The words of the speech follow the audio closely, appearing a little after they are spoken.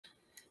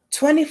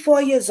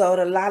24 years old,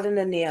 Allahnia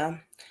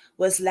Lenoir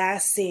was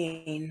last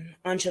seen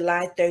on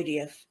July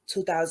 30th,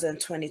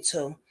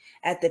 2022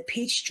 at the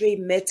Peachtree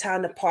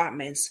Midtown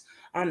Apartments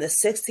on the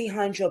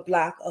 1600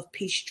 block of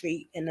Peach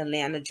Street in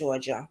Atlanta,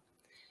 Georgia.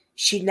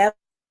 She never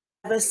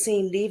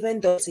seen leaving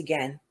doors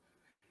again.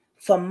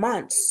 For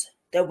months,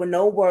 there were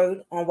no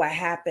word on what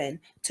happened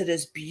to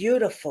this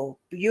beautiful,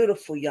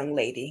 beautiful young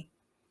lady.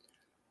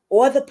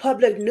 All the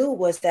public knew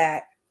was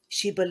that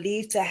she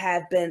believed to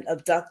have been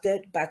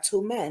abducted by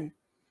two men.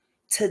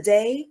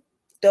 Today,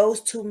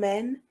 those two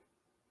men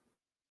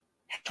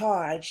are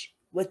charged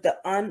with the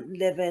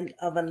unliving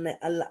of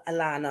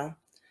Alana.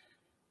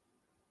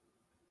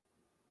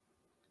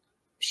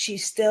 She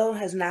still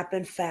has not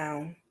been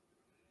found.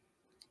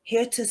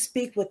 Here to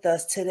speak with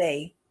us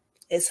today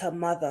is her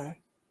mother,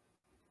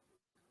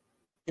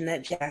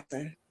 Janette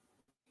Jackson.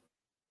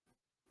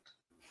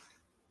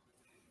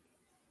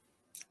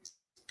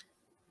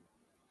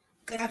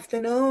 Good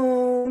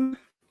afternoon.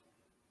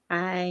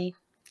 Hi.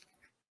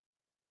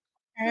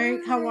 Hi,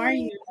 how are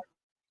you?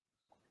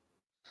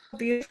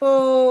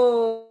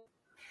 Beautiful.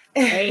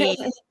 Hey.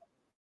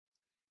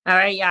 All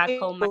right,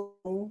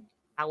 y'all.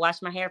 I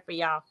wash my hair for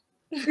y'all.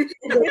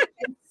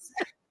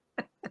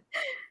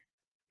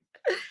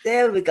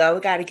 There we go.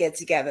 We got to get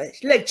together.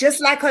 She look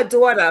just like her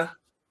daughter.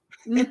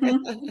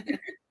 Mm-hmm.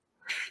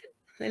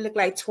 They look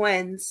like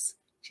twins.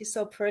 She's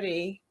so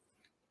pretty.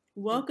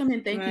 Welcome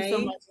and thank you so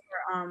much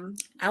for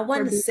I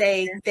want to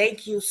say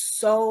thank you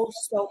so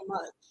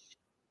much.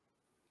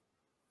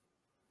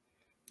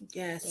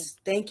 Yes,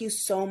 thank you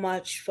so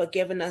much for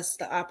giving us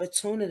the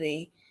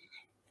opportunity.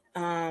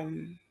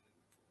 Thank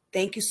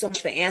you so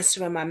much for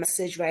answering my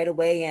message right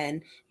away,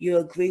 and you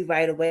agree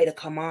right away to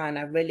come on.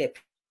 I really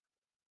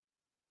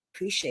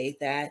appreciate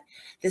that.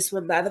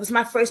 That was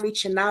my first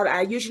reaching out.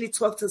 I usually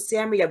talk to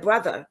Sammy, your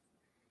brother.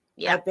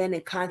 Yeah. I've been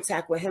in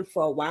contact with him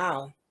for a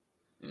while.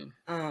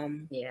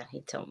 Yeah,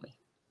 he told me.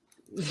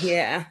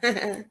 Yeah.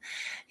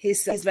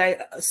 he's very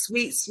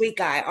sweet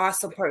guy,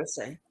 awesome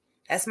person.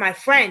 That's my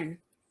friend.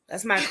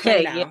 That's my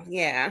friend now.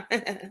 Yeah.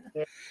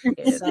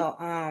 So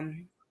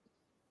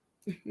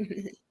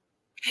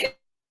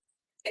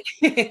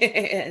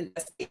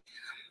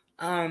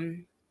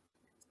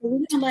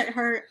we're gonna let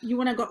her. You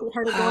want to go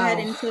her to go ahead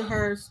into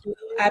her story?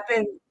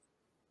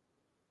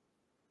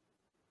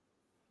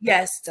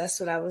 Yes, that's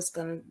what I was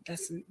gonna.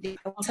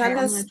 Tell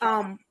us.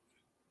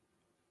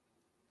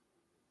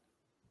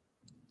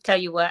 Tell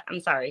you what. I'm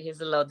sorry.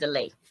 Here's a little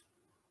delay.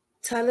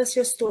 Tell us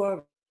your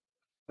story.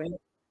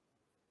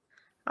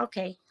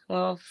 Okay.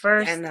 Well,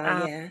 first,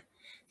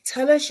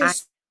 tell us your.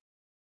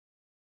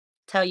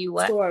 Tell you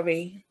what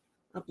story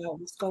about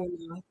what's going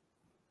on.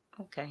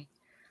 Okay.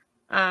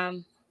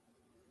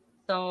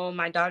 So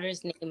my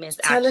daughter's name is.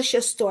 Tell us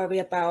your story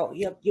about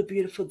your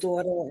beautiful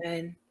daughter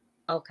and.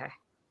 Okay.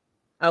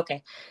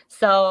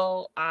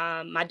 So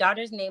my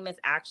daughter's name is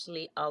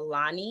actually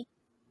Allahnia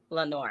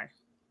Lenoir,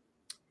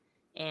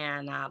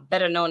 and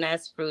better known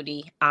as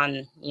Fruity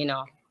on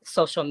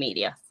social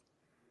media.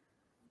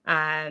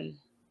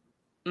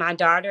 My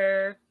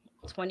daughter,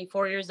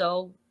 24 years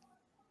old.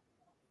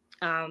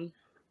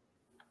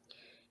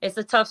 It's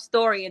a tough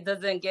story. It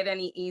doesn't get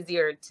any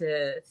easier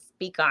to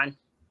speak on.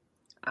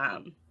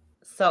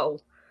 So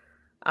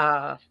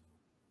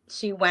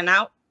she went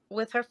out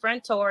with her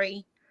friend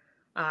Tori,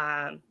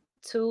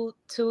 two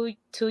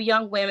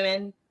young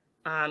women,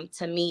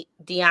 to meet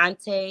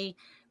Deontay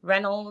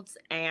Reynolds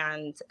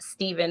and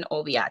Stephen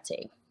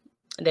Obiate.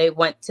 They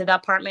went to the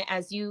apartment,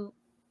 as you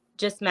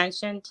just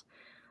mentioned,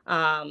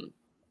 a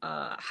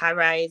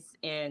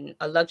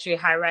luxury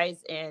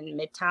high-rise in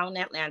Midtown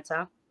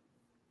Atlanta.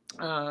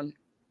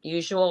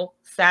 Usual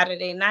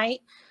Saturday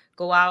night,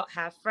 go out,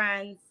 have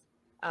friends,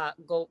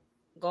 go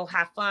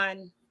have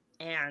fun.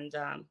 And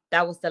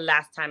that was the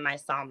last time I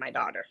saw my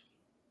daughter.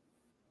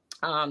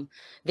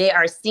 They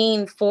are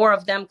seeing 4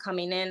 of them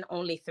coming in,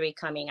 only 3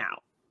 coming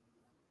out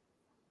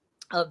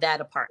of that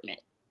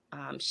apartment.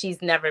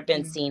 She's never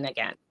been seen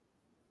again.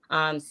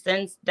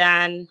 Since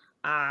then,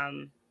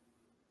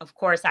 of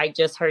course, I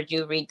just heard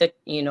you read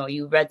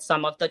you read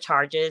some of the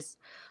charges.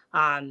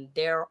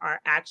 There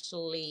are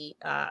actually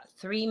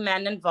 3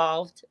 men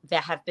involved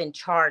that have been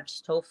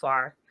charged so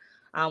far,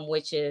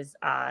 which is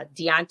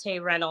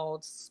Deontay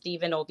Reynolds,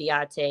 Stephen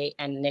Obiate,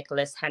 and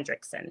Nicholas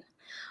Hendrickson.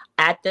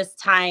 At this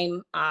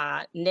time,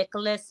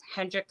 Nicholas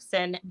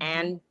Hendrickson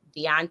and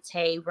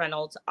Deontay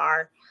Reynolds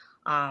are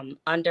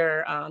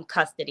under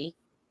custody.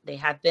 They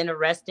have been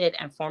arrested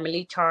and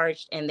formally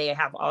charged, and they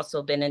have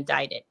also been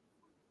indicted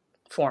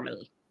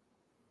formally.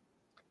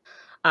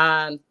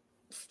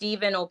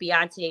 Stephen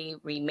Obiate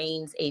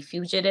remains a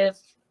fugitive.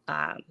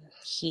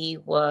 He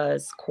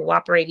was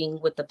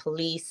cooperating with the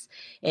police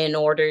in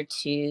order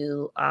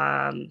to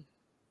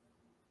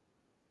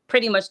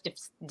pretty much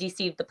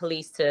deceive the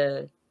police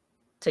to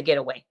get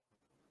away,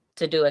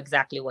 to do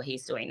exactly what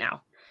he's doing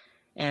now.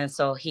 And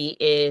so he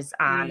is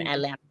on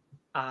Atlanta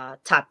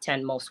top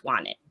 10 most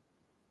wanted.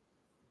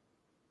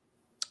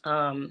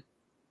 I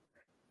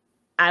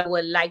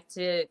would like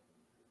to,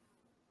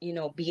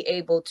 be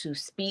able to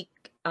speak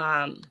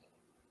to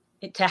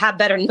have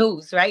better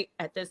news, right,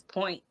 at this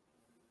point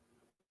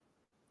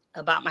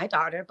about my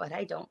daughter, but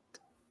I don't.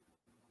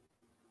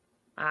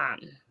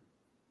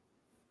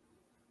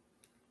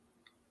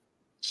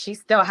 She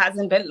still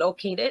hasn't been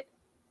located.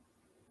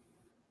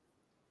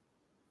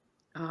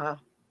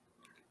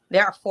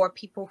 There are 4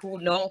 people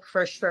who know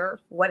for sure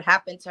what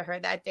happened to her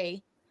that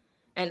day,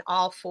 and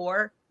all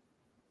 4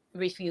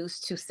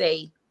 refused to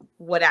say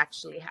what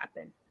actually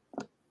happened.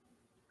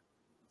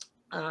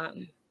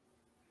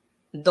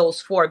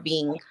 Those 4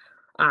 being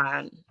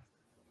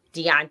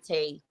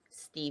Deontay,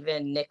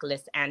 Stephen,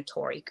 Nicholas, and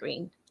Tori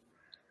Green.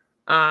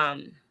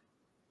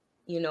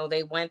 You know,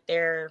 they went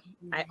there.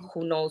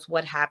 Who knows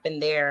what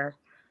happened there?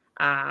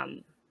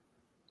 And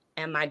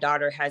my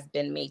daughter has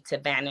been made to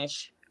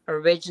vanish.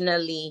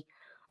 Originally,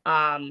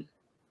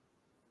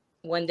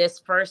 when this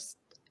first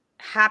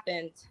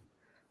happened,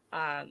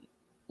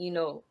 you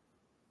know,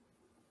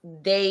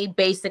 they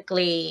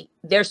basically,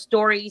 their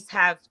stories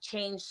have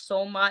changed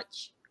so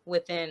much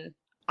within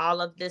all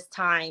of this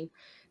time.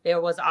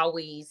 There was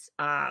always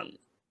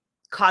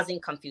causing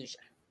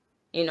confusion,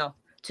 you know,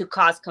 to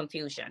cause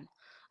confusion,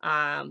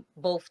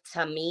 both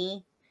to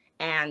me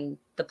and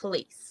the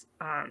police.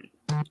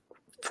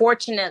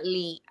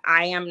 Fortunately,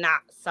 I am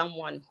not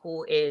someone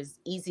who is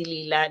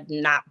easily led,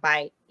 not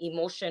by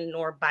emotion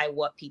nor by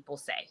what people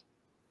say.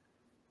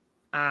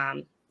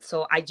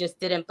 So I just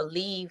didn't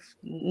believe,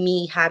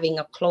 me having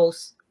a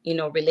close, you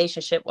know,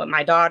 relationship with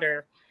my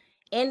daughter,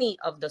 any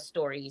of the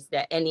stories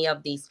that any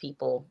of these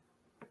people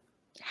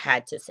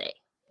had to say.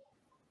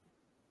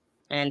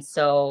 And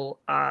so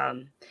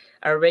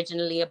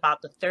originally,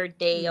 about the 3rd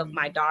day of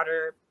my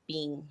daughter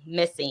being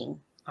missing,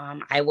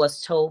 I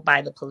was told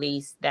by the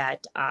police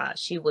that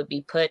she would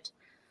be put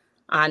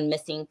on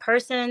missing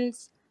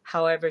persons.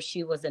 However,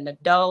 she was an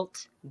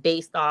adult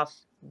based off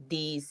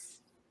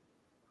these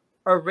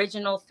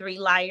original 3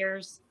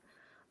 liars.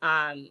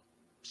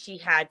 She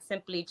had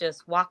simply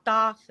just walked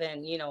off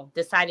and, you know,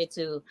 decided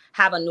to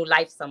have a new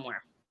life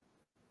somewhere.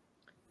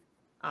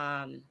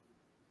 I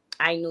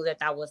knew that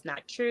that was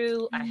not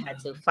true. I had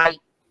to fight,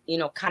 you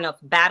know, kind of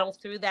battle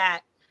through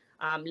that.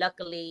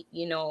 Luckily,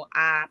 you know,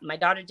 my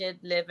daughter did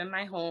live in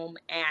my home,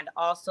 and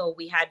also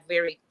we had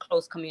very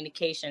close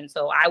communication.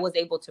 So I was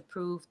able to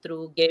prove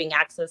through giving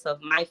access of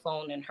my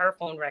phone and her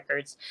phone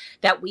records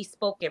that we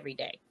spoke every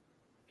day,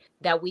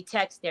 that we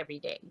text every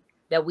day,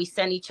 that we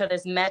sent each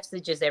other's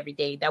messages every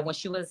day, that when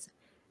she was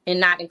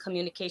not in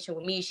communication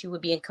with me, she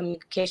would be in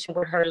communication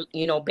with her,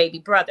 you know, baby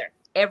brother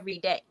every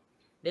day.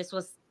 This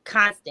was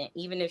constant.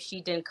 Even if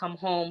she didn't come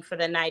home for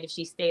the night, if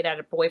she stayed at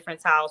her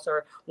boyfriend's house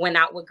or went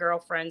out with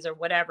girlfriends or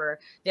whatever,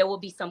 there will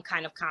be some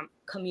kind of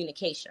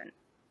communication.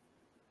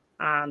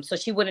 So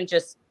she wouldn't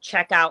just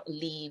check out,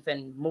 leave,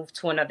 and move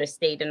to another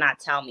state and not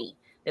tell me.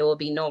 There will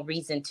be no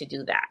reason to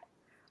do that.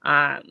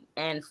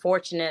 And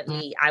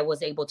fortunately, I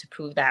was able to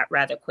prove that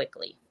rather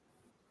quickly.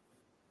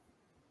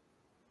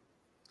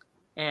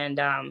 And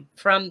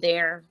from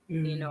there,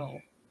 you know,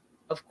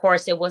 of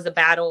course, it was a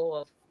battle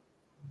of,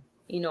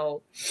 you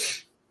know,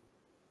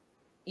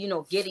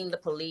 getting the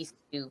police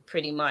to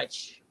pretty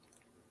much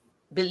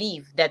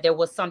believe that there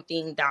was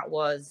something that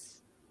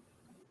was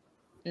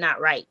not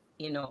right,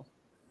 you know,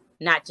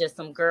 not just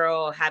some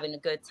girl having a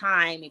good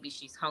time. Maybe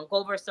she's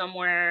hungover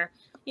somewhere,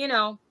 you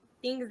know,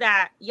 things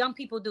that young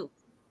people do,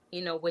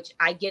 you know, which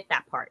I get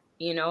that part,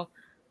 you know,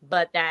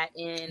 but that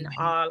in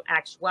all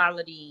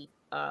actuality,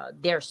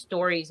 their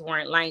stories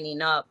weren't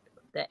lining up.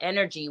 The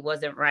energy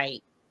wasn't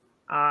right.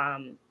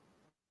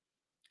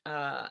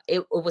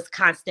 It was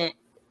constant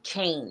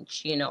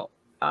change, you know.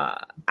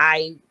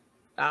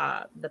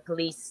 The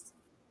police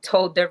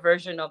told their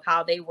version of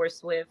how they were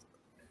swift.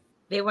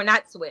 They were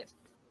not swift.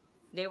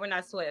 They were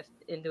not swift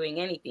in doing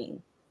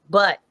anything.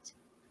 But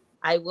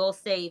I will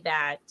say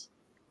that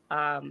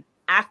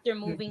after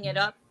moving it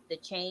up the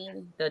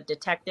chain, the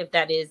detective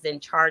that is in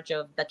charge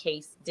of the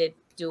case did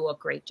do a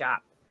great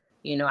job.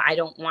 You know, I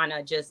don't want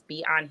to just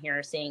be on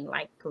here saying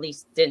like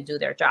police didn't do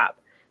their job.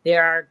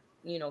 There are,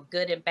 you know,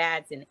 good and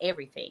bads in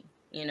everything.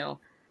 You know,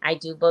 I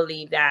do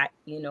believe that,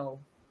 you know,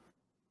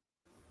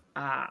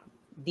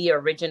 the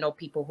original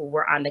people who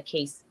were on the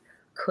case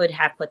could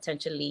have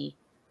potentially,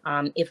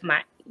 if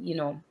my, you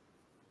know,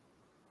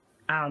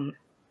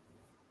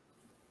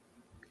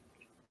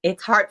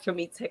 it's hard for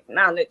me to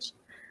acknowledge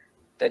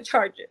the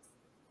charges,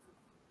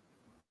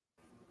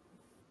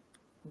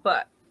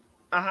 but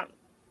at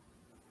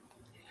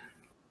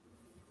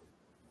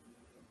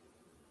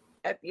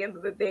the end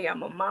of the day,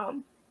 I'm a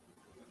mom.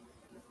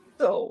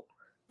 So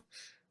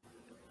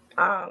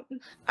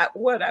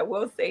what I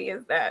will say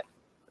is that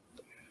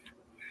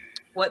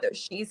whether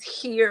she's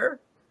here,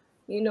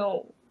 you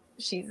know,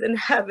 she's in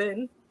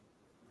heaven,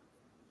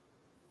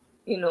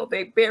 you know,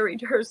 they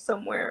buried her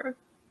somewhere,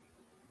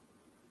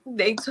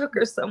 they took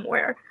her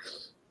somewhere.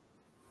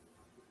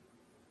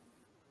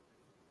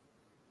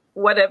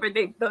 Whatever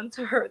they've done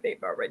to her,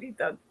 they've already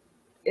done.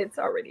 It's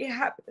already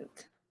happened.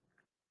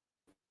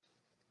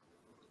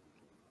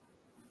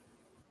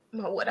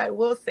 But what I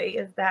will say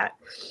is that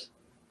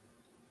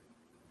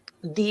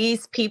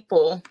these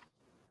people,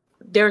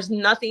 there's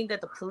nothing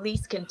that the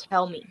police can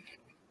tell me.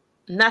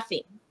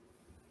 Nothing.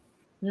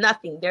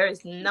 There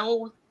is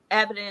no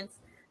evidence,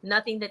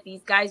 nothing that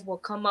these guys will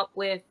come up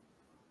with,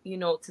 you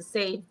know, to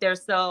save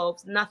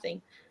themselves,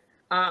 nothing.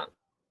 I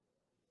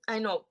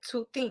know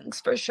two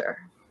things for sure.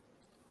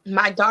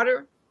 My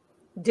daughter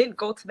didn't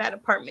go to that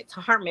apartment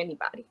to harm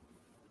anybody.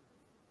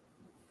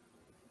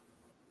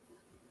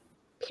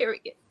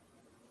 Period.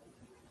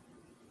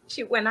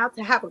 She went out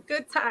to have a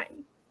good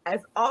time,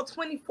 as all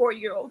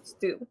 24-year-olds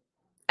do,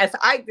 as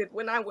I did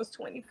when I was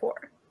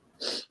 24.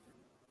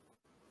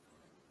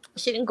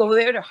 She didn't go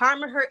there to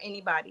harm or hurt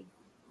anybody.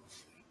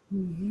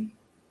 Mm-hmm.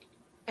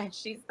 And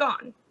she's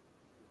gone.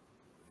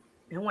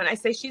 And when I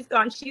say she's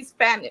gone, she's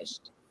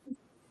vanished.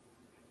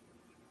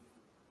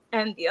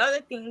 And the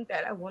other thing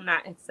that I will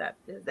not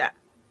accept is that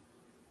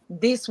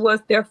this was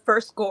their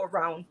first go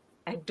around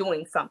at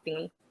doing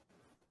something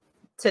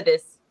to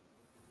this.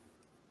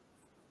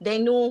 They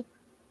knew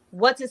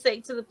what to say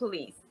to the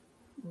police.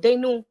 They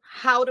knew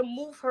how to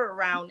move her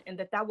around, and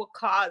that would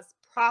cause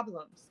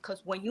problems.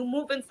 Because when you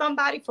moving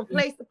somebody from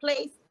place to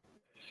place,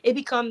 it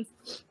becomes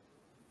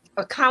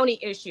a county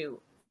issue.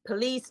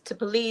 Police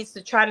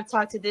to try to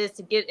talk to this,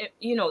 to get,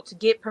 you know, to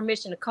get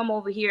permission to come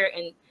over here.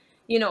 And,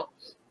 you know,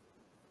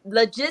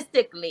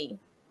 logistically,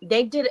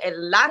 they did a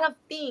lot of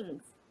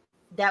things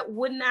that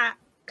would not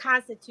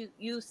constitute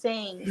you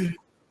saying,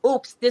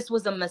 oops, this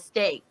was a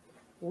mistake.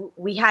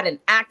 We had an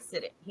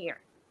accident here.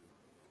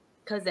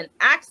 Because an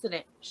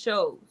accident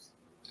shows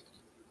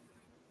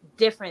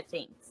different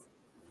things.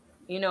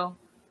 You know,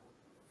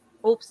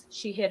 oops,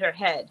 she hit her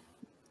head.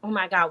 Oh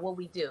my God, what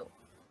we do?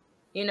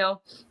 You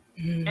know?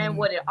 And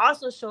what it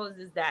also shows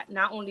is that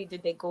not only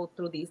did they go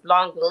through these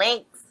long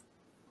lengths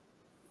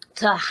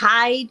to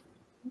hide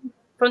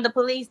from the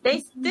police,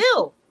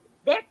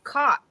 they're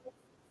caught.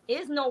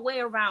 There's no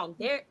way around.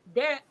 They're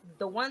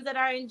the ones that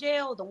are in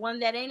jail, the one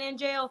that ain't in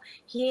jail,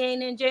 he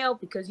ain't in jail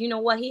because you know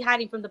what? He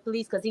hiding from the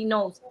police because he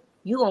knows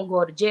you gonna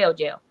go to jail.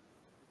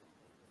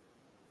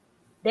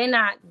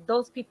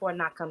 Those people are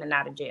not coming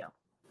out of jail.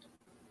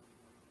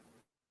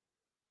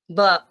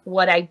 But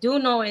what I do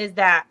know is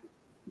that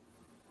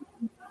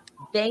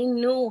they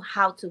knew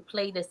how to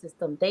play the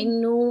system. They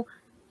knew,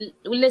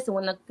 listen,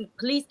 when the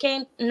police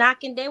came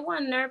knocking, they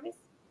weren't nervous.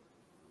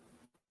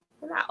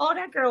 They're like, oh,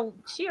 that girl,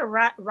 she a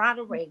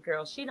runaway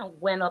girl. She done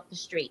went up the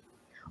street.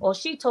 Or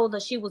she told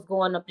us she was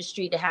going up the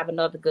street to have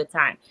another good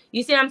time.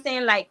 You see what I'm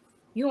saying? Like,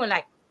 you were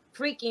like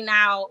freaking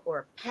out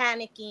or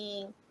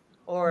panicking,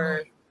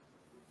 or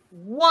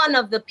one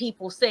of the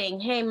people saying,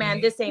 hey, man,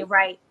 this ain't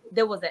right.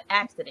 There was an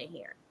accident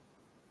here.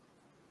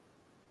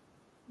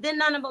 Then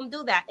none of them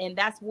do that. And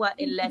that's what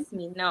it lets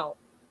me know,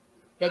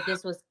 that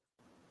this was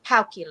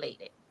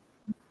calculated,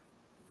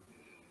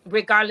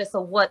 regardless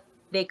of what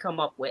they come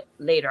up with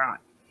later on.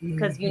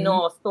 Because you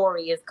know a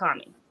story is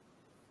coming.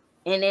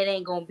 And it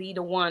ain't going to be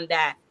the one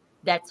that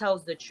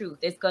tells the truth.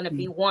 It's going to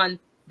be one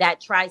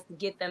that tries to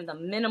get them the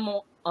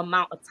minimal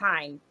amount of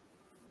time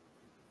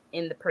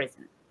in the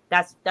prison.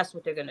 That's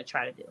what they're going to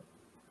try to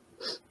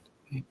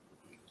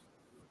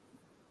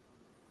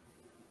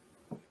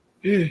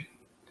do.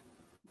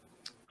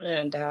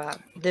 And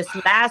this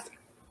last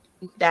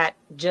that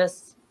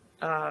just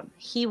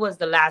he was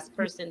the last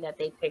person that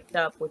they picked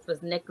up, which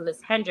was Nicholas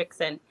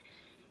Hendrickson.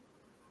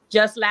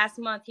 Just last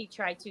month, he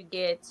tried to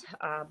get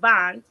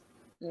bond,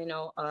 you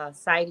know,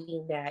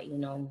 citing that, you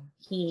know,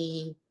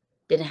 he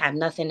didn't have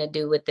nothing to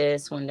do with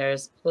this when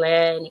there's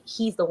plenty.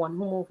 He's the one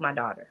who moved my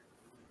daughter.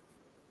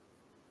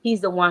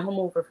 He's the one who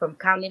moved her from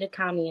county to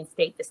county and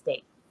state to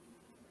state.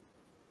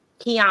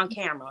 He on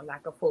camera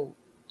like a fool.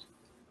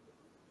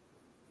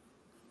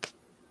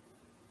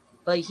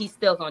 But he's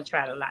still going to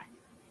try to lie.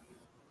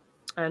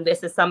 And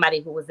this is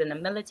somebody who was in the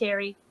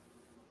military.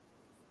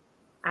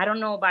 I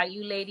don't know about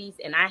you ladies,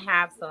 and I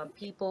have some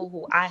people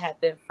who I have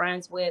been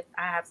friends with.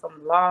 I have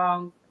some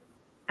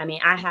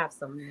I have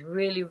some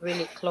really,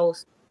 really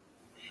close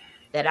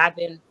that I've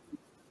been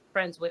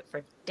friends with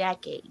for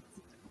decades.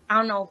 I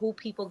don't know who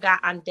people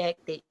got on deck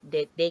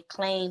that they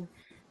claim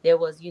there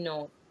was, you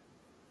know,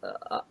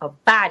 a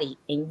body,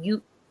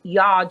 and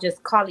y'all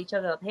just call each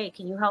other up, hey,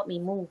 can you help me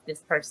move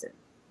this person?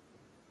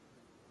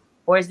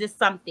 Or is this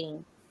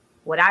something,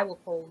 what I will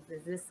pose,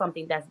 is this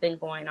something that's been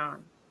going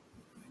on?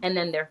 And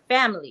then their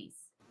families,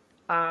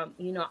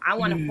 you know, I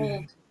want to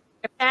hold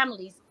their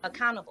families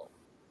accountable.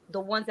 The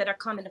ones that are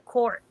coming to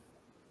court,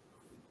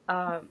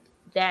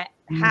 that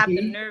have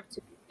the nerve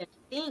to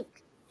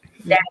think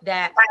that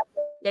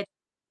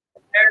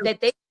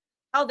they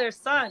tell their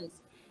sons,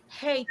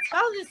 hey,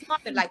 tell this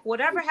mother, like,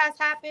 whatever has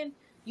happened,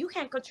 you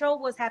can't control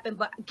what's happened,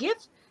 but give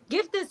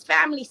this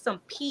family some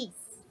peace.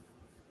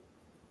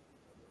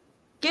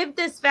 Give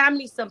this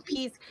family some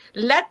peace.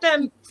 Let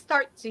them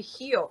start to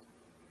heal.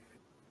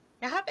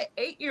 I have an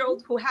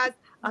 8-year-old who has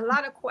a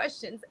lot of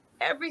questions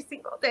every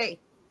single day.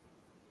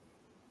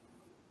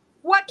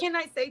 What can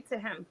I say to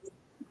him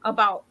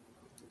about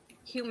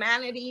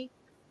humanity,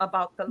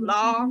 about the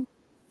law,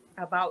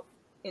 about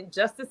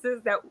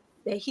injustices that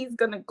he's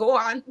going to go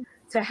on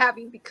to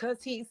having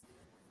because he's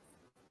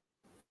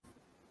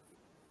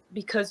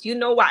Because you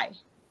know why?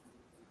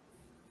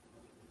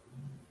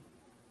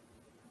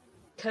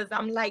 Because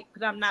I'm light,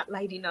 but I'm not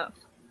light enough.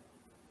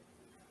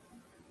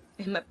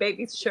 And my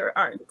babies sure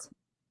aren't.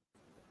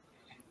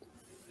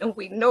 And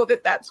we know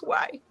that that's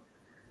why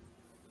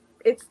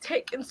it's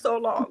taken so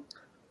long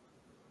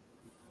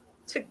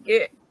to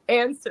get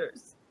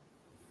answers.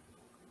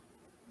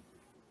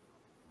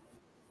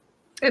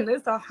 And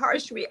it's a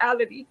harsh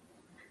reality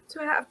to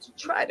have to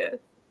try to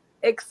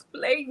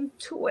explain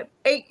to an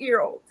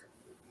 8-year-old,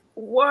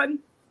 one,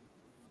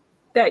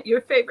 that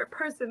your favorite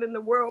person in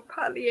the world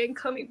probably ain't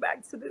coming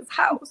back to this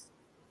house,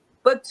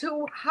 but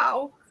two,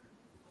 how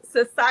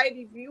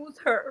society views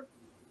her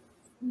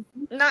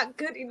not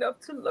good enough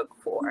to look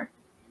for,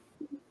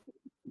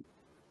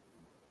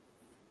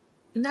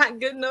 not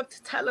good enough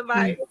to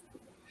televise,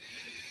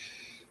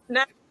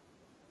 not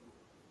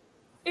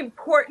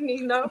important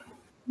enough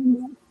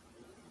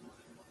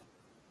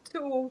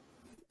to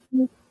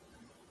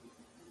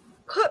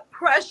put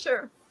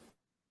pressure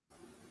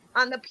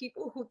on the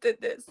people who did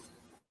this.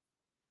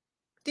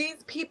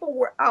 These people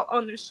were out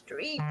on the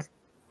street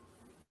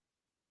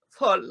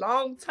for a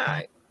long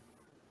time,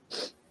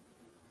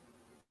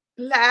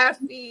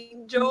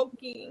 laughing,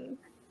 joking,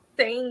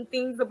 saying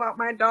things about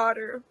my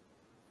daughter.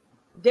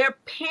 Their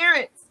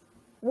parents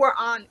were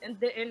on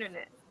the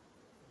internet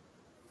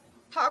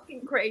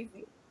talking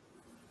crazy.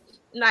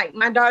 Like,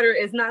 my daughter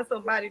is not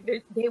somebody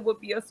that they would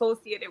be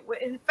associated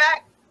with. In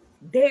fact,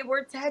 they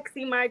were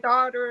texting my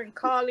daughter and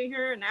calling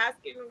her and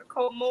asking her to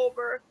come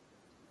over.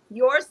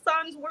 Your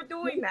sons were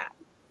doing that.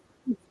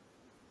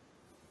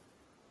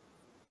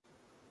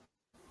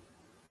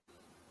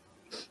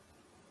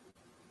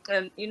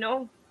 And, you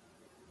know,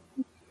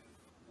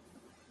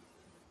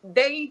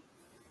 they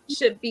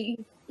should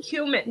be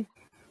human.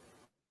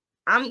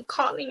 I'm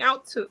calling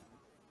out to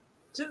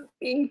just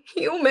being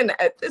human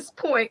at this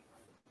point.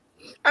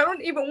 I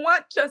don't even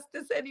want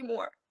justice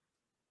anymore.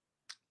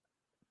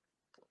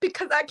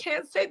 Because I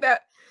can't say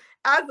that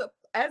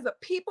as a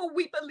people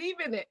we believe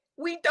in it.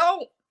 We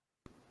don't.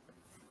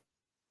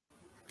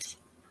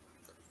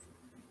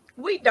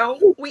 We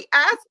don't. We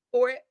ask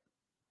for it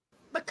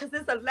because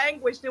it's a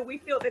language that we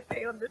feel that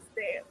they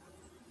understand.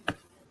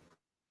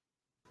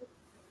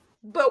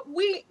 But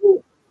we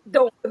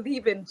don't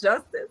believe in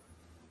justice.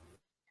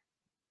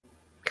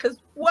 Because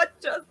what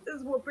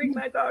justice will bring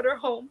my daughter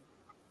home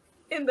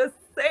in the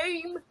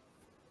same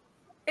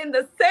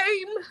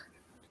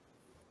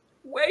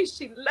way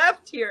she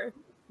left here?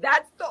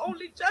 That's the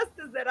only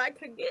justice that I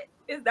can get,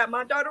 is that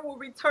my daughter will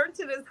return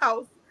to this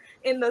house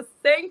in the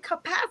same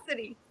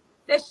capacity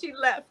that she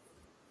left,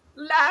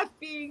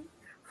 laughing,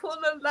 full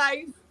of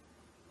life,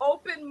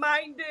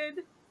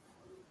 open-minded,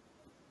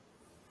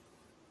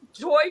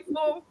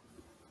 joyful.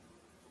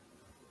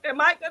 Am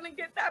I going to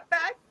get that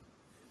back?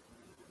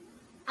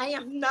 I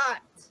am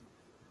not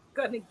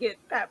going to get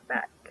that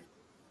back.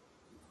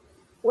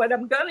 What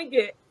I'm going to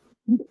get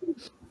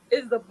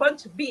is a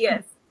bunch of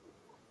BS.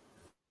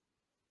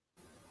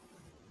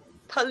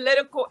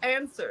 Political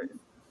answers,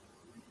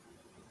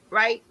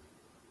 right?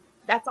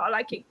 That's all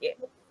I can get.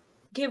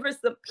 Give her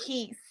some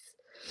peace.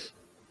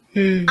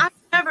 I'm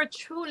never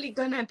truly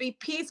gonna be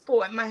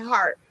peaceful in my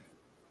heart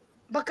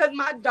because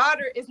my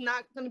daughter is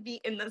not gonna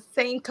be in the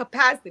same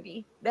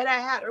capacity that I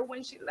had her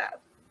when she left.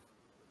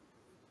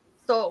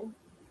 So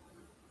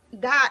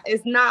that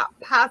is not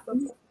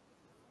possible.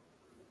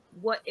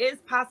 What is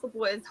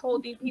possible is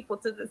holding people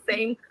to the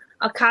same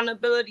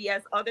accountability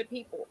as other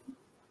people.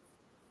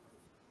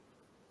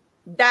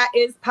 That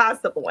is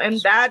possible.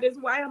 And that is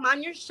why I'm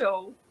on your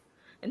show.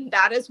 And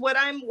that is what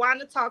I want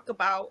to talk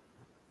about.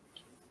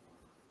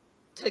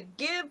 To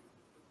give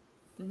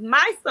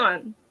my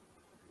son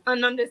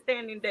an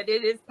understanding that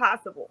it is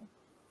possible.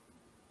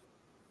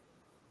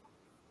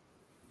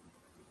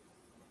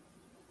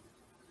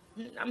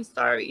 I'm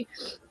sorry.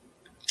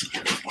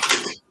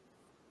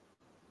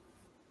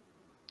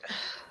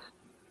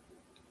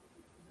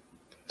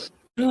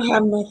 I don't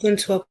have nothing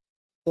to apologize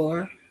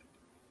for.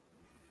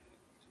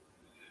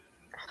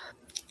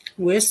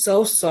 We're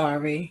so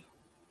sorry.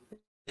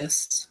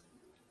 Yes.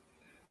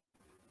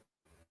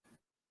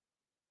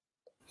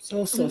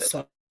 So sorry.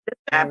 The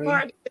sad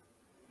part is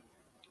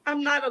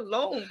I'm not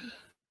alone.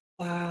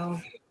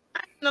 Wow.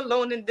 I'm not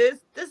alone in this.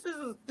 This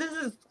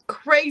is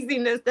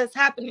craziness that's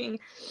happening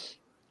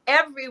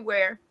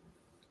everywhere.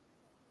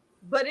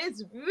 But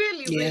it's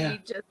really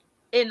just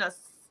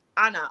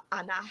on a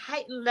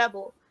heightened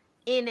level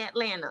in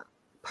Atlanta,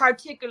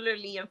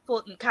 particularly in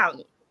Fulton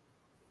County,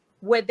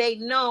 where they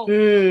know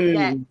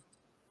that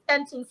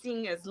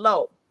sentencing is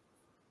low.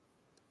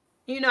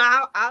 You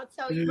know, I'll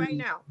tell you right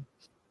now,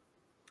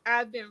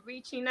 I've been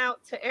reaching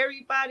out to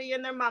everybody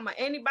and their mama,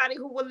 anybody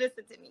who will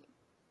listen to me,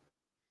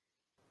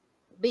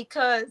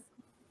 because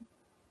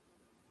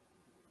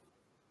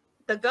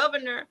the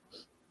governor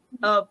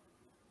of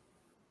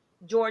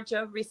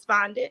Georgia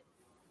responded.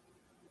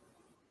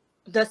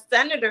 The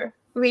senator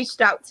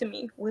reached out to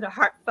me with a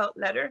heartfelt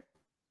letter.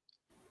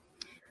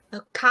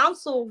 The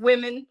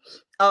councilwomen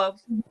of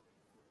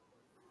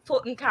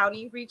Fulton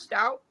County reached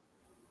out.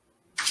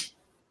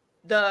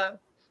 the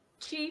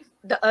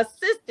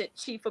assistant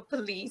chief of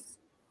police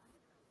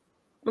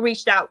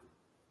reached out.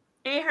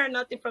 Ain't heard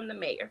nothing from the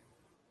mayor.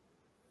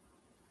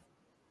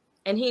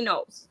 And he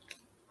knows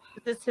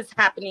this is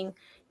happening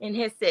in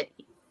his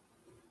city.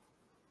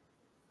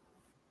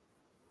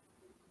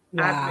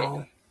 Wow. I've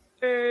written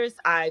pictures,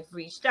 I've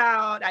reached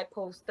out, I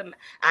post them,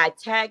 I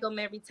tag him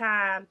every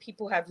time.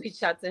 People have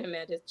reached out to him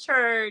at his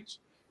church.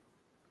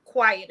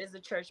 Quiet as a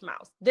church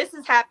mouse. This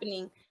is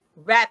happening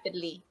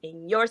rapidly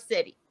in your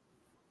city.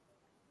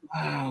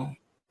 Wow.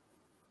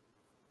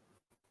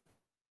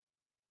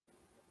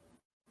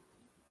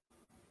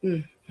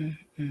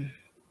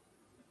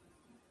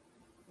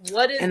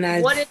 What is and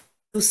I what is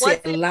do see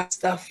a lot of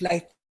stuff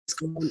like this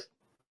going on.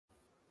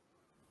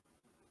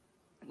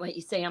 What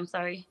you say? I'm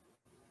sorry.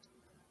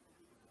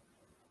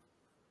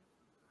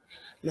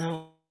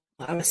 No,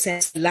 I'm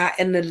saying a lot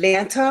in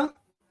Atlanta.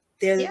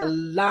 There's a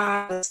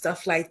lot of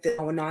stuff like that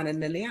going on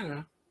in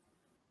Atlanta.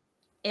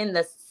 In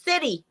the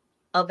city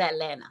of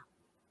Atlanta.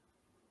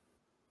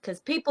 Because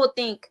people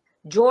think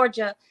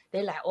Georgia,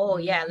 they're like, oh,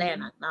 yeah,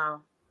 Atlanta.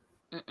 No.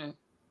 Mm-mm.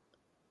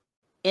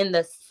 In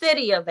the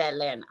city of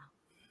Atlanta.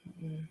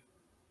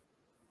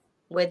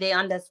 Where they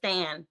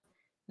understand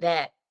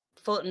that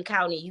Fulton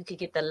County, you could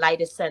get the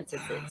lightest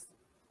sentences.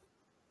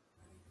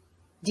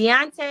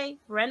 Deontay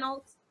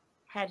Reynolds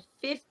had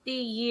 50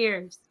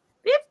 years.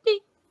 50.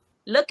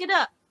 Look it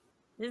up.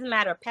 This is a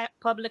matter of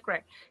public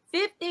record.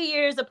 50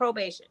 years of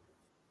probation.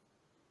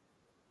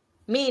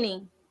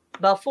 Meaning,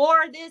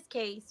 before this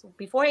case,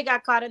 before he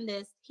got caught in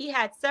this, he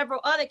had several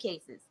other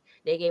cases.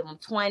 They gave him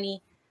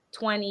 20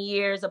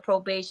 years of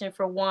probation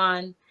for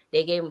one.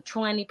 They gave him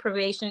 20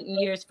 probation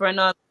years for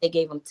another. They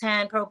gave him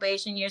 10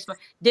 probation years for.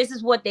 This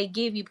is what they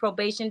give you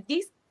probation.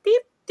 These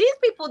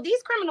people,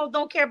 these criminals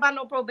don't care about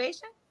no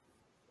probation.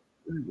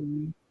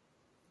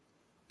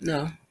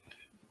 No.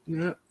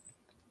 Yep.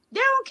 They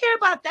don't care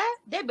about that.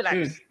 They'd be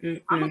like,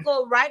 I'm going to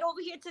go right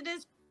over here to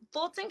this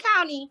Fulton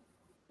County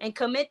and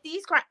commit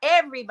these crimes.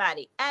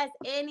 Everybody, ask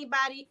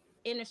anybody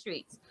in the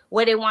streets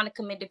where they want to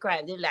commit the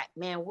crime. They're like,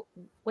 man,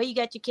 where you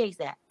got your case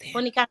at?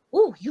 Fulton County.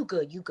 Ooh, you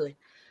good.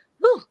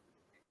 Ooh.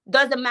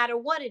 Doesn't matter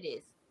what it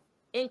is,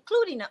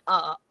 including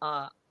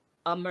a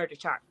murder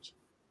charge.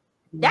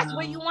 That's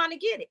where you want to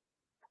get it.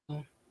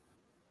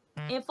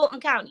 In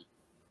Fulton County.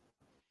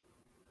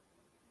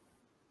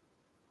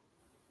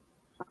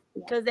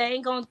 Because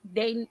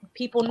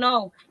people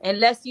know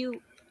unless you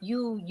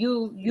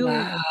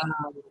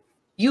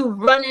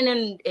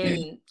running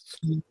and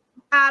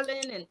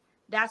hollering, and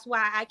that's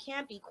why I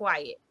can't be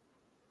quiet,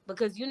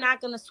 because you're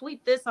not gonna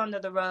sweep this under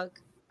the rug.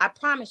 I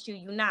promise you,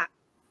 you're not.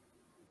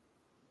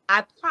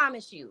 I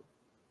promise you.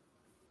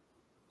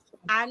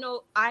 I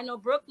know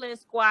Brooklyn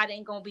squad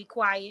ain't gonna be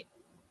quiet.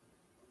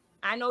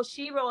 I know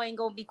Shiro ain't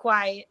gonna be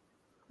quiet.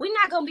 We're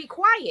not gonna be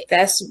quiet.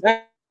 That's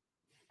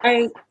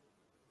right.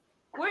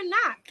 We're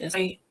not. That's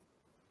right.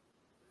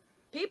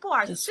 People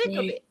are sick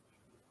of it.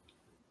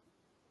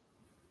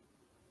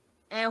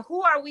 And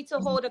who are we to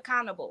hold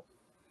accountable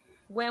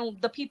when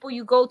the people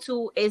you go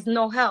to is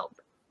no help?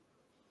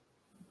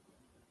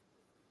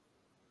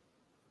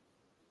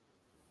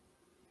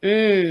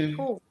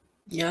 Who?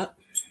 Yep.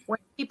 When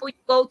people you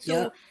go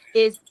to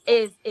is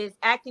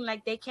acting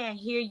like they can't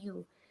hear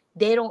you,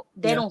 they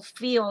don't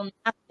feel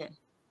nothing.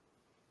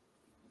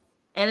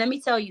 And let me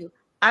tell you,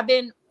 I've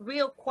been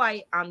real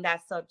quiet on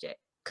that subject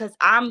because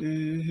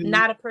I'm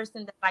not a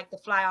person that like to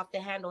fly off the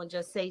handle and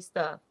just say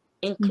stuff,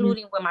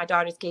 including with my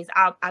daughter's case.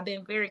 I've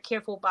been very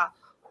careful about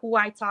who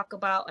I talk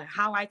about and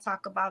how I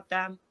talk about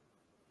them,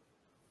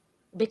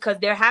 because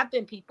there have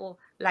been people,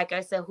 like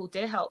I said, who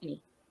did help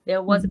me.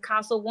 There was a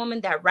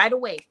councilwoman that right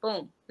away,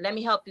 boom, let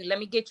me help you. Let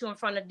me get you in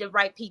front of the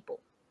right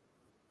people.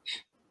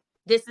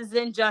 This is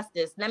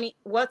injustice.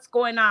 What's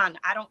going on?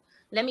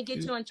 Let me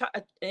get you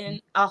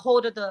in a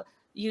hold of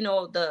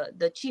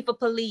the chief of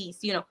police.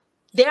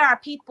 There are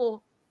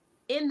people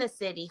in the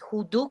city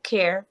who do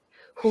care,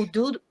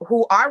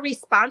 who are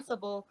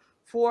responsible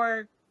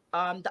for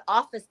the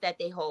office that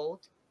they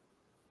hold.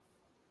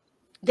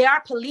 There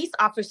are police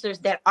officers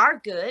that are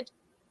good,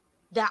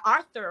 that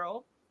are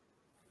thorough.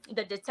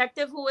 The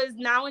detective who is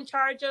now in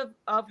charge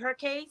of her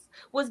case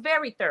was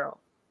very thorough.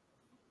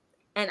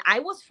 And I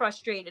was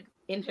frustrated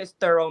in his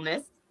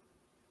thoroughness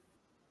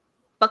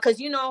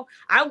because,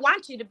 I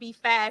want you to be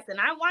fast and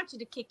I want you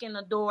to kick in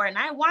the door and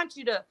I want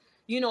you to,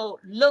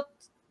 look,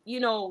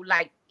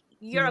 like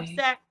you're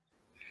upset.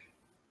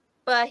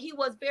 But he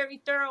was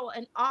very thorough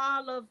in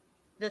all of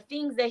the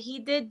things that he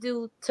did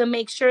do to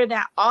make sure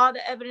that all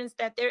the evidence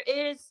that there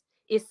is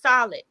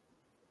solid.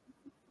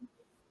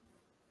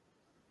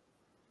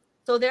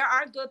 So there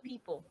are good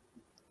people.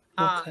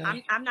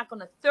 Okay. I'm not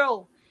going to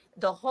throw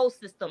the whole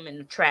system in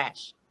the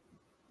trash.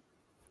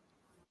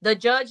 The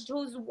judge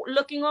who's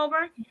looking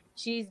over,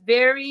 she's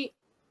very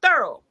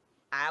thorough.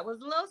 I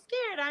was a little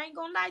scared. I ain't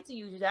going to lie to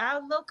you. I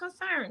was a little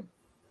concerned.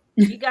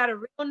 She got a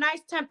real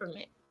nice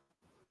temperament,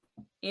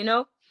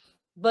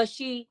 but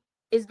she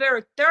is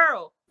very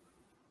thorough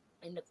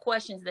in the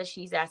questions that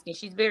she's asking.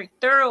 She's very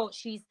thorough.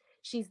 She's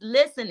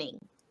listening.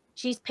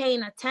 She's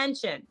paying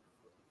attention,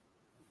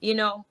 you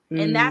know,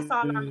 and that's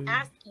all I'm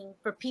asking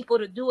for people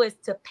to do is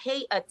to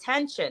pay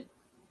attention.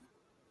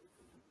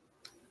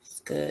 It's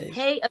good.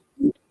 Pay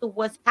attention to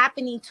what's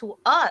happening to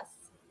us,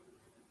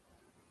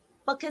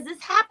 because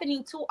it's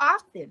happening too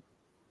often.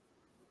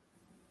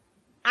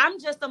 I'm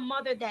just a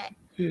mother that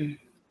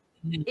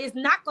is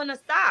not going to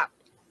stop.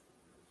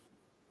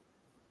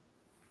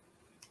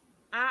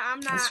 I'm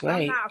not. That's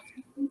right. I'm not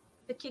afraid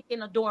to kick in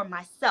the door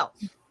myself.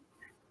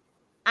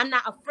 I'm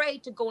not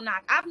afraid to go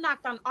knock. I've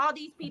knocked on all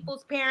these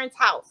people's parents'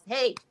 house.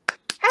 Hey,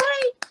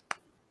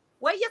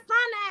 where your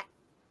son at?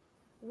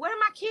 Where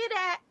my kid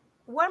at?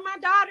 Where my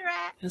daughter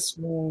at? That's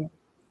right.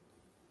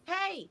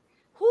 Hey,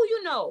 who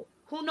you know?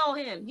 Who know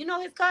him? You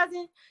know his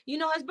cousin? You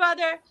know his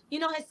brother? You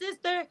know his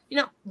sister? You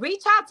know,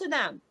 reach out to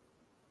them.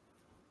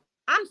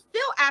 I'm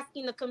still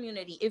asking the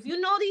community. If you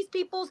know these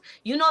peoples,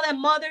 you know their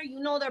mother, you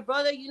know their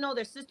brother, you know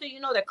their sister, you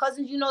know their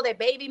cousins, you know their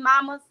baby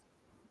mamas.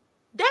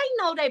 They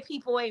know that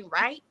people ain't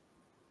right.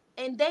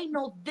 And they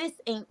know this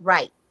ain't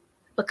right.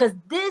 Because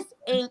this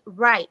ain't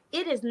right.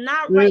 It is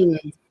not right.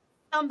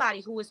 Somebody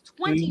who is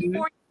 24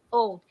 years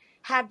old,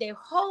 have their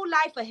whole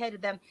life ahead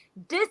of them,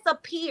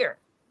 disappear.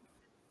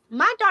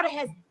 My daughter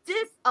has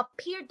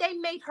disappeared. They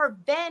made her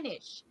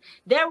vanish.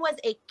 There was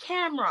a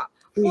camera.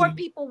 4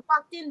 people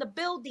walked in the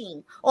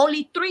building.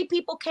 Only 3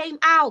 people came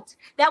out.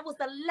 That was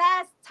the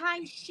last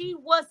time she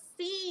was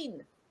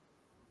seen.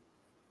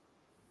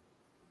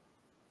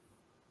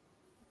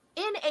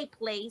 In a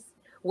place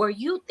where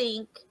you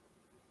think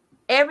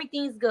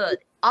everything's good.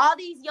 All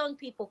these young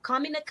people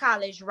coming to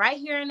college right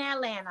here in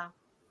Atlanta.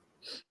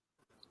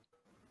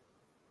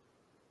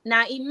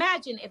 Now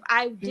imagine if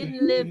I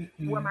didn't live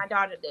where my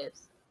daughter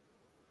lives.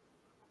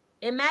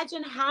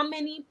 Imagine how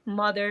many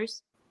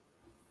mothers,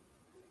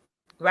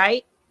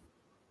 right?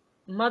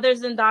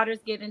 Mothers and daughters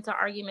get into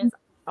arguments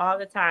all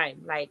the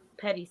time, like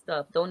petty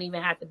stuff. Don't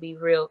even have to be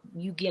real.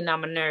 You getting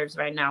on my nerves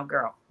right now,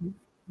 girl.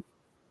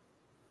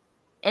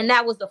 And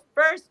that was the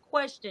first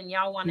question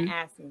y'all want to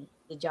ask me.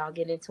 Did y'all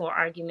get into an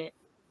argument?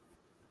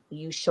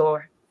 You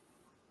sure?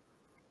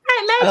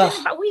 I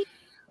imagine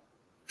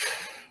if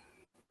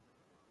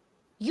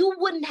you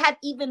wouldn't have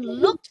even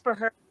looked for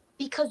her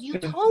because you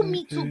told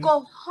me to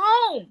go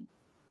home.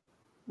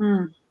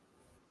 And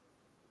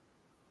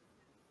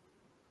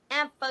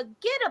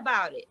forget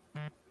about it.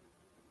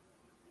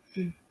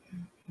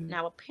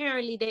 Now,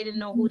 apparently they didn't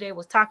know who they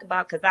was talking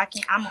about, because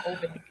I'm an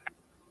overthinker.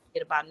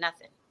 Forget about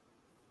nothing.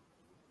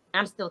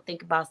 I'm still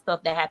thinking about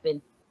stuff that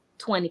happened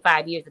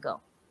 25 years ago.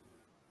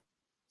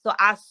 So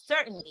I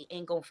certainly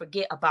ain't going to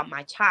forget about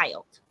my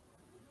child.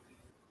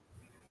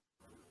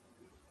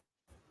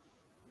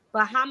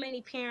 But how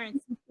many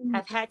parents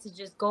have had to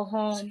just go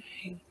home?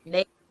 They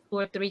have 2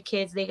 or 3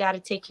 kids they got to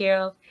take care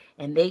of,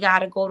 and they got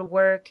to go to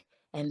work,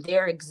 and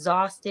they're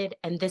exhausted.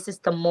 And this is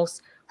the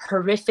most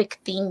horrific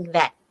thing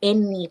that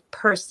any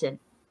person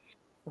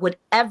would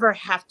ever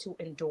have to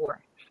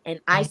endure.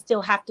 And I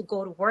still have to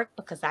go to work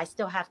because I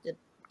still have to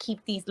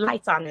keep these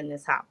lights on in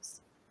this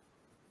house.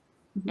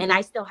 And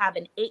I still have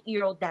an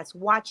 8-year-old that's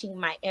watching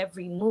my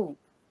every move.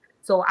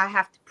 So I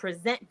have to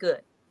present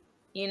good,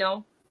 you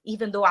know,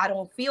 even though I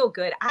don't feel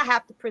good, I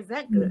have to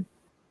present good.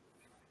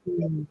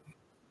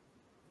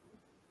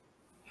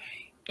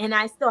 And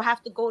I still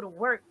have to go to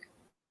work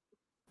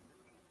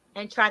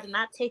and try to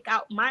not take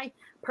out my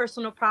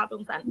personal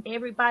problems on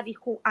everybody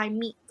who I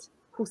meet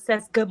who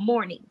says good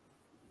morning.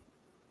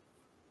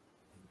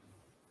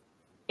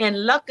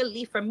 And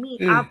luckily for me,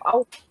 I've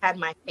always had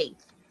my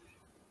faith.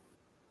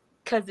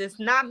 Because it's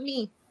not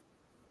me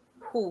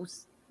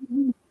who's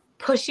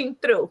pushing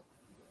through.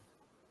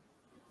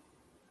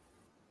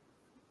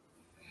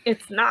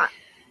 It's not.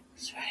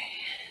 That's right.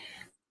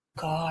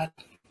 God.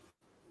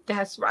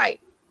 That's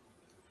right.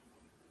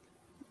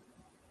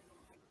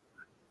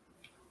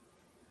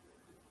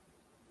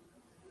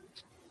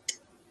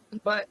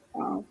 But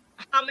how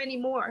many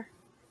more?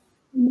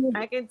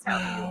 I can tell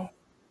you.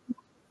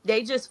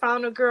 They just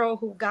found a girl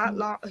who got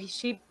lost.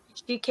 She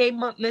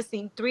came up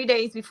missing 3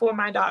 days before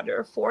my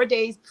daughter, 4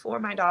 days before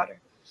my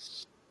daughter.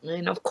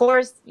 And of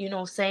course, you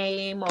know,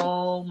 same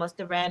old, must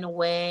have ran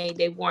away.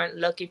 They weren't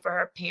looking for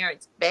her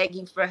parents,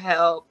 begging for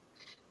help.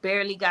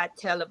 Barely got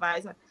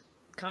televised.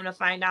 Come to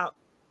find out,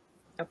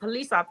 a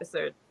police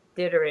officer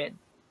did her in.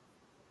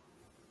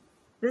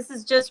 This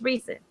is just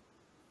recent.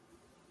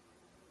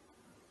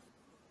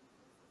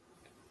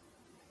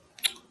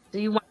 Do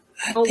you want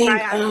to know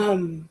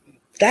why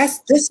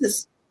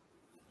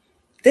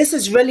this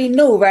is really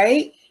new,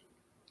 right?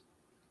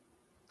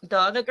 The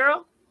other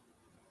girl,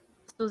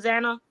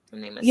 Susanna, her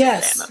name is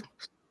Susanna.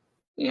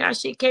 Yeah,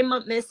 she came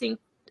up missing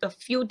a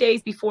few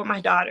days before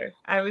my daughter.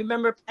 I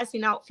remember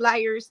passing out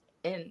flyers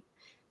and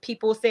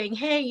people saying,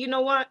 hey, you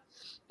know what?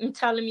 And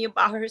telling me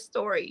about her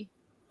story.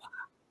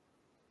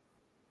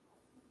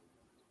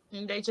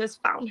 And they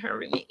just found her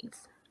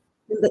remains.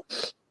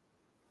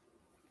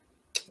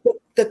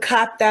 The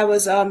cop that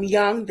was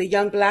young, the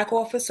young black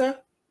officer?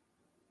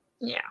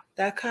 Yeah.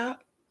 That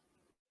cop?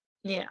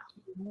 Yeah.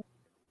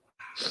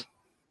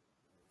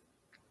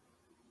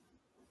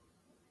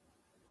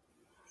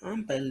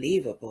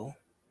 Unbelievable.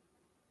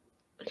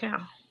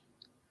 Yeah.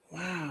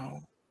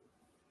 Wow.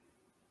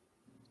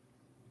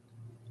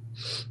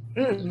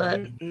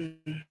 But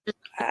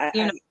I,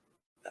 you know,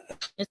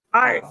 it's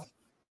hard. wow.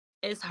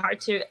 It's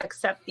hard to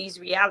accept these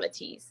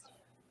realities.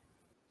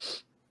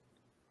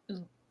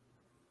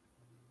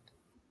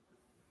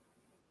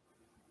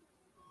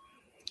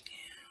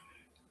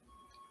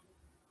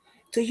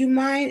 Do you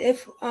mind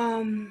if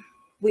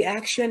we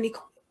ask you any?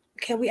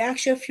 Can we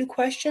ask you a few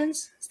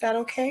questions? Is that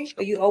okay?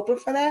 Are you open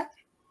for that?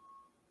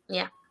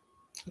 Yeah.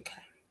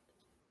 Okay.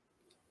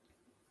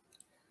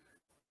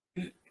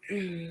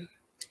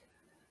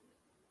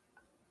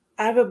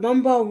 I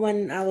remember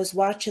when I was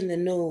watching the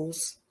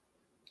news,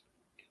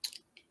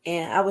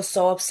 and I was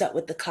so upset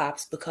with the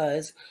cops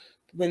because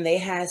when they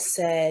had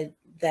said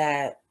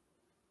that,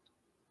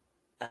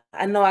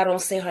 I know I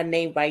don't say her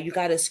name right. You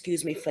got to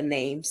excuse me for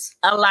names.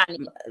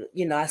 Allahnia.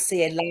 You know, I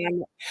say it.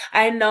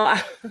 I know.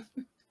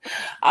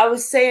 I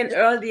was saying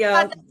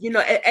earlier, you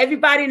know,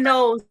 everybody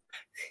knows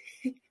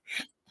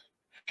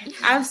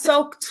I'm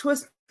so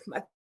twisted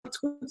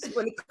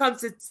when it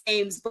comes to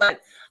names, but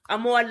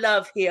I'm more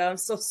love here. I'm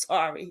so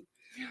sorry.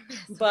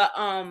 But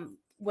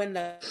when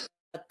the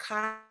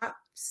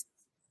cops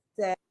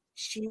said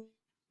she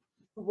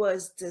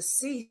was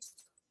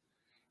deceased,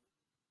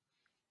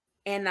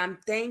 and I'm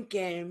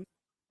thinking,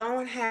 I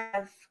don't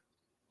have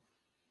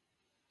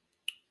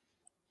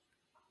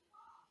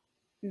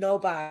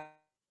nobody,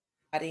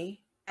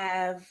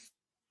 have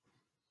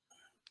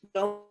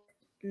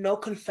no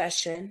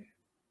confession.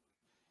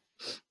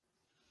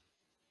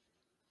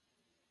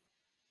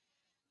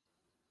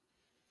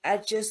 I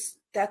just,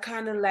 that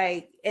kind of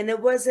like, and it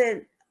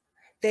wasn't,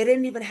 they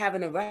didn't even have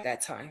an arrest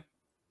at that time.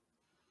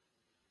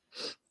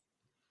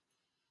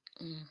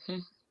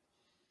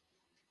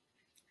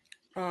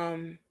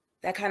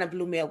 That kind of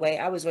blew me away.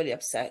 I was really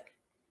upset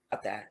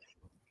about that.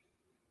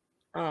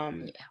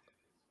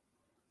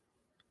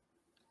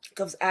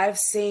 Because I've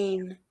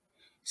seen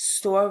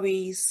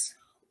stories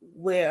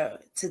where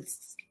to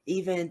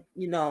even,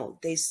 you know,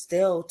 they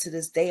still to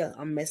this day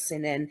are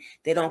missing, and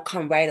they don't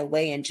come right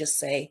away and just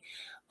say,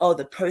 oh,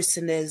 the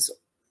person is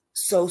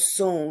so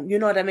soon. You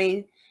know what I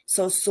mean?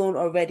 So soon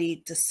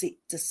already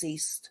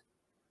deceased.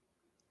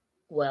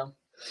 Well,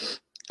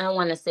 I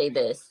want to say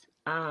this.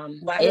 Why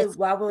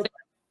would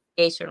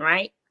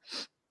right?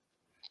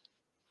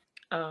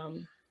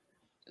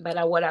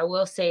 But what I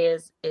will say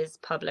is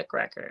public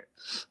record.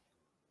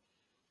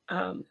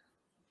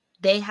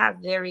 They have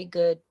very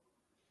good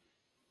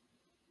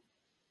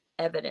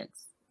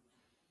evidence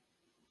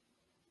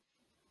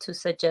to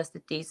suggest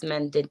that these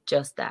men did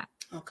just that.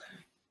 Okay.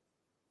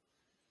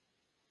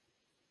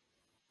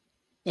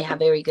 They have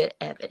very good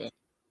evidence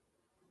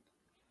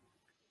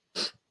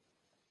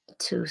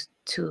to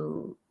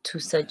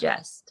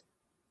suggest.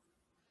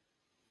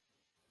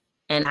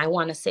 And I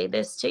want to say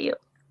this to you.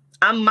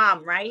 I'm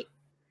mom, right?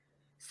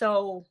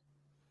 So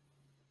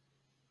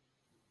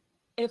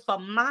if a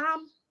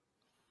mom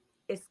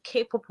is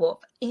capable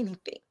of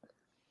anything,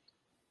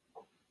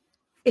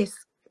 is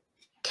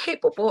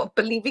capable of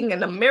believing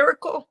in a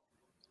miracle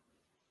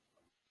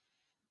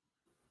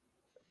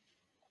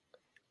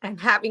and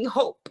having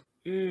hope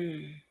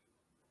when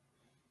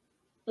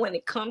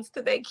it comes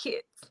to their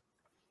kids.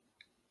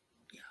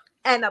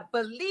 And a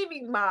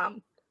believing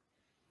mom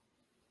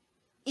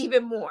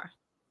even more,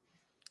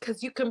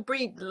 because you can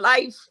breathe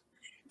life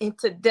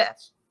into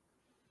death,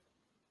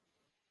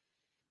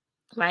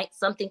 right?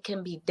 Something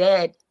can be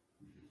dead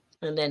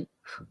and then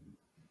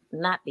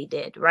not be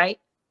dead, right?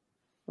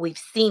 We've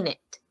seen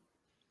it.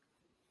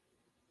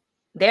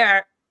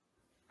 There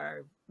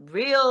are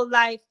real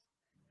life.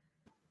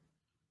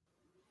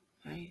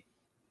 Right.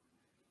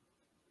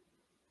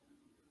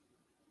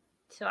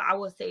 So I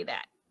will say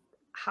that.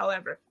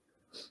 However,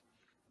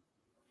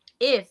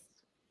 if,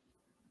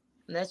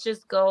 let's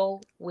just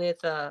go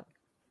with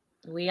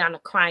we on a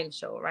crime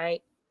show,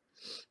 right?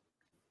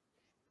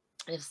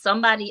 If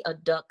somebody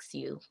abducts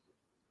you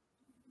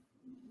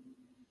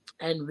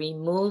and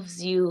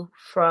removes you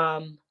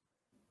from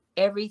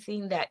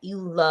everything that you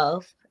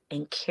love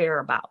and care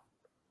about,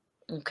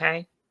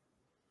 okay,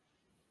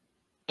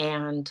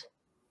 and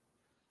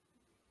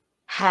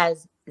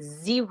has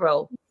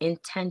zero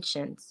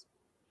intentions,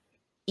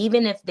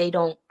 even if they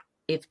don't,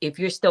 if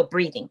you're still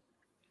breathing,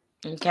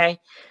 okay,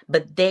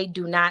 but they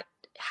do not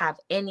have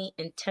any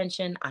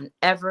intention on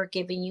ever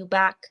giving you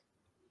back,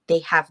 they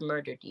have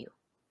murdered you.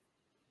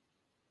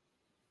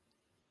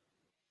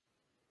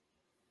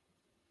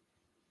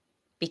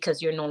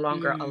 Because you're no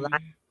longer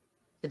alive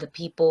to the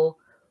people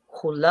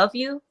who love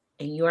you,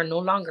 and you are no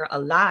longer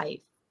alive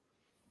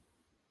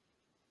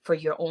for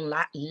your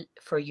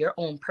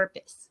own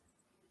purpose.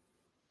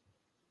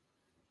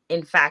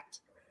 In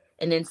fact,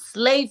 an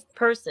enslaved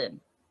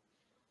person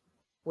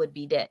would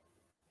be dead.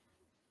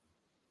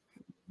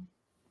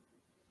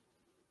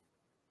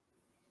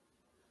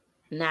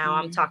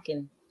 Now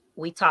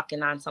we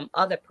talking on some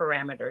other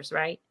parameters,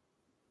 right?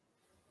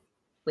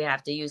 We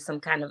have to use some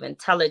kind of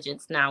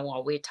intelligence now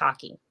while we're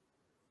talking.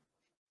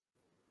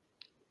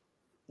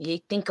 You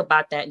think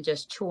about that and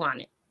just chew on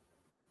it.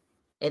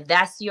 If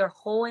that's your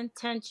whole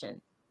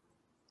intention,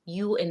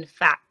 you in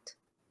fact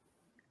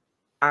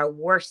are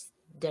worse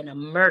than a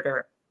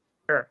murderer,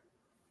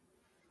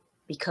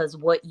 because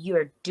what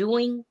you're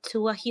doing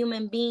to a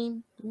human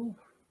being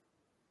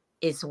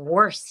is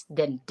worse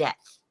than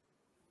death.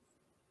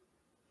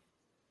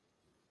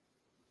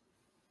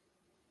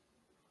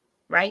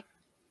 Right?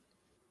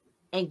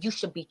 And you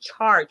should be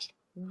charged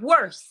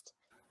worse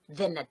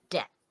than a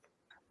death.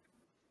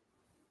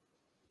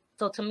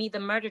 So to me, the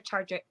murder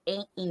charge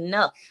ain't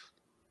enough.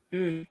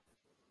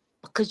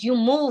 Because you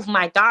move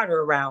my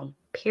daughter around,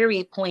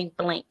 period, point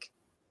blank.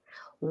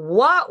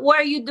 What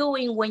were you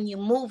doing when you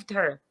moved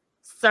her,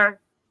 sir?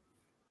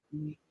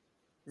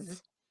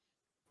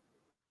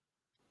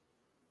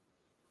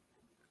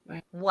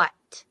 Right.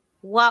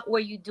 What were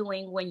you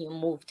doing when you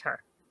moved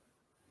her?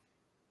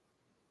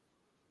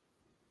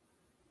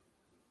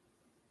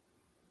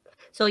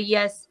 So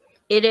yes,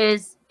 it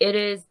is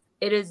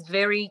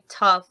very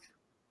tough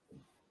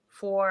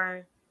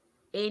for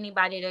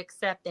anybody to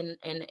accept in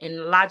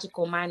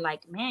logical mind,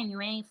 like, man, you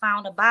ain't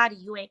found a body.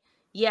 You ain't.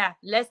 Yeah,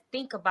 let's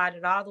think about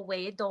it all the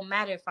way. It don't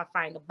matter if I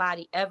find a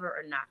body ever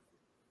or not.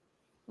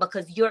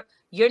 Because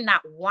you're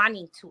not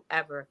wanting to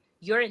ever.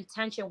 Your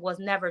intention was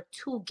never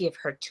to give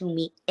her to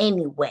me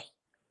anyway.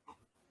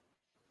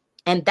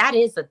 And that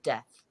is a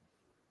death.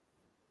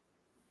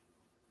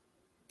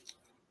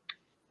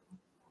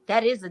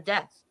 That is a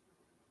death.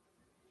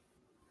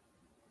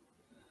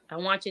 I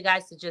want you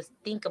guys to just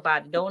think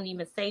about it. Don't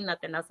even say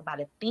nothing else about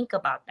it. Think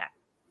about that.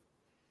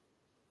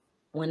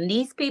 When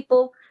these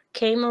people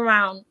came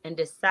around and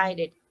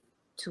decided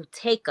to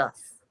take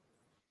us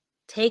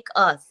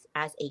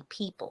as a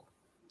people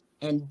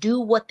and do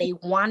what they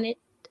wanted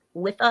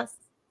with us,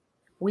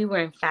 we were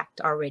in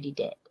fact already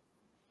dead.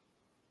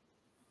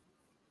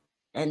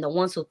 And the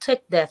ones who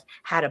took death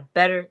had a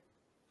better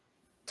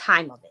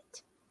time of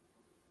it.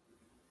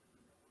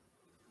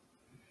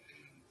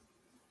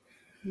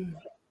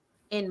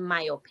 In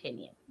my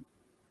opinion.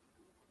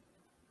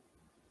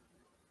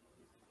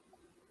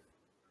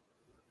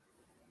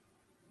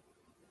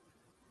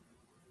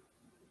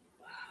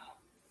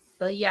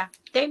 But yeah,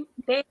 they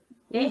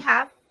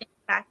have in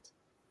fact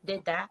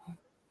did that,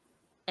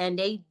 and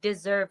they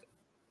deserve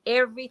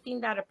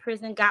everything that a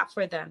prison got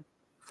for them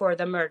for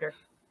the murder.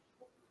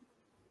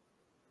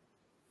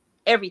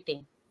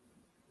 Everything.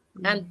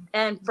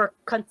 And for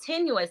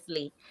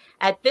continuously,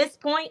 at this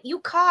point, you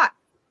are caught.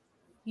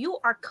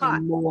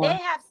 They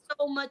have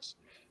so much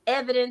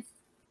evidence.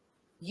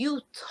 You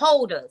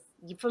told us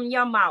from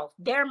your mouth,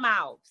 their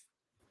mouths.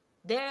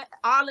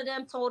 All of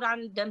them told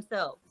on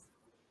themselves.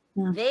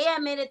 They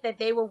admitted that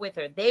they were with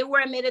her. They were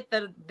admitted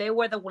that they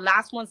were the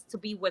last ones to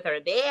be with her.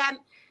 They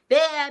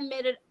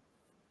admitted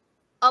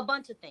a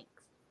bunch of things.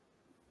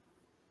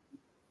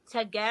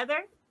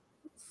 Together,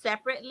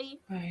 separately.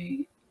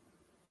 Right.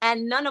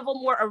 And none of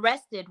them were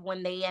arrested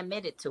when they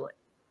admitted to it.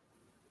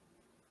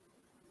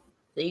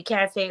 So you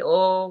can't say,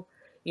 oh,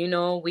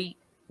 we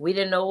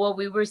didn't know what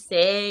we were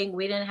saying.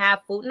 We didn't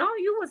have food. No,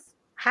 you was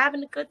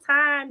having a good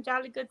time,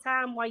 jolly good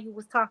time while you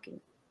was talking.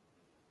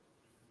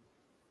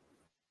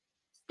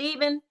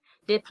 Stephen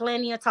did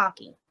plenty of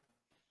talking.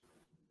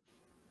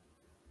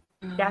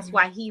 That's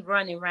why he's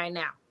running right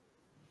now.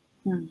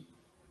 And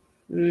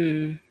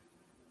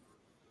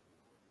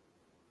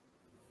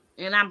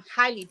I'm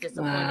highly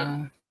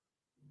disappointed.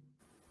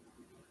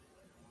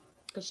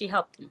 Because she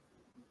helped him.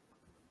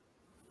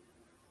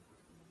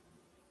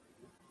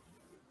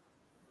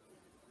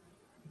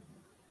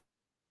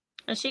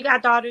 And she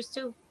got daughters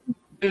too.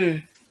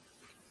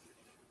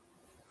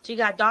 She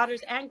got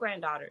daughters and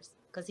granddaughters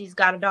because he's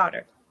got a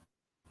daughter.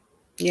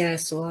 Yeah,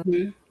 so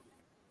you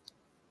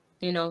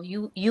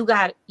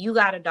got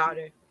a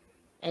daughter,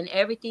 and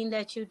everything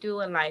that you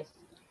do in life,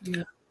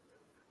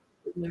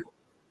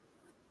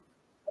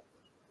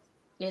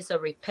 it's a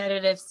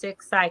repetitive,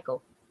 sick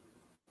cycle.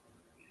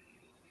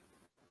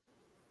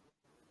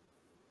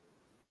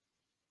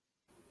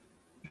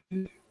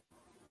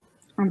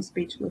 I'm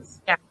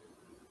speechless. Yeah.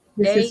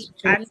 That's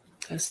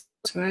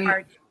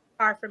right.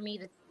 Hard for me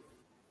to,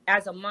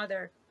 as a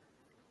mother,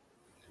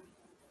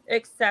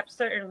 accept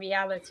certain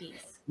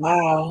realities.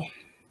 Wow.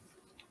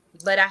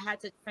 But I had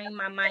to train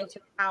my mind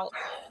to out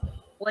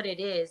what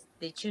it is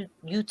that you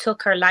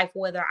took her life,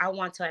 whether I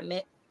want to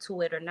admit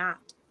to it or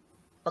not,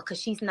 because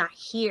she's not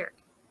here.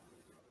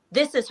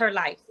 This is her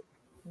life.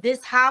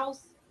 This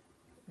house,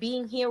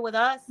 being here with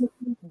us,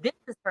 this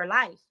is her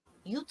life.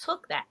 You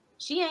took that.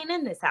 She ain't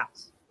in this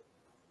house.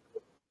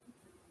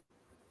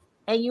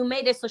 And you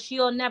made it so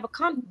she'll never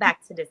come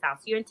back to this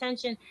house. Your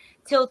intention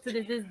till to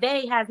this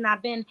day has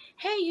not been,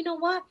 hey, you know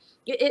what?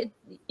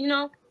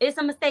 It's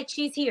a mistake.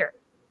 She's here.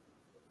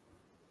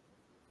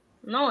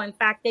 No, in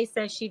fact, they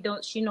said she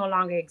no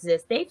longer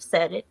exists. They've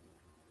said it.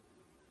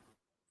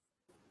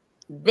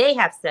 They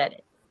have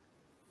said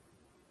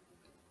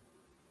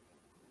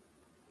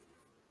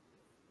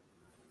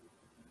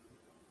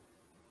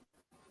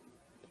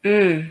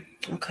it.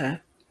 Okay.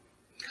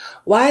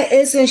 Why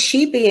isn't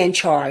she being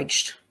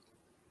charged?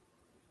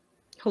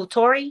 Who,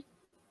 Tori?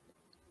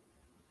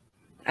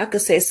 I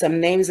could say some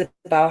names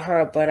about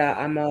her, but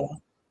I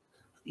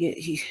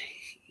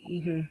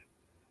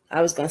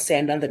was gonna say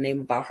another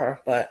name about her,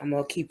 but I'm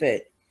gonna keep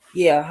it.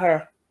 Yeah,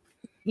 her.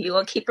 You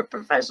will keep it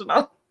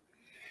professional.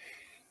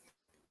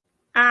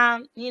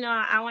 I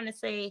want to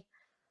say,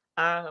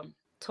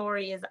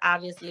 Tori is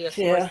obviously a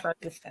sore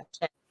subject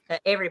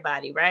to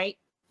everybody, right?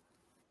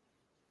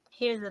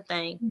 Here's the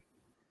thing.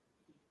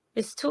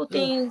 It's two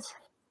things.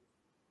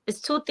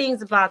 It's two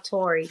things about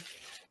Tori.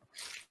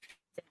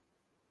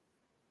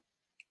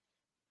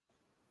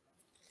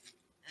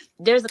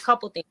 There's a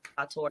couple things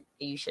about Tori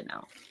that you should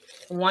know.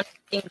 One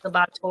thing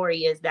about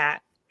Tori is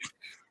that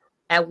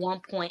at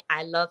one point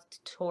I loved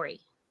Tori.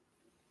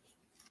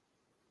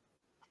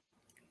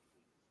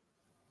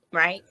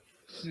 Right?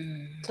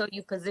 So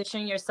you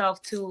position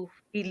yourself to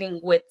dealing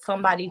with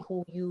somebody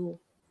who you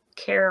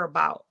care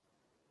about.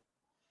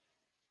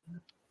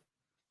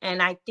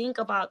 And I think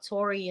about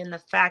Tori and the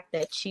fact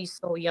that she's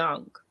so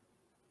young,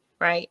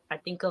 right? I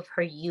think of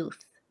her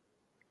youth.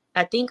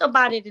 I think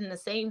about it in the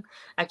same,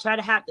 I try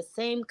to have the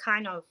same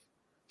kind of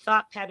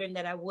thought pattern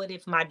that I would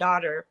if my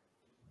daughter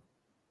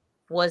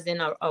was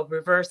in a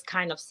reverse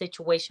kind of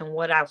situation,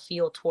 what I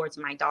feel towards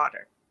my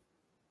daughter.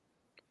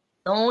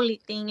 The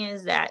only thing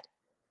is that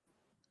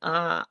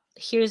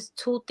here's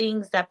two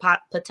things that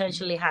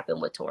potentially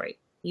happened with Tori.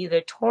 Either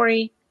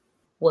Tori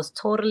was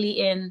totally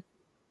in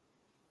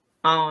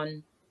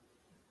on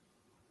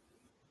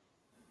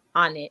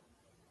it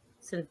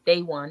since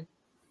day one,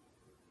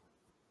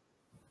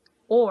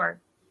 or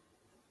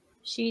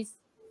she's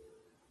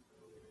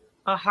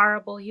a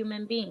horrible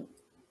human being.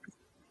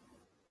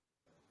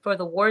 For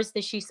the words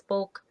that she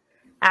spoke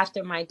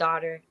after my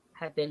daughter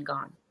had been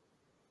gone,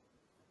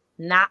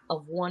 not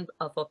of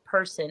a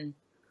person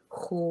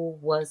who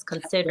was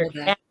considered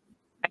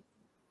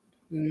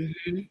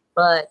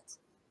but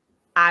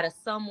out of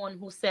someone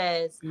who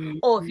says,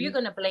 oh, if you're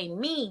gonna blame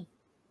me,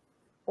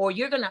 or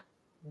you're gonna,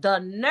 the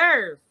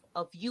nerve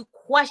of you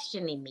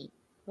questioning me.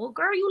 Well,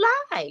 girl, you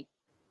lied.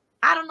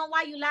 I don't know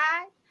why you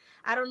lied.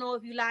 I don't know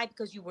if you lied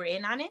because you were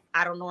in on it.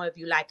 I don't know if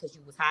you lied because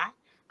you was high.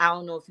 I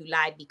don't know if you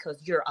lied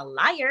because you're a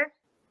liar,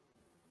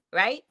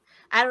 right?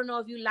 I don't know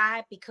if you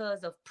lied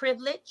because of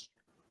privilege,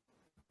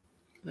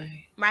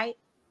 right?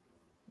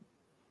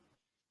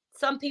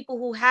 Some people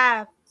who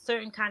have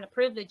certain kind of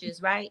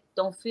privileges, right,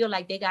 don't feel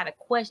like they got to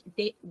question.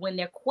 When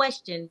they're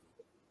questioned,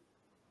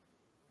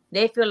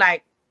 they feel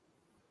like,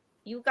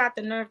 you got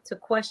the nerve to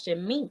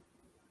question me.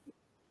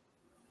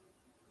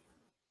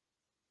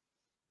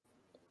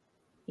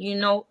 You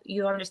know,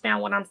 you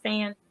understand what I'm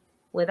saying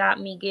without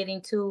me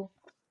getting too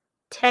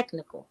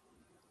technical,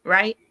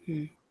 right?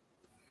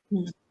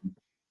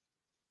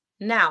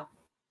 Now,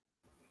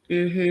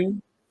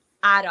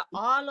 out of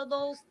all of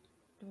those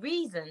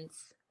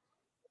reasons,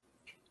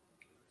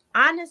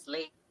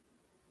 honestly,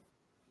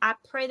 I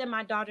pray that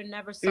my daughter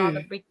never saw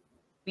the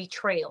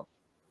betrayal,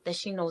 that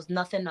she knows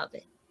nothing of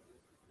it.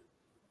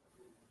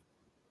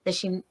 That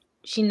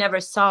she never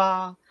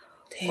saw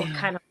or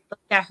kind of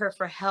looked at her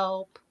for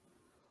help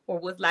or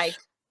was like,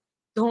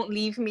 don't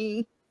leave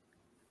me.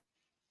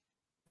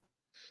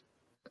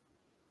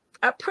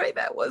 I pray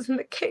that wasn't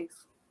the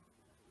case.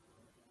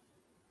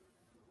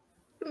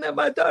 And that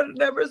my daughter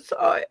never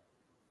saw it,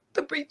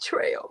 the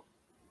betrayal.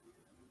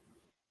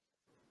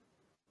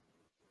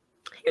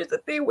 Here's the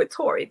thing with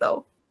Tori,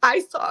 though. I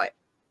saw it.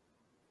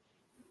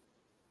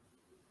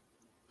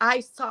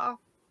 I saw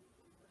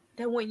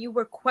that when you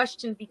were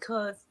questioned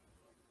because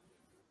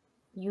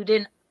you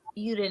didn't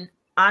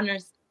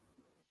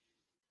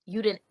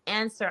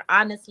answer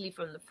honestly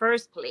from the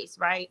first place,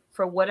 right?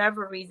 For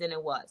whatever reason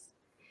it was.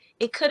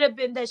 It could have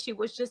been that she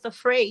was just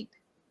afraid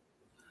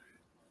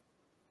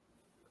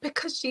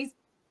because she's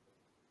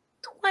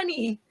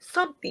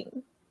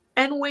 20-something.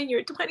 And when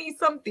you're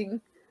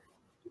 20-something,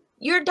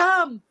 you're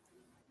dumb,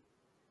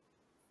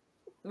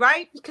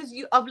 right? Because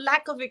of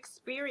lack of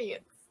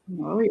experience.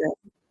 Oh, yeah.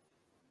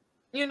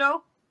 You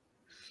know?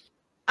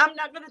 I'm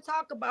not going to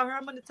talk about her.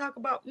 I'm going to talk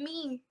about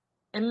me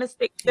and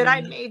mistakes that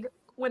I made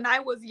when I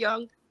was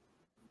young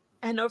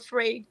and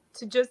afraid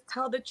to just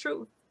tell the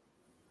truth.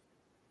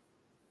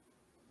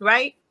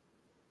 Right?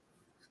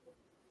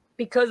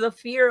 Because of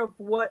fear of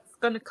what's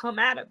going to come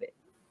out of it.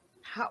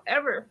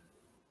 However,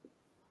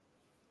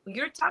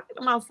 you're talking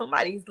about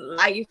somebody's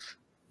life.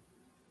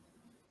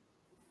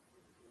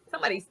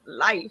 Somebody's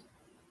life.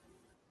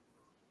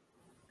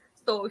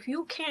 So if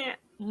you can't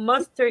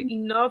muster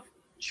enough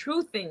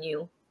truth in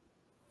you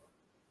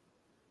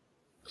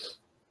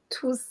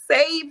to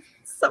save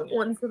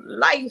someone's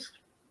life,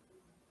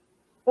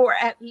 or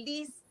at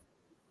least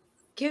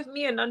give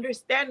me an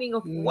understanding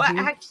of what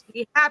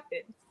actually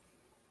happened.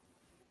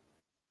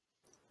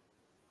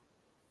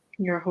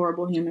 You're a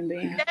horrible human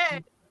being.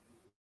 Then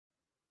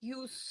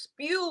you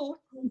spew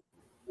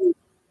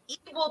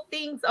evil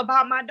things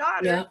about my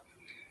daughter,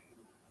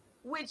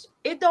 which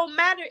it don't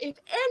matter if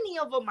any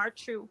of them are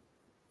true.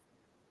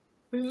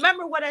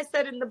 Remember what I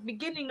said in the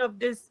beginning of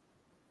this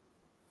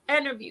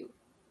interview.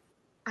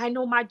 I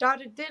know my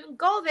daughter didn't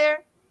go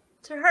there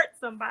to hurt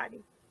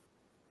somebody.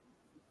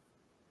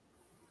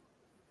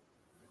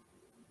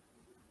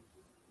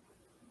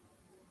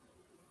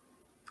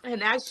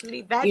 And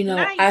actually that You know,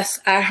 night,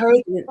 I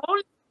heard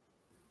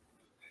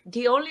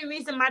the only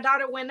reason my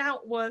daughter went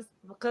out was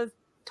because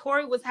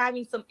Tori was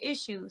having some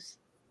issues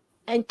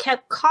and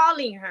kept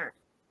calling her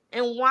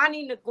and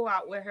wanting to go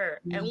out with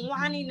her and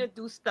wanting to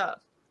do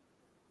stuff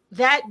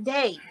that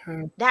day,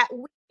 that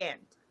weekend.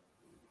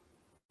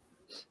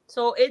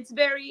 So it's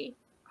very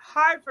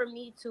hard for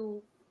me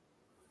to,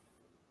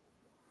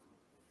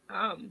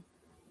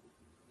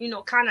 you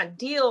know, kind of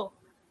deal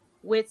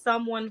with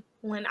someone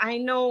when I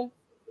know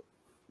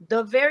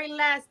the very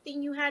last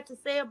thing you had to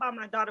say about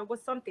my daughter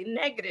was something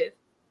negative.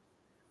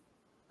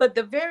 But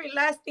the very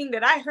last thing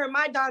that I heard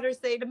my daughter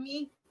say to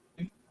me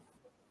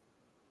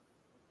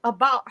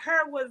about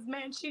her was,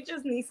 man, she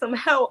just needs some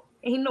help.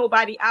 Ain't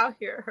nobody out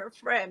here. Her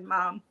friend,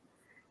 Mom.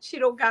 She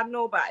don't got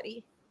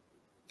nobody.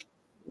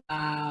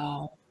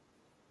 Wow.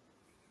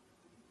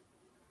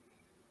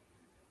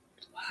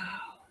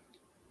 Wow.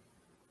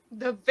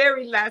 The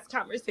very last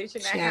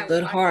conversation She I had had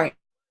good with my heart.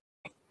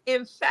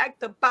 in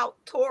fact, about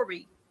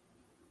Tori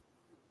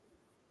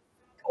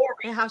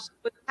and how she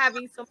was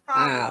having some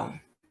problems. Wow.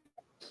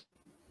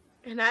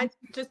 And I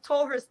just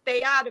told her,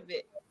 stay out of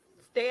it.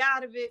 Stay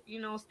out of it, you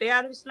know, stay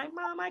out of it. She's like,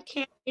 Mom, I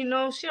can't, you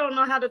know, she don't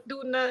know how to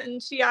do nothing.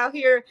 She out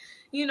here,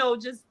 you know,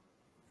 just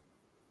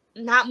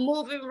not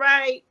moving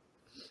right.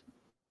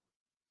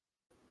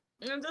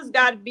 I just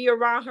got to be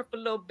around her for a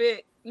little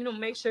bit, you know,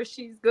 make sure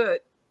she's good.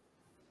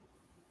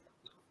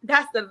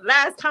 That's the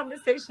last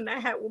conversation I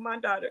had with my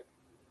daughter.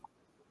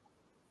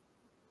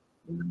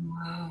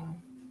 Wow.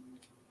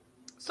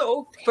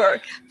 So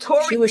for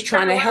Tori, she was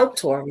trying to help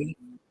Tori.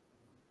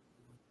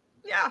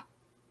 Yeah.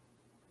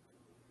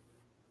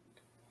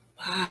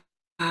 Wow.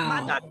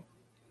 My daughter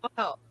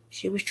help.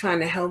 She was trying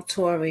to help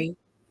Tori.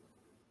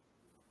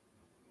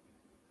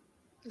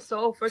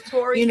 So for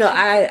Tori, you know,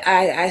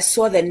 I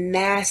saw the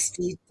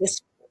nasty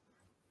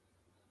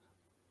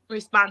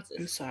responses.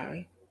 I'm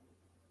sorry.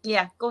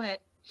 Yeah, go ahead.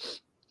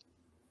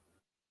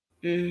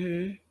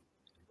 I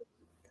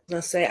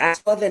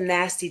saw the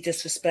nasty,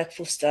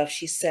 disrespectful stuff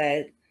she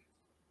said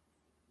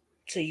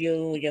to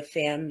you, your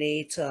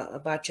family,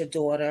 about your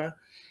daughter,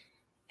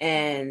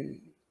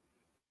 and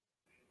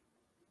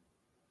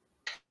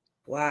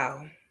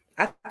wow.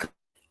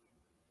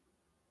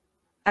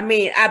 I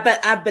mean,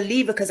 I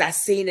believe it because I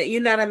seen it.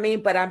 You know what I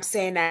mean? But I'm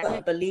saying that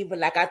I believe it.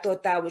 Like I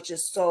thought that was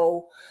just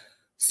so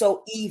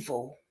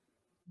evil.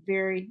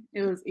 It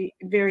was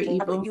very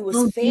evil. You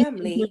was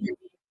family.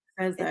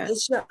 Says that.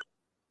 This young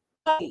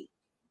lady.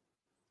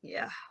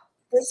 Yeah.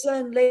 This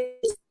young lady.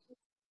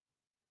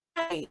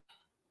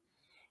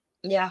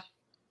 Yeah.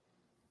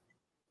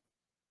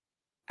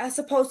 I'm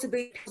supposed to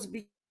be.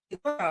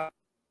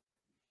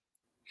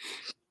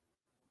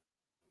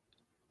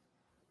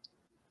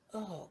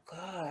 Oh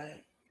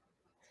God.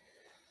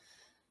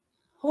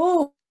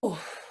 Oh.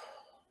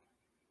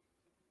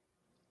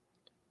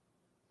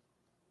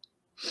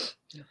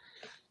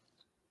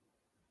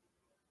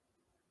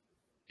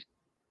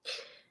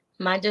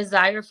 My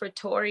desire for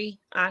Tori,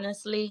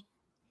 honestly,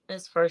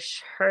 is for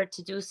her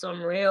to do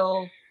some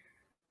real,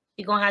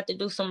 you're going to have to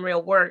do some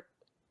real work,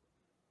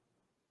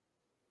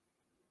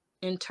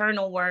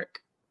 internal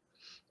work,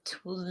 to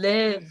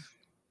live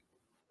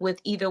with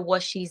either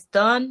what she's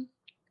done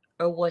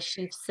or what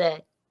she's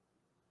said.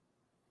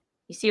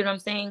 You see what I'm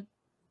saying?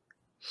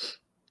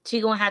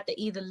 She's going to have to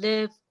either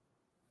live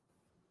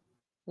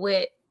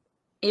with,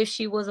 if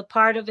she was a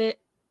part of it,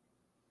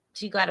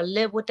 she got to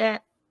live with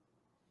that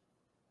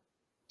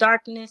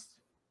darkness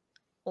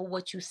or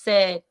what you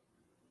said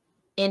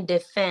in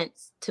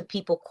defense to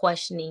people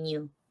questioning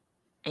you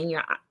and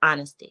your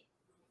honesty.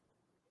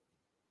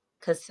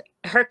 Because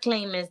her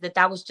claim is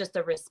that was just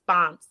a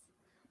response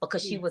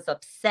because she was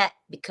upset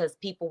because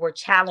people were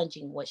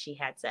challenging what she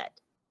had said.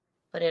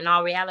 But in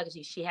all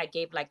reality, she had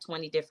gave like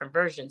 20 different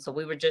versions. So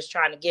we were just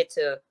trying to get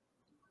to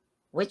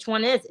which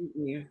one is it?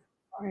 Yeah.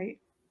 Right.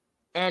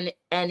 And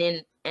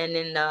in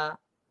the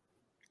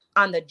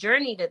on the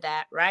journey to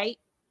that, right?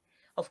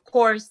 Of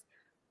course,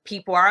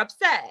 people are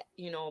upset,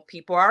 you know,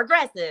 people are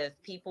aggressive,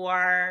 people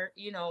are,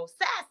 you know,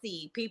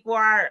 sassy, people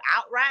are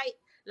outright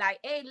like,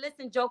 hey,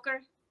 listen,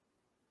 Joker,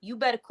 you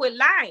better quit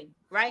lying,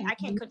 right? I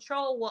can't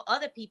control what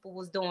other people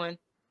was doing.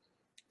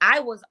 I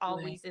was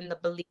always in the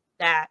belief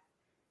that,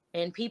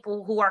 and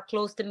people who are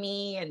close to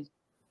me, and,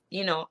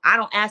 you know, I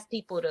don't ask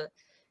people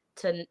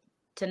to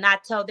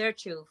not tell their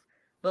truth,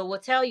 but will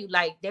tell you,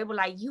 like, they were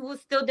like, you were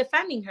still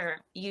defending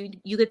her.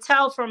 You could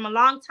tell from a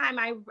long time,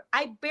 I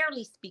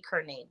barely speak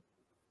her name.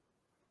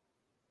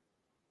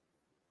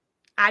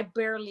 I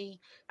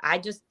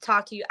just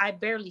talk to you. I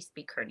barely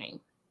speak her name.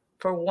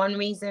 For one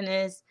reason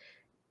is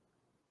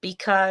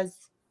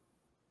because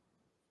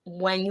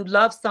when you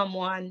love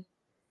someone,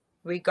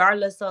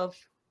 regardless of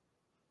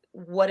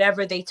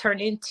whatever they turn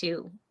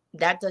into,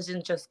 that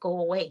doesn't just go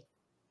away.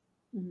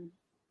 Mm-hmm.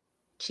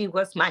 She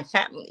was my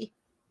family.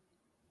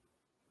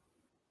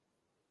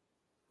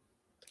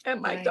 And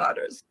my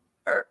daughters,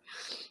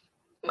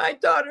 my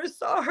daughter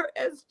saw her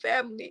as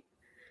family.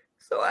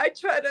 So I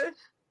try to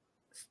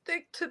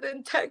stick to the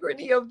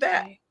integrity of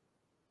that.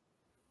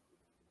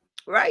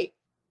 Right.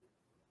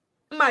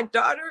 my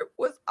daughter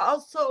was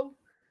also,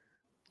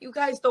 you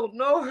guys don't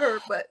know her,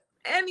 but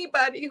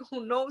anybody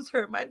who knows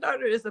her, my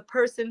daughter is a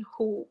person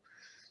who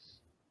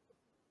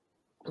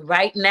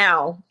right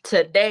now,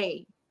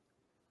 today,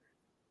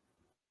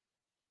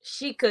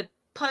 she could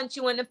punch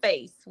you in the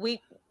face.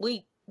 We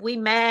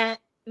mad,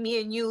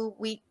 me and you,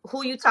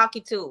 who you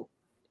talking to,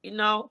 you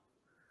know,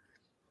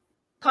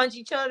 punch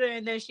each other,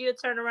 and then she'll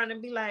turn around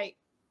and be like,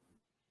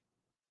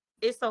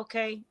 it's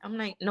okay. I'm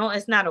like, no,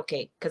 it's not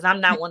okay, because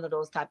I'm not one of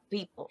those type of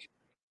people.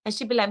 And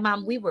she'd be like,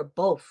 Mom, we were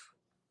both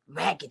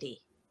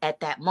raggedy at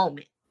that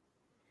moment.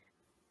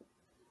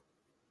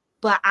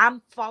 But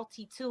I'm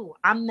faulty too.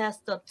 I'm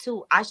messed up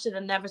too. I should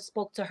have never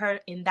spoke to her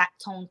in that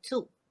tone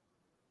too.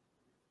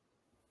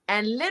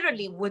 And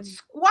literally would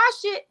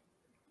squash it.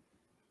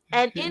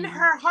 And in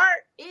her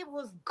heart, it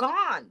was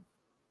gone.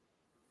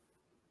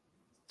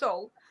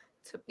 So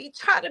to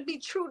try to be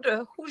true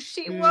to who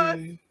she was,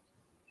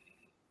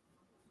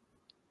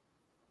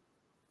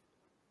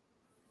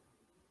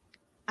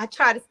 I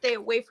try to stay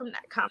away from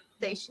that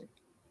conversation.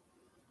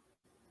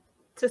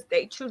 To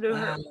stay true to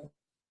her.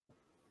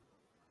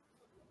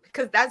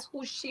 Because that's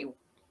who she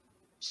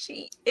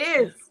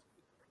is.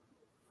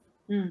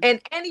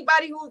 And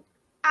anybody who,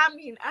 I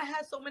mean, I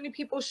had so many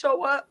people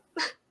show up,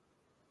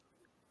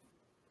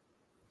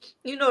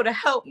 you know, to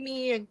help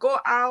me and go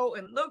out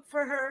and look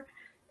for her.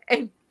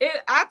 And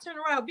I turn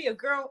around and be a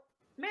girl,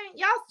 man,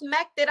 y'all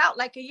smacked it out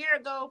like a year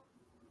ago,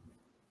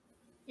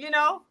 you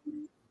know?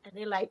 And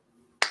they're like,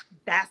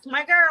 that's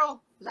my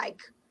girl.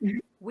 Like,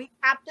 we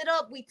tapped it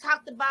up. We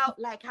talked about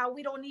like how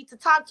we don't need to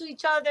talk to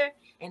each other.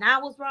 And I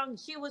was wrong. And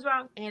she was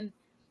wrong. And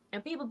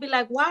people be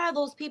like, why are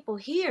those people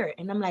here?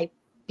 And I'm like,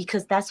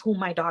 because that's who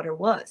my daughter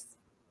was.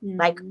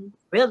 Like,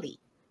 really.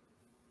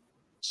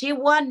 She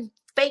wasn't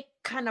fake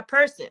kind of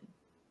person.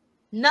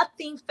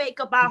 Nothing fake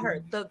about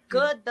her. The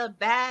good, the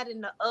bad,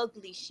 and the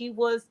ugly. She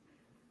was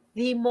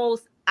the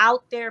most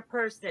out there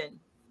person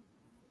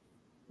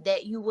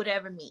that you would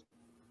ever meet.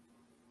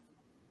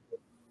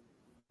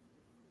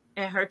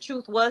 And her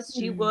truth was,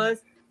 she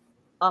was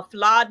a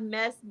flawed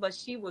mess, but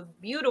she was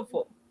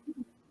beautiful.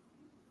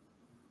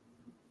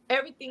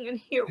 Everything in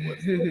here was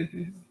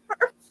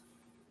perfect.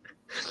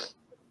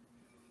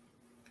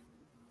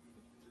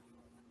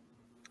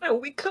 And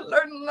we could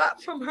learn a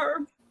lot from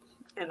her.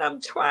 And I'm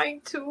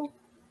trying to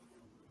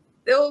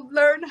still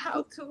learn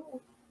how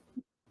to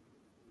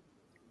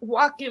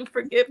walk in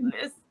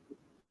forgiveness.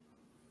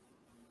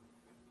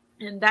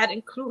 And that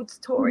includes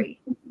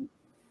Tori.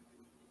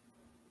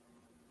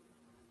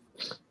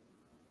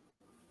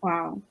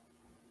 Wow.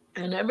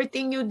 And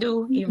everything you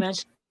do,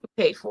 eventually you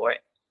pay for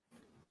it.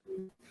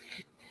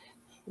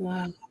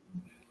 Wow.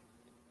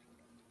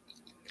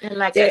 And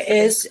like there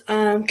is,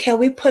 can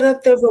we put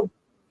up the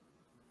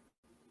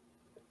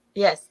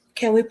yes.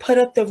 Can we put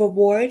up the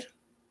reward?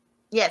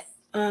 Yes.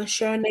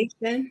 Sure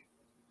Nation?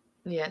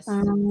 Yes.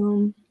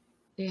 Do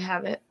you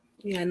have it?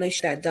 Yeah, I know you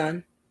should have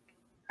done.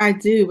 I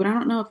do, but I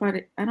don't know if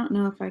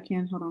I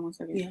can. Hold on one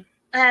second. Yeah.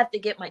 I have to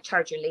get my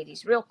charger,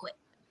 ladies, real quick.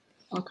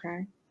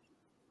 Okay.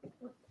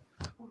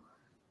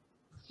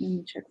 Let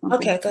me check something.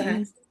 Okay, go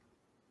ahead.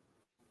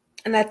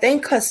 And I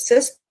think her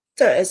sister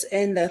is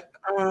in the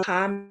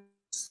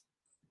comments.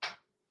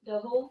 The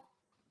who?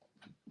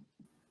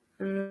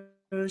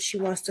 She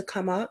wants to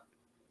come up.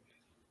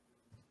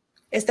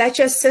 Is that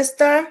your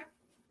sister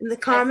in the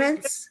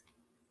comments?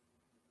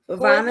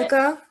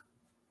 Veronica?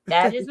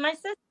 That is my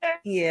sister.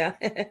 Yeah.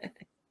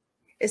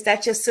 Is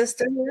that your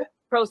sister here?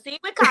 Proceed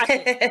with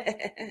caution.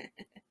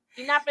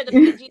 You're not for the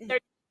PG-13.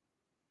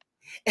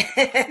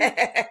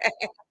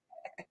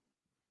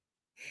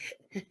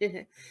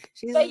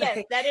 She's but like,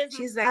 yes, that is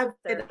she's my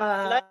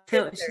like,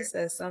 sister. She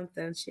says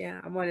something. Yeah,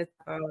 I wanted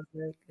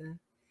to.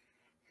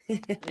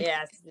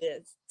 Yes,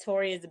 yes.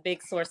 Tori is a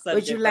big source of.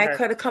 Would you like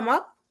her to come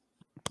up?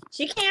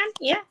 She can,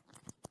 yeah.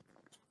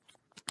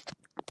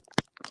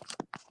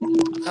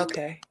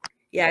 Okay.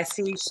 Yeah, I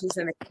see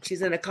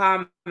she's in the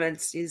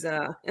comments. She's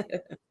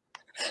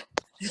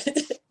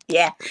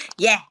yeah.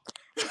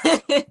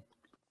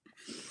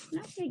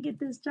 I can get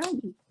this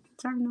charger.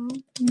 Turn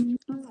on.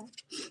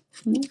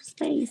 Move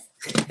space.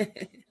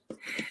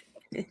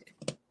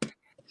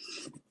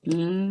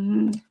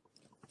 No.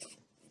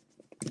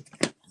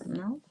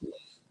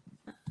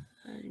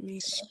 Let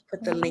me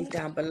put the link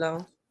down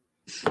below.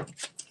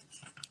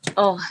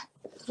 Oh,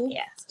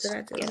 yeah. Did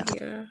I do it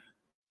here?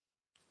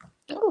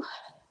 Oh,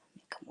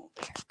 come over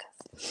here.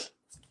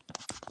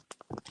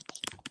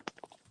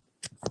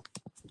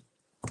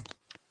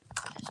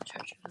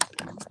 Charger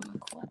doesn't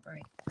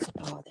cooperate.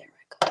 Oh, there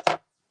we go.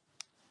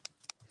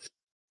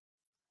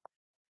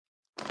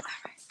 All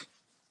right.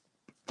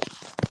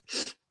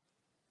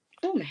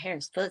 Oh, my hair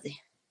is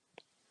fuzzy,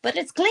 but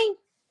it's clean.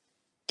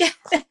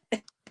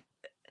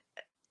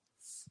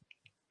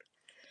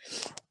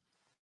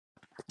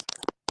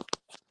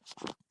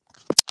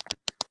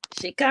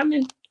 She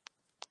coming.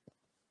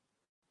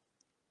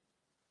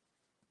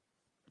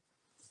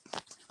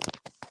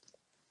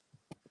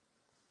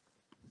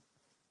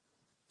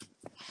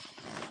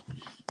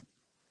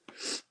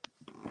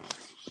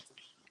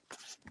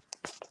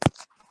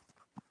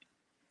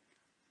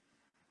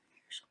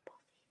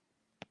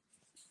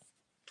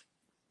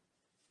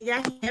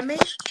 y'all hear me?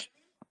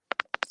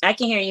 I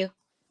can hear you.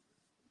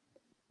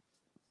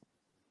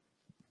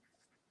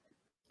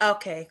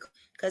 Okay,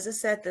 because it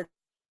said the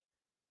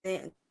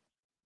thing.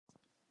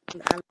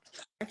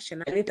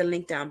 Action. I need the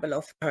link down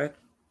below for her.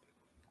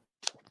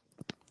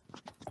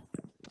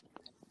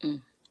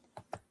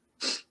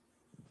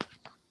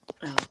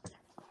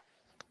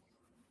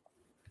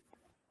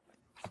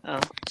 Oh,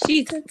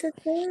 she's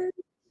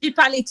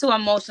probably too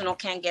emotional.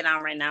 Can't get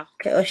on right now.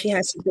 Okay, all she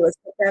has to do is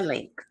put that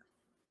link.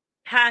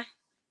 Hi.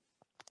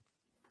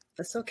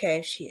 It's okay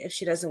if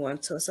she doesn't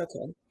want to. It's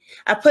okay.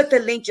 I put the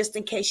link just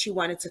in case she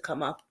wanted to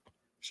come up.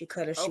 She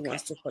could if she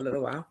wants to for a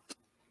little while.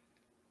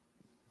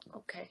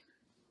 Okay.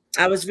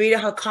 I was reading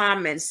her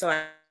comments, so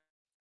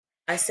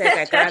I said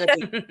I gotta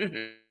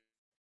be.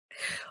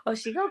 Oh,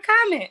 she gonna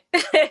comment.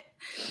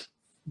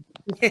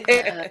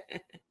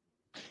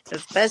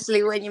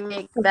 Especially when you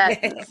make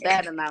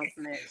that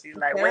announcement. She's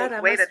like,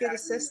 wait a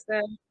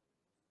sister.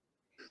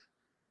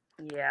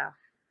 Yeah.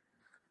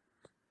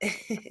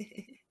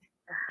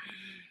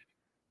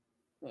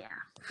 Yeah.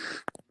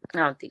 I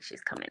don't think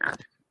she's coming on.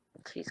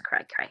 She's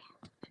cry.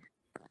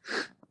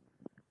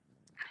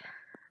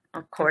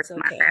 Of course,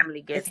 my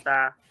family gets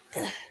my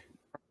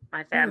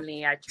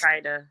family. I try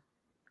to,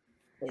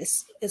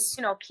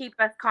 keep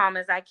as calm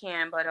as I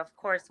can. But of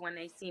course, when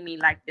they see me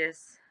like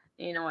this,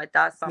 it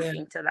does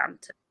something to them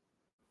too.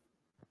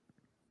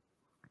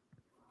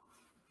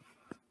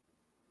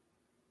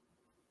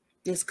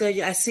 It's good.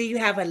 I see you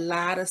have a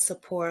lot of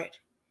support.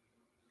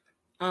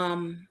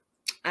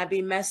 I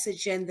be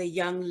messaging the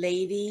young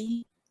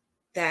lady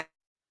that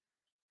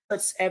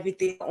puts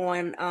everything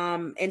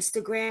on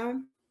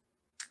Instagram.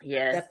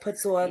 Yes. That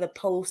puts all the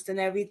posts and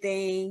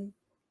everything.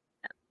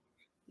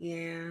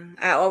 Yeah.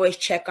 I always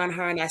check on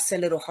her and I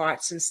send little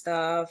hearts and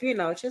stuff,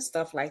 just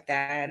stuff like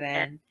that.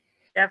 And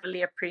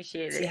definitely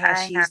appreciate it. See how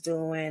she's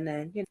doing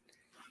and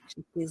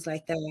things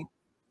like that.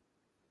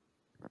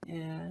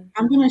 Yeah.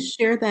 I'm gonna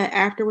share that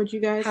after with you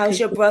guys. How's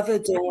your brother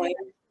doing?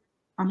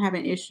 I'm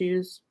having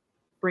issues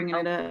bringing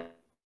it up.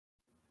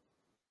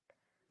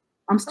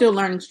 I'm still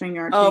learning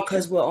StreamYard. Oh,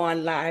 because we're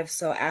on live,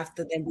 so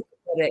after then we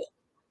put it.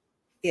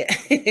 Yeah.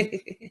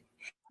 I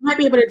might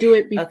be able to do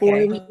it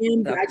before we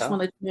end, but I just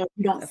want to let you know if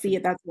you don't see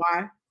it, that's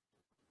why.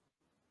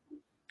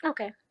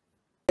 Okay.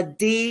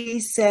 D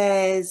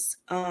says,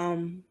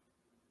 I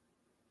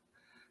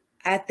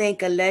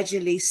think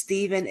allegedly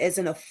Stephen is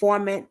an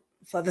informant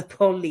for the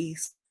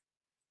police.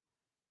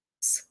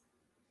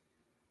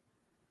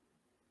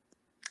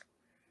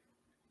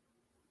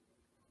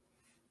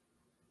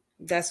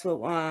 That's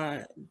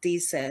what D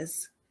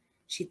says.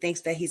 She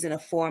thinks that he's an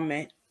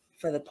informant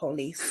for the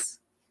police.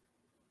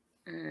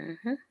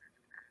 Mm-hmm.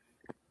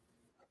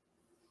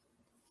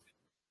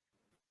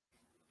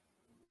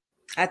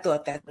 I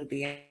thought that would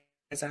be I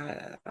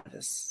thought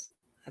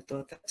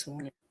that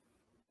too.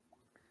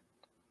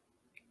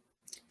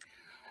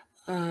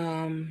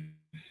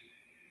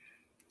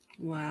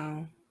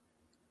 Wow.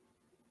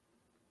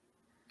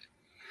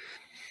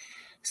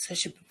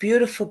 Such a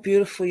beautiful,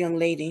 beautiful young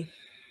lady.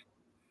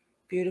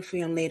 Beautiful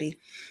young lady.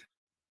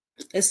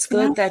 It's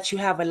good that you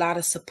have a lot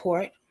of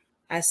support.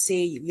 I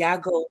see y'all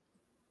go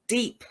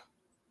deep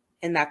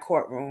in that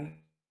courtroom.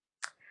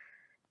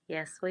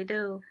 Yes, we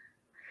do.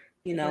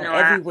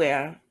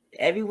 Everywhere.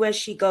 Everywhere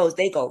she goes,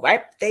 they go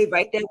right there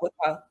with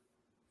her.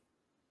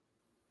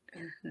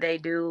 They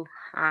do.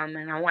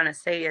 And I want to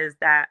say is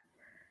that,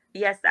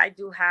 yes, I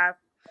do have,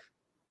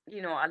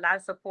 a lot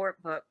of support,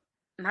 but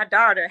my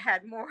daughter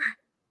had more.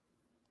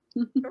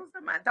 Those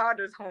are my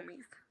daughter's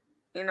homies.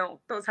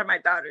 Those are my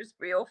daughter's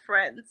real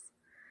friends.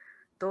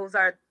 Those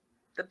are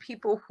the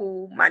people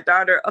who my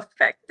daughter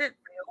affected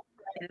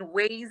in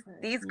ways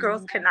these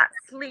girls cannot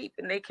sleep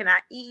and they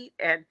cannot eat.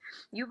 And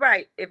you're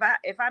right. If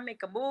I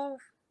make a move,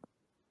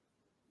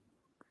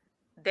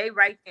 they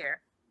right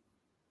there.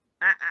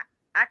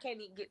 I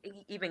can't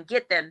even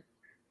get them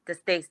to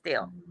stay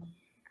still.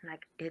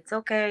 Like, it's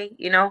okay,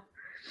 Like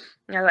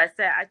I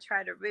said, I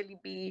try to really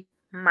be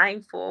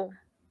mindful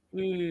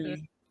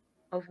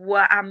of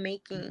what I'm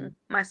making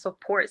my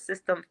support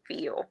system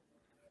feel.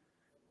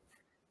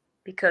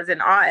 Because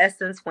in all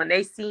essence, when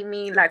they see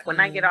me, like when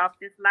I get off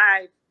this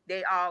live,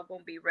 they all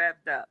gonna be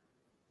revved up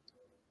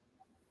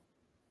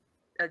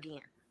again.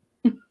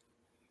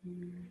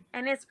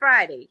 And it's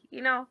Friday,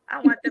 I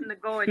want them to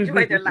go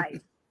enjoy their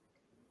life,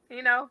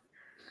 So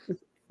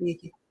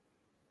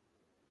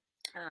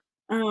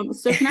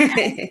can I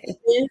ask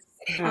this?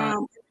 I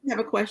have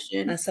a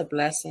question. That's a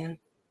blessing.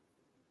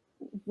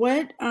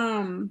 What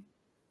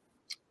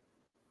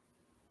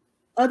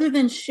other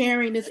than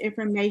sharing this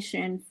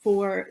information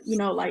for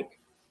like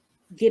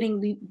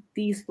getting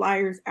these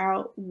flyers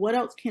out, what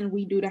else can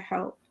we do to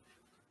help?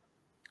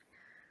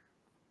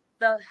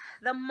 The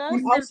most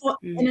and also,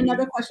 and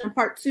another question,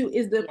 part 2,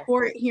 is the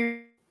court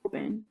hearing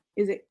open?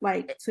 Is it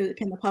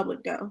can the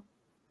public go?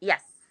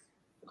 Yes.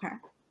 Okay.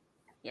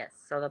 Yes,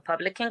 so the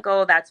public can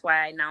go. That's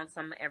why I announce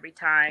them every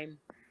time.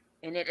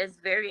 And it is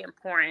very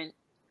important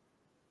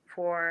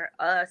for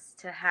us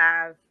to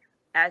have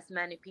as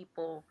many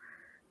people,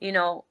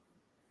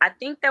 I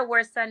think that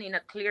we're sending a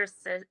clear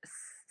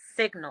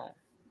signal.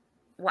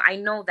 Well, I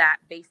know that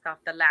based off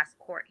the last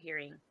court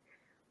hearing,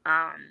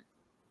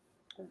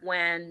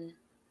 when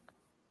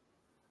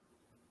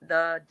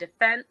the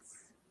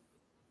defense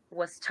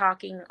was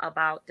talking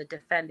about the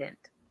defendant,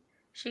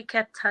 she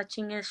kept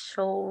touching his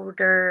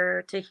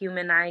shoulder to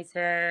humanize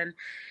him.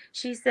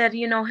 She said,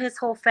 you know, his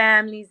whole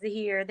family's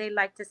here. They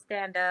like to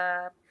stand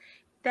up.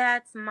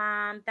 That's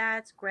mom.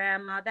 That's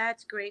grandma.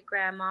 That's great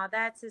grandma.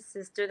 That's his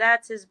sister.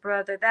 That's his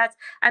brother.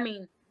 I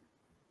mean,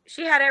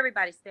 she had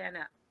everybody stand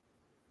up.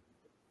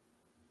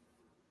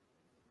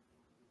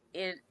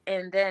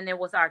 And then it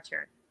was our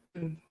turn.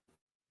 Mm.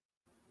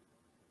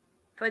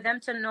 For them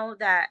to know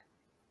that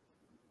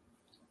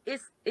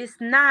it's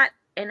not,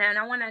 and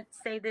I want to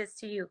say this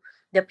to you,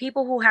 the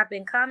people who have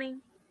been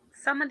coming,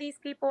 some of these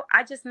people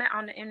I just met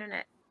on the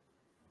internet.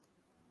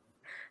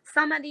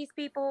 Some of these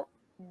people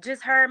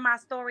just heard my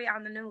story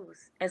on the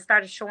news and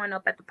started showing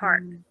up at the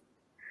park. Mm.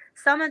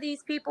 Some of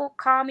these people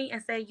call me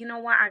and say, you know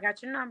what, I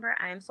got your number.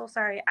 I am so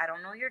sorry. I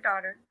don't know your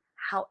daughter.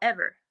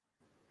 However,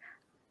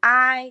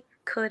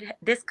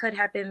 this could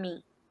have been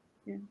me.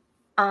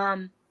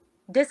 Mm.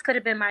 This could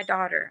have been my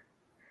daughter.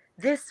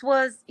 This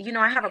was, you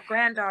know, I have a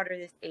granddaughter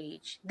this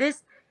age.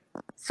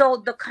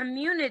 So the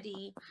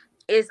community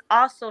is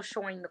also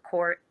showing the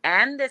court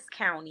and this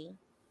county,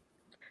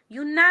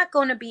 you're not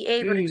going to be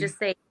able to just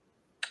say,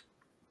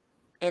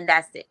 and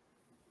that's it.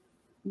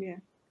 Yeah.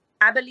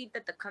 I believe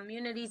that the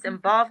community's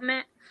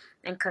involvement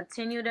and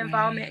continued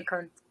involvement and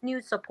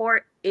continued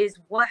support is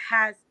what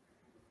has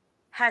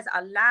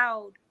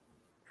allowed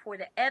for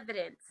the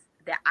evidence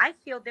that I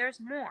feel there's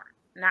more.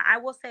 Now, I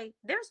will say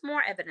there's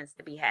more evidence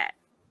to be had.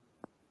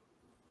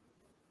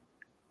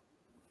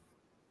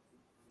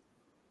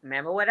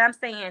 Remember what I'm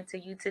saying to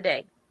you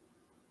today.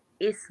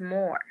 It's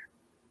more.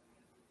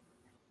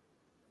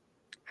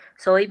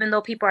 So even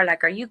though people are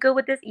like, are you good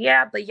with this?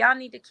 Yeah, but y'all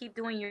need to keep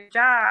doing your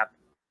job,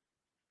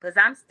 because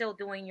I'm still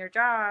doing your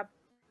job.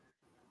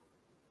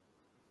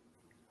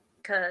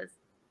 Because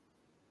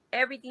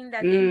everything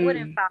that they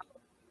wouldn't follow,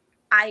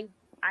 I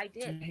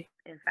did,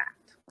 in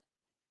fact.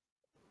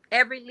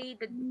 Every lead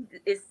that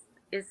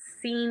it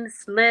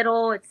seems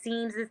little,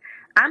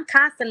 I'm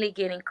constantly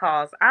getting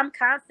calls. I'm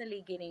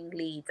constantly getting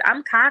leads.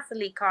 I'm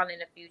constantly calling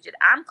the fugitive.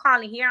 I'm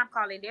calling here. I'm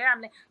calling there.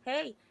 I'm like,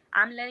 hey,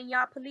 I'm letting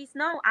y'all police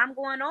know I'm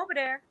going over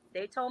there.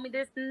 They told me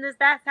this and this,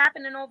 that's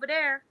happening over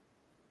there.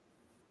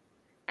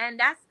 And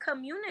that's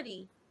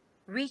community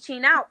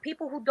reaching out.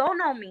 People who don't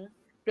know me,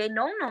 they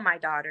don't know my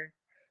daughter,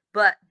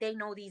 but they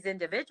know these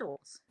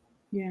individuals.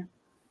 Yeah.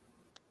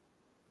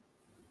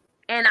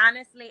 And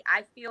honestly,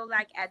 I feel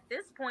like at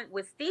this point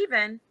with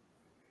Stephen,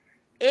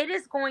 it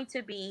is going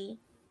to be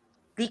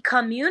the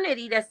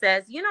community that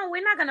says, you know,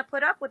 we're not going to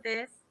put up with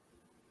this.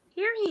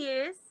 Here he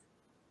is.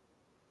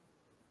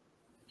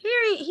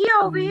 Here he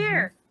over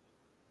here.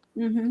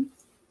 Mm-hmm.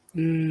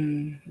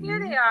 Mm-hmm. Here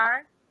they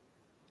are.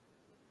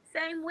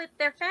 Same with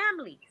their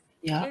families.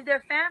 Yeah. If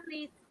their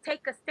families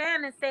take a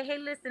stand and say, hey,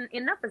 listen,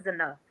 enough is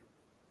enough.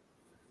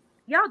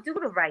 Y'all do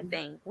the right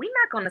thing. We're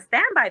not going to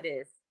stand by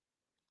this.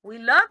 We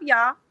love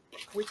y'all,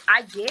 which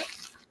I get,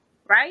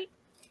 right?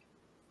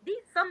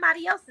 These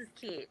somebody else's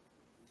kids.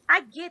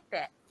 I get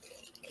that.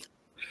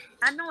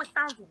 I know it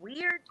sounds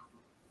weird,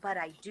 but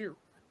I do.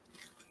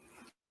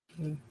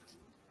 Mm.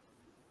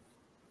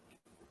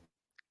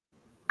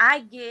 I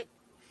get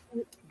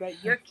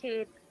that your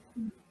kid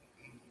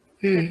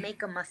could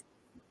make a mistake,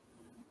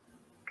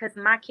 because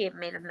my kid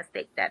made a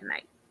mistake that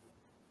night.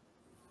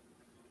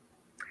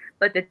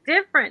 But the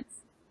difference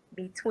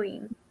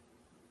between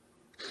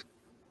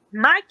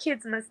my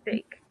kid's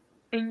mistake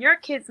and your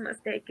kid's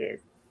mistake is,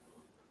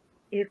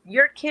 if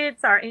your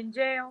kids are in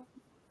jail,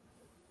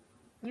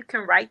 you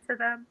can write to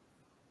them.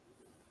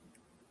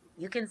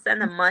 You can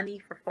send them money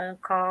for phone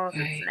calls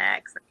and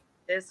snacks and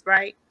this,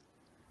 right?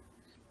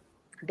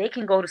 They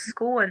can go to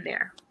school in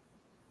there.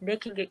 They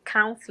can get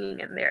counseling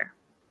in there.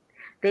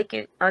 They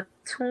can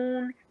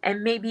attune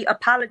and maybe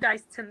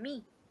apologize to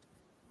me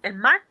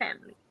and my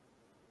family,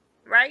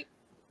 right?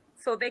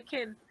 So they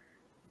can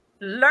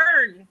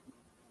learn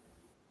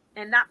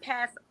and not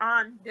pass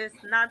on this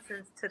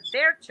nonsense to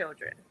their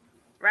children,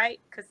 right?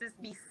 Because there's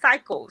be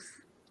cycles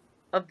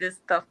of this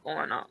stuff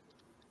going on.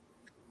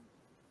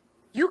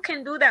 You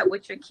can do that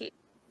with your kid.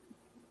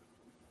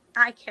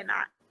 I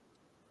cannot.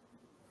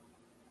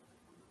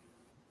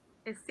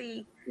 And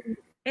see,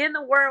 in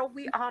the world,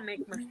 we all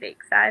make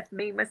mistakes. I've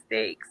made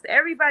mistakes.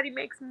 Everybody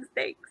makes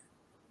mistakes.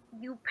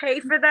 You pay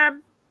for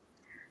them.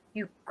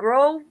 You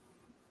grow.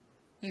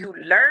 You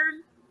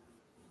learn.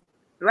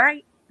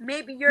 Right?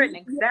 Maybe you're an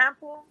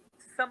example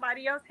to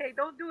somebody else. Hey,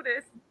 don't do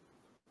this.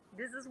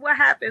 This is what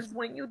happens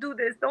when you do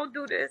this. Don't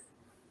do this.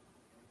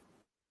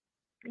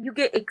 You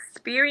get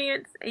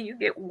experience and you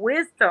get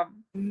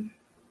wisdom,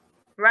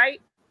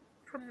 right?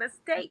 From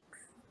mistakes.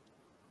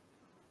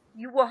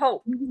 You will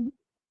hope.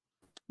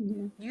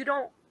 You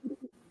don't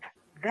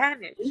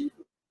vanish.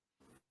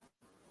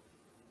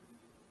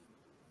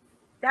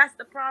 That's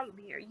the problem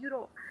here.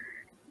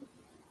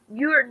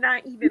 You're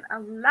not even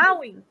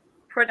allowing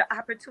for the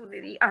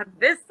opportunity on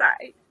this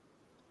side.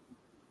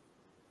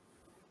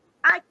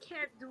 I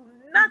can't do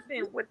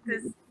nothing with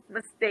this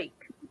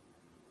mistake.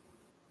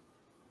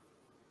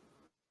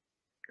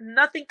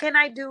 Nothing can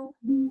I do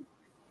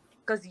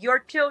because your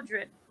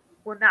children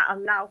will not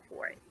allow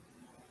for it.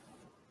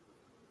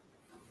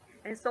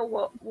 And so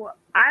what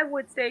I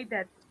would say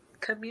that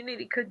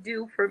community could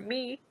do for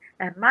me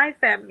and my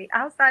family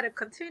outside of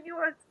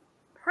continuous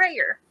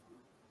prayer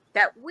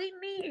that we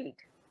need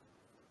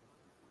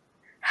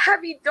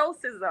heavy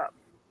doses of.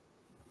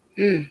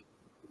 Okay,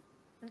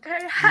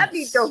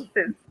 heavy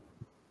doses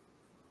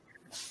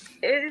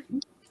is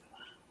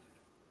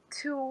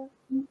to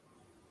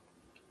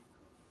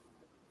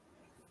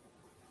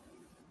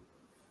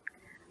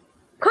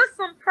put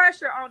some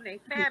pressure on their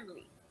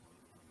family.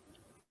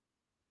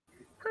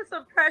 Put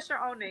some pressure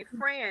on their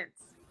friends.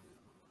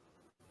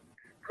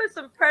 Put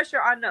some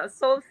pressure on the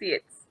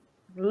associates,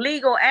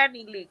 legal and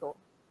illegal,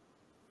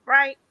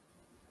 right?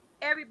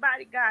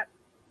 Everybody got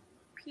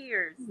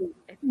peers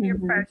and peer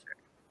pressure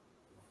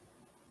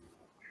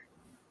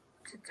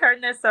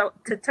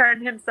to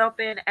turn himself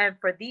in, and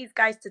for these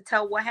guys to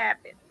tell what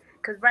happened.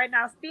 Because right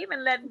now,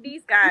 Stephen letting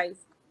these guys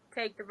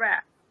take the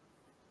rap.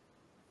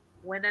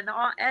 When in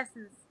all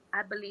essence,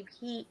 I believe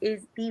he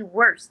is the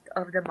worst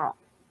of them all.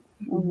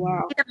 Oh,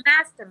 wow. He's the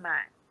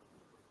mastermind.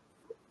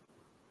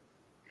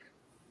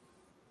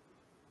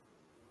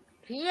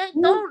 He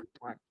ain't the only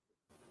one.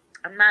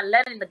 I'm not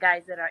letting the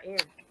guys that are in.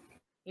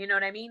 You know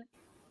what I mean?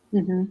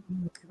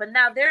 But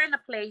now they're in a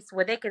place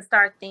where they can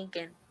start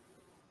thinking,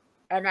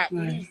 and at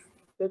least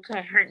they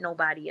can't hurt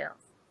nobody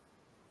else.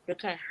 They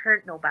can't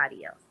hurt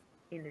nobody else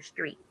in the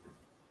street.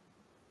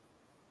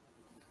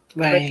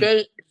 But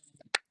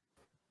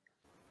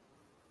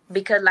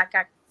because like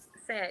I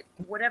said,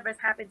 whatever's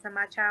happened to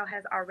my child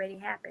has already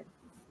happened.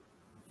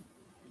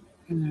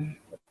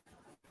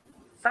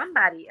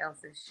 Somebody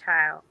else's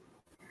child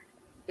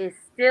is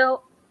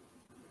still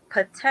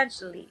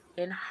potentially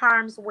in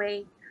harm's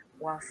way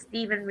while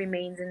Stephen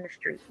remains in the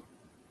street.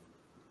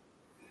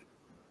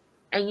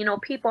 And you know,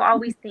 people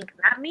always think,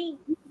 not me.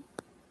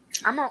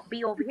 I'm gonna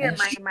be over here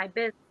minding my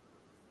business.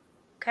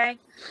 Okay?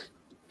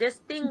 This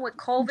thing with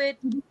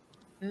COVID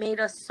made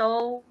us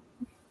so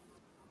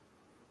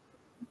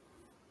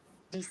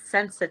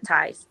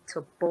desensitized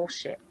to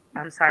bullshit.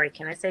 I'm sorry,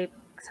 can I say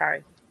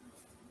sorry?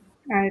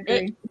 I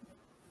agree.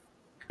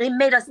 It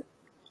made us,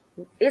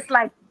 it's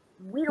like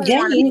we don't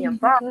want to be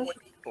involved with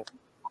people.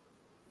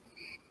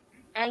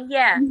 And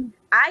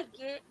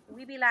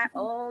we be like,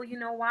 oh, you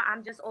know what?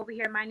 I'm just over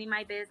here minding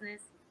my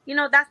business. You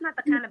know, that's not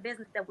the kind of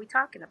business that we're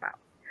talking about.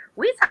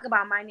 We talk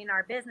about minding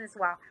our business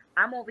while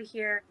I'm over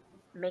here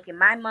making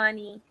my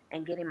money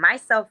and getting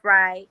myself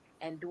right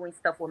and doing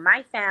stuff with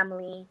my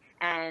family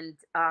and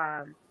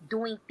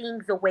doing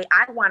things the way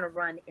I want to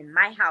run in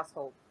my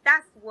household.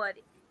 That's what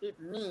it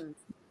means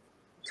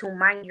to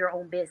mind your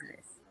own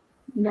business.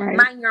 Right.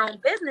 Mind your own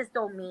business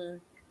don't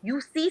mean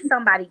you see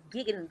somebody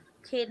getting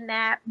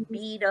kidnapped,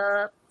 beat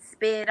up,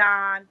 spit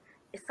on,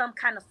 it's some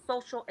kind of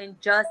social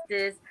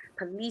injustice,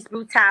 police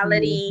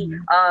brutality,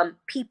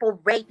 people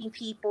raping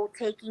people,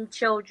 taking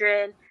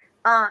children.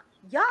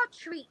 Y'all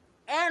treat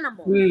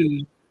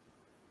animals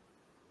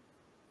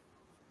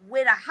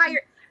with a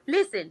higher,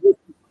 listen,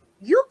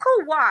 you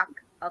could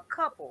walk a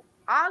couple,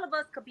 all of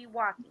us could be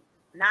walking,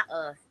 not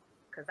us,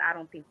 because I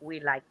don't think we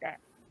like that.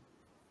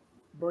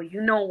 But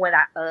you know what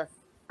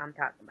I'm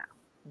talking about.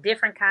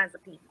 Different kinds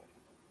of people.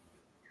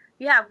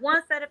 You have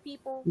one set of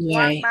people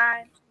walk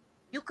by.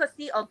 You could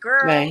see a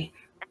girl and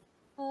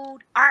food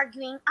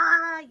arguing.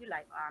 You're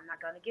like, oh, I'm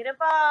not going to get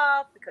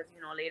involved because,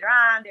 you know, later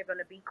on they're going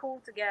to be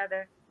cool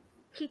together.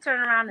 He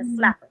turned around and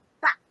slapped her.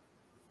 Bah!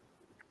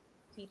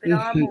 Keep it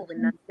all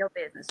moving. None of your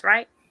business,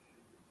 right?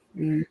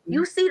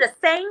 You see the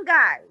same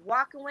guy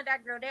walking with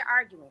that girl. They're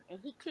arguing. And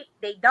he kicked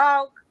their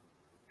dog.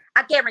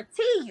 I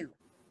guarantee you.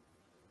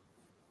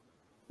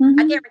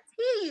 I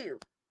guarantee you.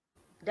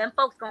 Them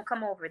folks going to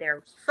come over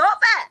there so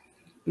fast.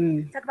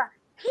 Talk about,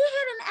 he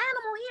hit an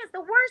animal. He is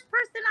the worst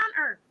person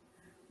on earth.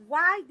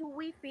 Why do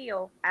we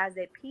feel as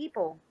a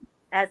people,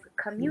 as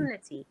a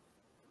community,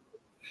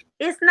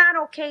 it's not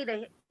okay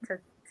to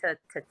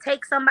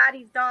take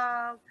somebody's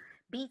dog,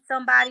 beat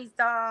somebody's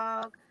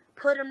dog,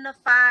 put them to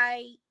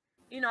fight,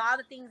 you know, all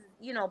the things,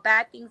 you know,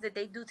 bad things that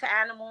they do to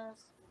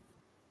animals,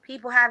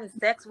 people having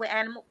sex with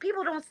animals.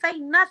 People don't say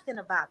nothing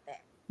about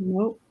that.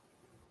 Nope.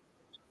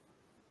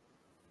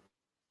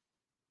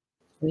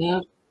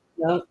 Yep.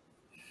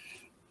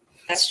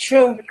 That's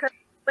true. Because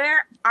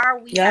where are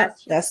we? Yeah,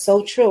 that's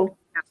so true.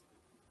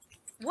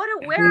 Where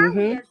are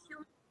we as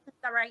humans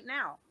right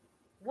now?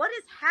 What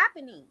is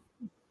happening?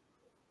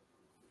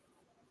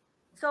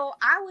 So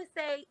I would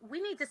say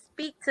we need to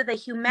speak to the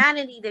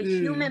humanity, the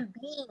human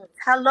beings.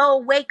 Hello,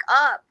 wake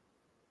up.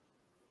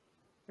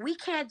 We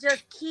can't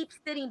just keep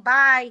sitting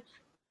by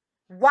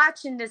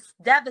watching this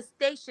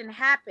devastation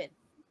happen.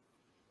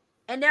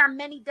 And there are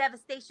many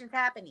devastations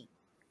happening.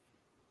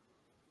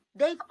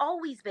 They've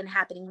always been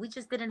happening. We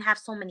just didn't have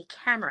so many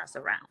cameras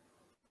around.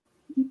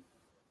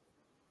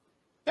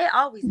 They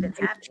always been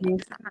happening.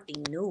 It's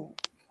nothing new.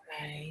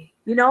 Right.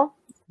 You know?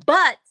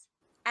 But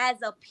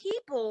as a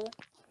people,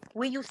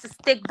 we used to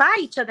stick by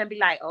each other and be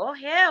like, oh,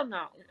 hell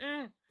no.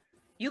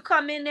 You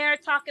come in there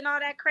talking all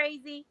that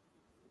crazy.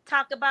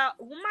 Talk about,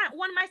 one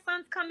of my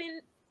sons come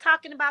in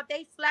talking about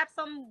they slapped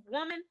some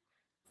woman.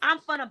 I'm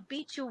gonna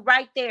beat you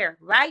right there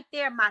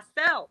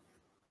myself.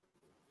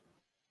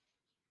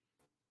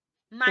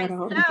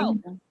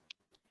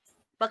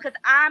 Because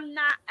I'm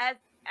not,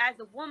 as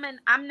a woman,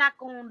 I'm not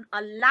going to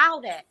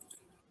allow that.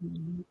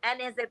 Mm-hmm.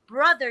 And as a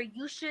brother,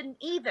 you shouldn't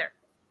either.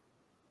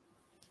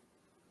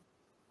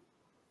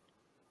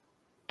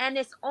 And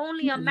it's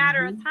only a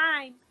matter of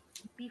time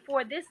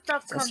before this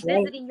stuff comes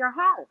visiting your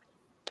home.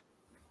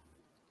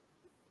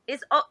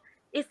 It's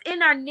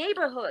in our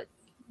neighborhoods.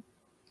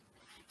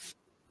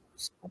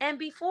 And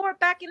before,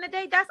 back in the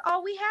day, that's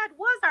all we had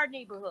was our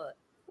neighborhood.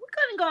 We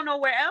couldn't go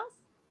nowhere else.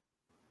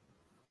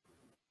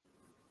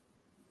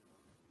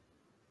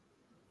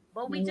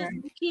 But we just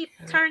keep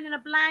turning a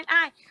blind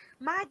eye.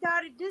 My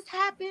daughter, this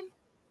happened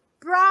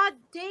broad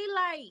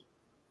daylight.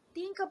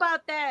 Think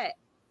about that.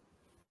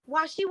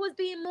 While she was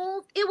being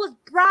moved, it was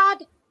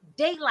broad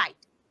daylight.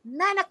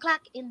 9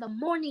 o'clock in the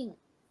morning.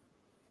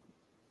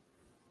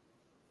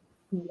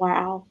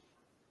 Wow.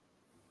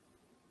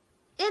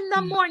 In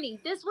the morning.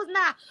 This was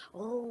not,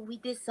 oh, we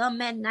did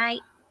something at night.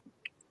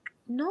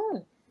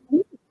 No.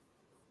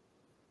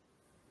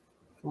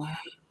 Wow.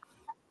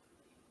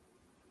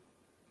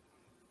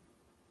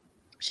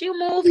 She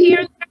moved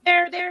here,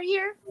 there,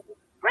 here.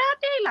 Broad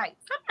daylight.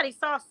 Somebody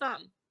saw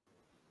something.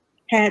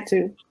 Had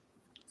to.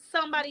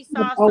 Somebody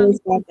saw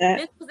something.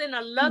 This was in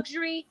a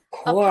luxury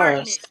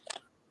apartment.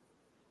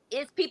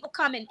 It's people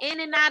coming in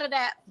and out of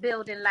that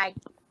building like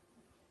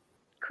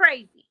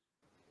crazy.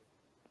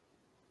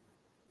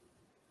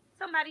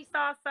 Somebody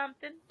saw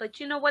something,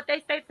 but you know what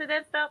they say to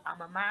themselves? I'm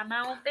gonna mind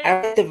my own business.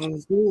 I read the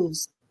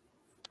reviews.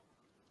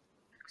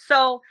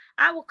 So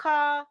I will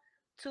call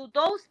to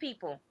those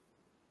people.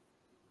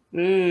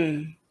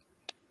 These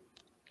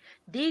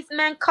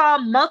men call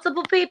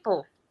multiple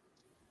people.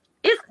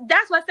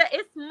 That's what I said.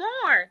 It's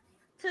more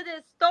to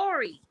this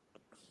story.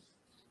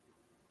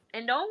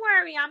 And don't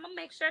worry, I'm gonna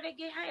make sure they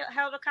get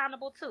held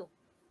accountable too.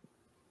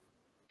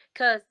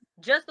 Cause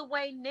just the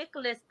way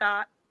Nicholas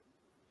thought,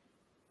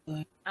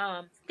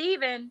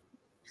 Stephen.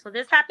 So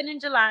this happened in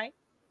July.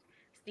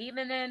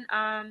 Stephen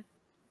and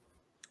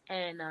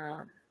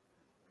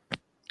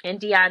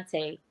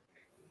Deontay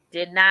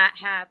did not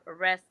have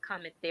arrests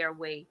coming their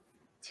way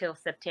till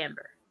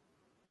September.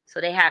 So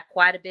they had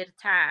quite a bit of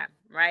time,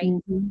 right?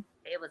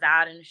 They was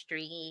out in the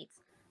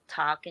streets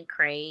talking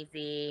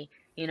crazy,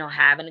 you know,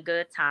 having a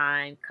good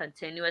time,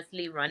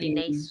 continuously running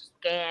their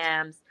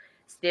scams,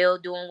 still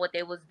doing what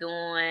they was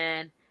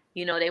doing.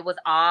 You know, they was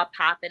all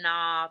popping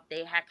off.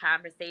 They had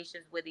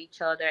conversations with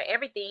each other.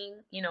 Everything,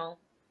 you know,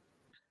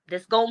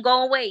 this gonna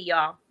go away,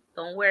 y'all.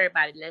 Don't worry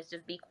about it. Let's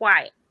just be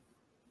quiet.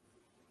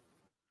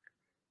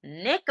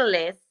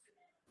 Nicholas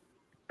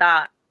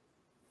thought,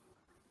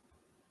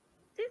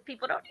 these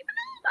people don't even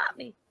know about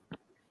me.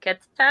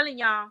 Kept telling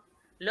y'all,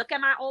 look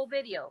at my old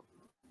video.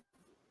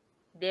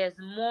 There's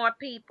more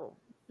people.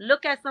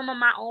 Look at some of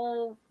my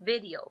old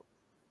videos.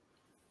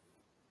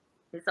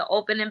 It's an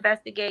open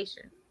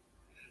investigation.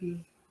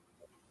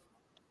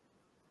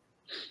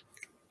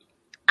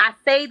 I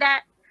say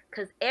that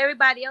because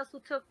everybody else who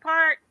took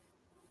part,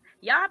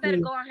 y'all better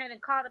go ahead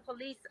and call the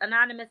police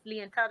anonymously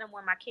and tell them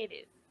where my kid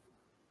is.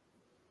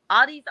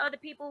 All these other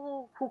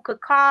people who could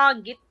call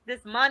and get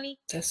this money.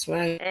 That's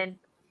right. And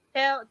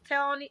tell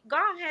go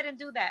ahead and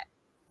do that.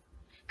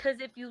 Because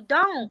if you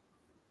don't,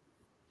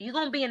 you're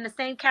going to be in the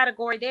same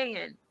category they're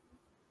in.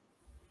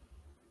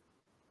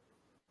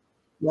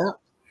 Yep.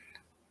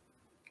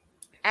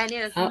 And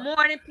there's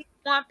more than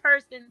one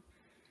person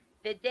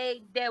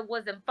that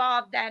was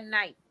involved that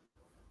night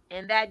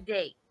and that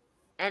day.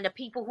 And the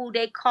people who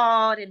they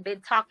called and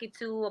been talking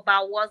to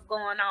about what's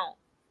going on.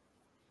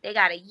 They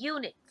got a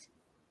unit.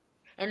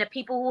 And the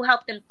people who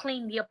helped them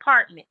clean the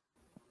apartment.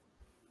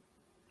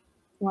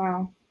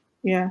 Wow.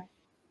 Yeah.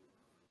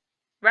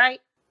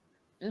 Right?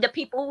 And the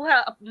people who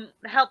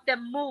helped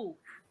them move.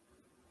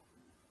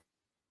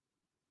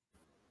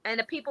 And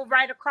the people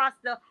right across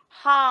the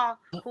hall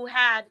who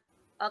had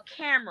a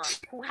camera,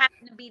 who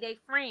happened to be their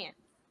friends.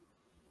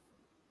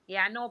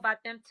 Yeah, I know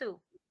about them too.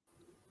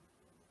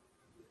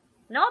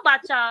 Know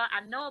about y'all.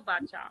 I know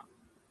about y'all.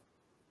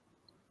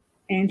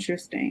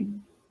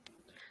 Interesting.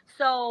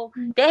 So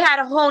they had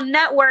a whole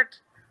network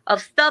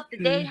of stuff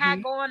that they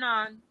had going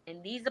on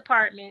in these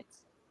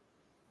apartments.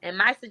 And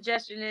my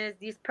suggestion is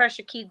these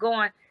pressure keep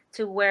going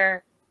to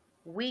where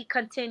we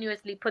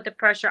continuously put the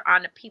pressure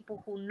on the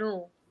people who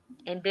knew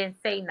and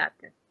didn't say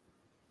nothing.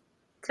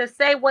 To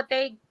say what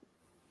they're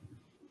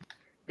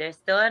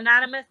still an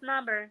anonymous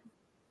number.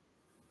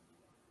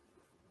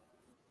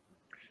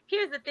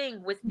 Here's the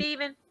thing with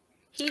Stephen,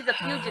 he's a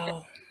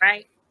fugitive,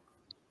 right?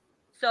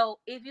 So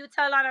if you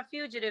tell on a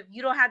fugitive,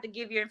 you don't have to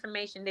give your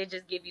information. They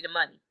just give you the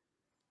money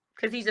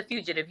because he's a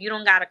fugitive. You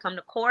don't got to come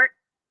to court.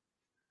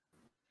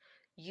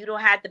 You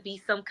don't have to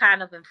be some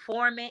kind of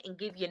informant and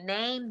give your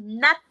name.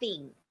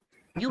 Nothing.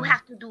 You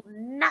have to do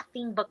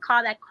nothing but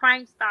call that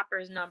Crime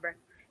Stoppers number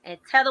and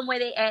tell them where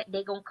they at.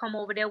 They gonna come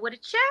over there with a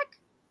check,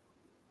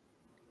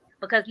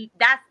 because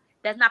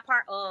that's not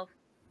part of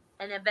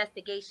an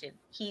investigation.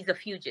 He's a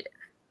fugitive.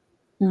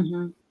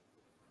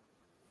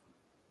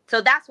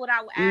 So that's what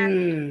I would ask.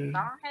 Go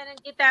ahead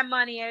and get that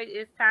money.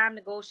 It's time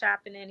to go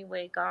shopping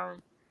anyway. Go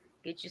on,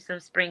 get you some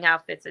spring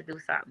outfits or do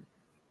something.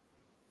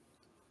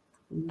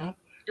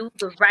 Do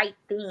the right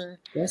thing.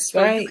 That's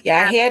right.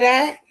 Y'all hear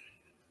that?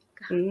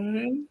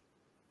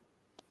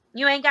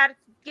 You ain't got to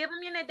give them,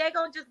 they're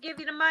going to just give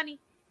you the money.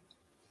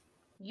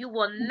 You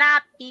will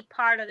not be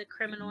part of the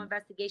criminal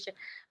investigation,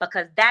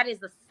 because that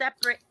is a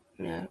separate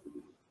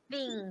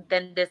thing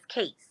than this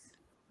case.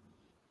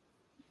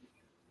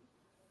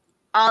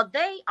 All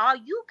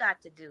you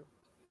got to do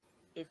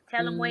is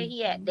tell them where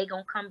he at. They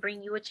going to come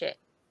bring you a check.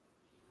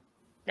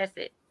 That's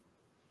it.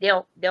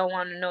 They'll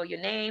want to know your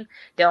name.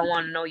 They'll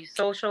want to know your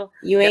social.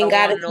 You ain't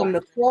got to come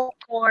to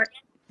court.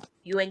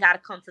 You ain't got to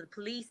come to the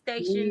police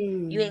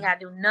station. You ain't got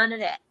to do none of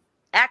that.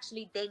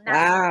 Actually, they not.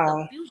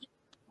 Wow. The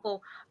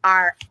people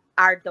are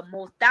the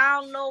most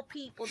down low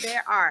people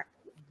there are.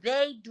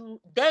 They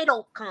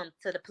don't come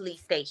to the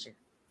police station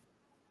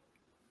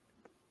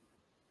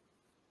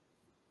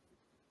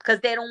because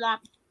they don't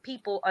want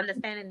people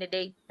understanding that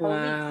they police.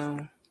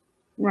 Wow.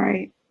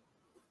 Right.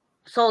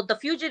 So the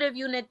fugitive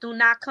unit do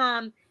not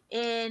come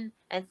in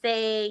and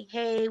say,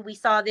 hey, we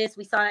saw this,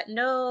 we saw that.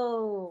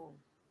 No.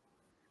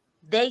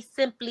 They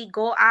simply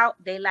go out.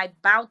 They like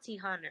bounty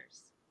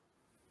hunters.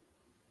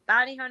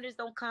 Bounty hunters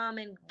don't come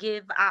and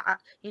give,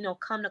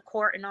 come to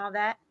court and all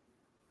that.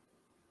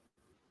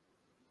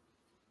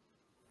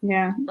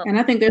 Yeah. And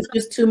I think there's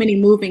just too many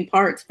moving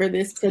parts for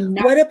this to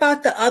not. What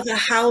about the other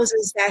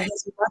houses that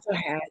his mother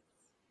had?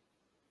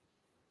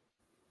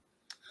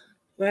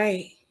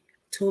 Right.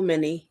 Too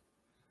many.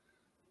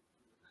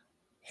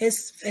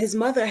 His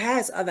mother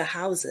has other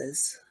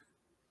houses.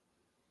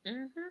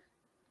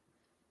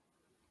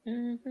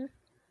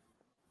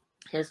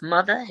 His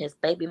mother, his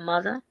baby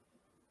mother.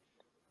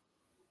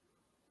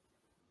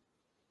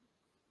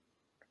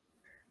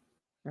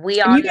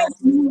 We all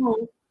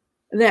know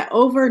that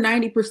over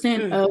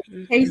 90% of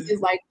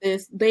cases like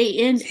this, they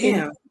end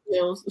in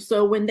jails.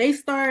 So when they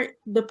start,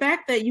 the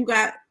fact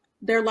that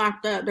they're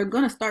locked up, they're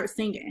gonna start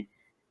singing,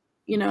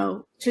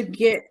 to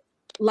get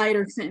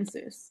lighter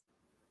sentences.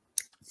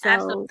 So,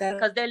 absolutely,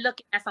 because they're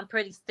looking at some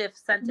pretty stiff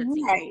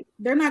sentences. Right.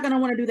 They're not going to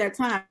want to do that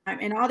time.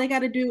 And all they got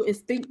to do is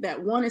think that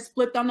one is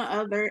flipped on the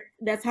other.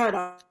 That's how it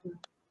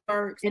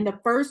works. And the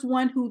first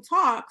one who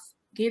talks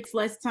gets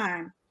less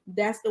time.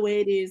 That's the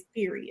way it is,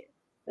 period.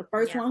 The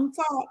first one who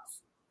talks,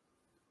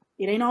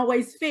 it ain't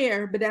always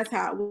fair, but that's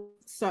how it works.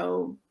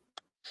 So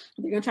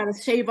they're going to try to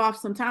shave off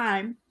some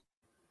time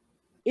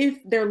if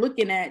they're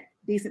looking at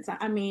decent time.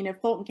 I mean, if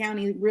Fulton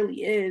County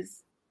really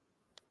is,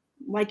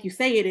 like you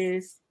say it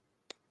is,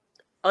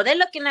 oh, they're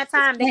looking at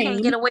time. They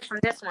can't get away from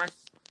this one.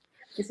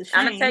 It's a shame.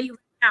 I'm going to tell you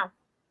now.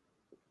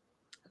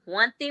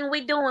 One thing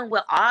we're doing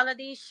with all of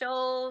these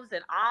shows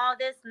and all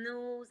this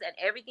news and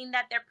everything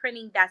that they're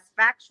printing that's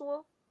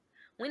factual,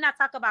 we're not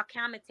talking about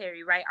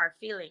commentary, right? Our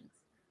feelings.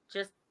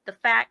 Just the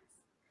facts.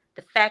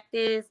 The fact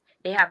is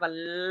they have a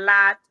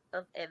lot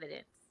of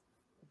evidence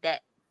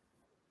that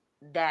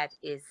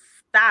is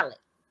solid.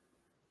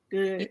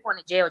 Good. You're going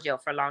to jail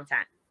for a long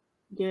time.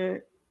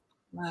 Good.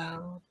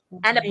 Wow.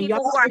 And the people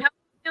who are helping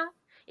you,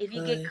 if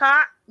you get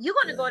caught, you're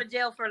going to go to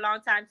jail for a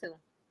long time too.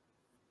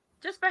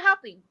 Just for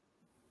helping.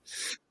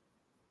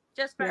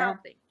 Just for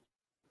helping.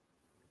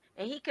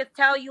 And he could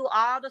tell you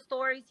all the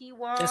stories he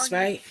wants. That's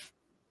right.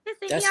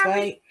 Listen, that's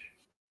right.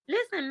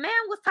 Listen, man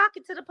was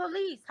talking to the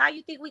police. How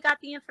you think we got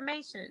the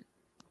information?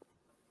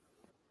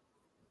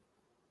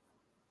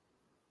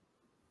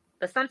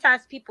 But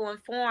sometimes people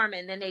inform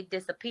and then they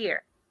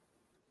disappear.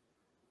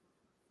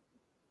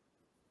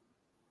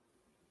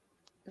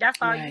 That's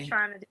all you're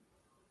trying to do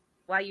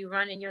while you're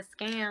running your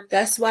scam.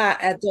 That's why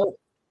I don't.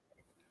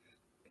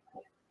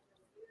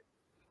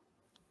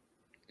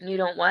 You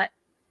don't what?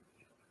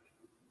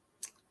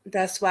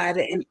 That's why I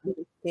didn't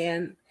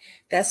understand.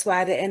 That's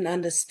why I didn't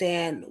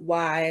understand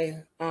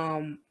why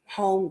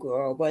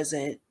Homegirl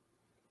wasn't,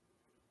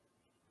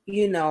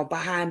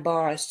 behind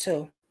bars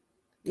too.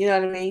 You know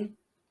what I mean?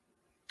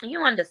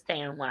 You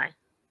understand why?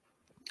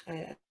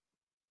 I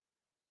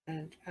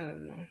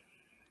don't know.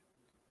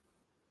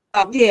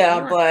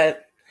 Yeah,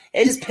 but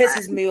it just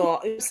pisses me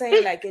off. You're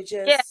saying like it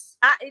just. Yeah,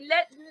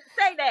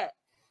 say that.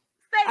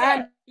 Say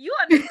that. You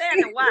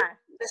understand why?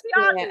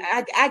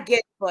 I get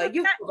it, but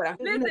you.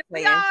 Listen,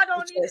 we all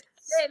don't need to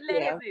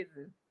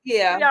listen.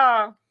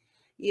 Yeah.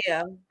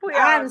 Yeah.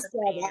 I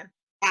understand.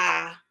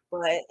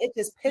 But it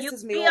just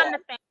pisses me off.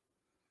 Understand.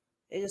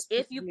 It just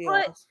if you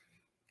put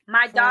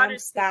my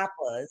daughter's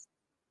stoppers.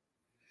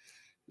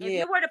 If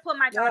you were to put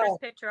my daughter's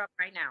picture up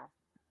right now,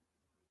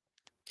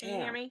 can you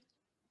hear me?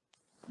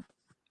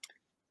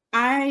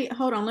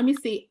 Hold on, let me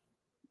see.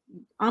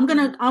 I'm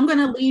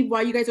gonna leave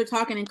while you guys are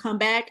talking and come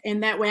back,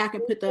 and that way I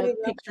can put the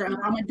picture up.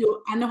 I'm gonna do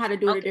it. I know how to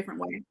do it a different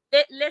way.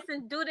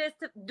 Listen, do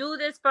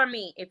this for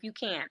me if you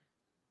can.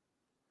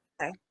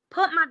 Okay.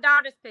 Put my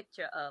daughter's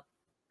picture up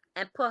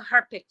and put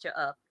her picture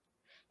up,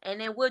 and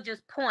then we'll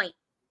just point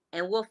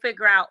and we'll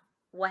figure out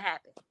what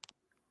happened.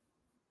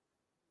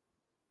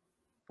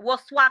 We'll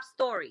swap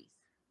stories.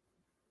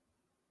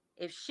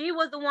 If she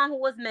was the one who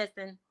was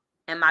missing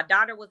and my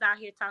daughter was out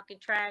here talking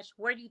trash,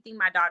 where do you think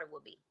my daughter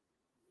would be?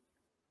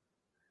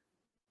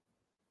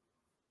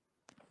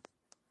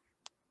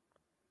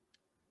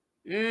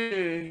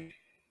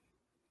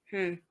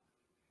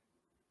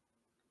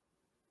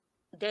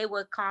 They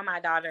would call my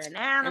daughter an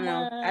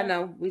animal. I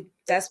know.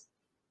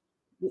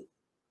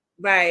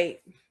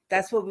 Right.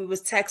 That's what we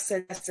was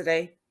texting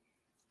yesterday.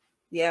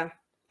 Yeah,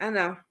 I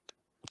know.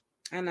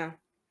 You know,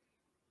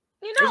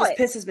 it just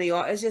pisses me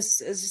off. It's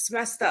just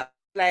messed up.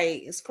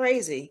 Like, it's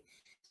crazy.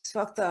 It's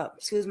fucked up.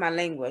 Excuse my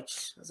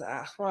language. It's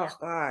like, oh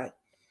God.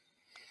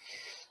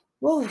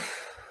 Woo.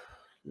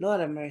 Lord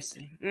have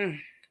mercy.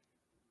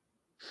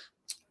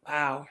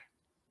 Wow.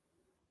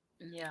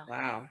 Yeah.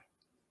 Wow.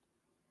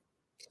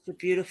 She's a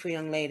beautiful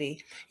young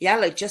lady. Y'all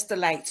look just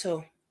alike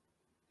too.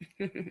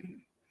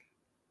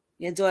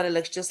 Your daughter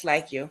looks just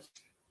like you.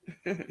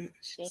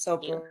 She's so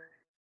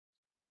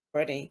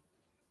pretty.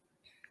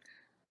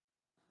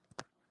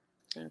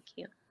 Thank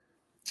you.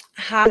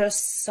 How's your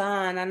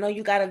son? I know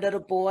you got a little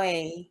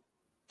boy.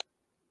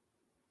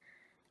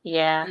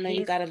 Yeah. I know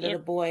you got a little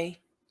boy.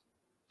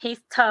 He's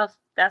tough.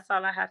 That's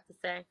all I have to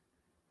say.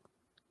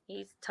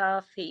 He's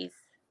tough. He's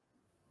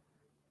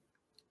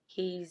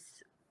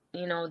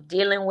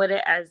dealing with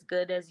it as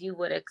good as you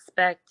would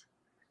expect,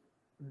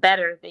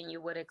 better than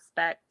you would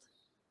expect.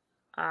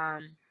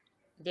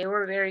 They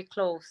were very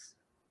close,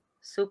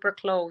 super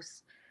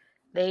close.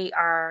 They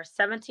are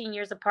 17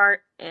 years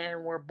apart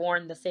and were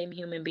born the same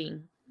human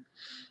being.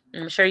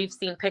 I'm sure you've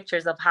seen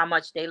pictures of how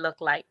much they look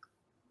like,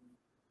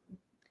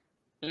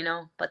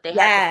 but they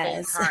have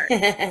the same heart.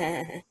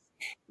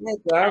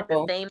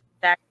 Adorable. The same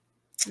exact.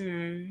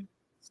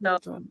 So,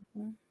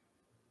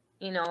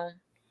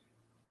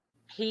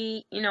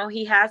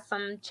 he has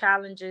some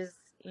challenges,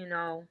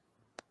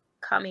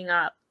 coming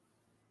up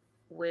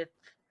with,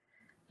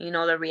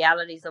 the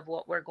realities of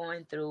what we're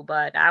going through.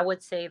 But I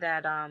would say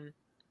that,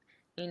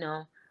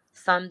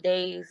 some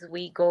days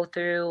we go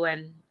through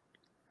and,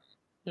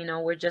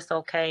 we're just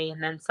okay.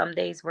 And then some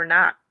days we're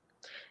not.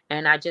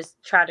 And I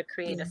just try to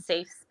create a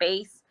safe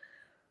space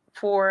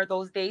for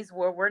those days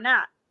where we're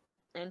not.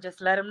 And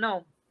just let them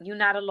know, you're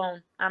not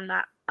alone. I'm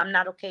not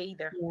okay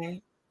either.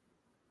 Right.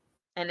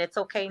 And it's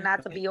okay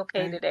not to be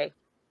okay today.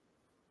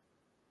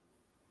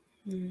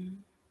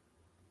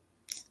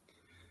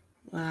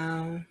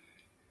 Wow.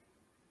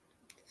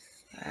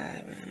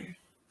 Sad, man.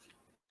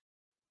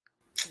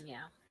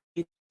 Yeah.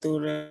 You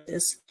through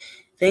this.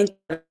 Thank you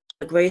for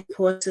the great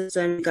support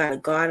system. You got a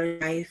garden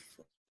life.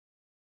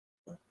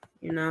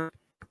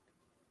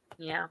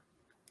 Yeah.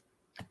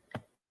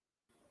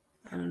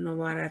 I don't know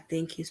why that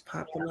thing keeps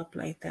popping up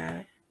like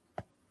that.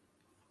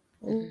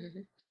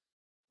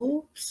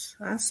 Oops.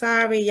 I'm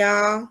sorry,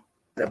 y'all.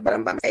 But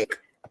I'm about to make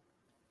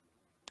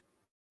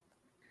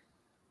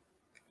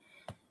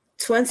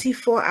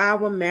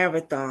 24-hour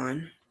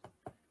marathon.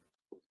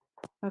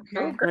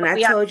 Okay. When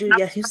I told you,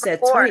 yes, you said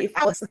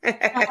 24. So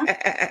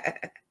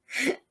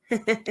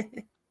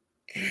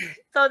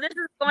this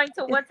is going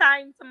to what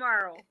time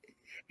tomorrow?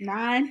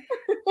 9.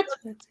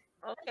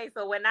 Okay,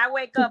 so when I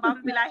wake up, I'm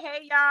gonna be like,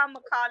 "Hey, y'all, I'm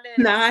gonna call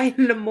in 9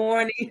 in the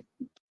morning.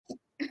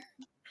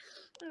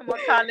 I'm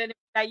gonna call in and be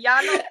like,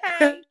 y'all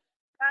okay?"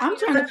 I'm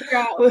trying to figure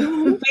out.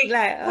 Be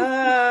like,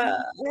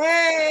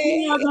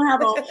 hey, y'all gonna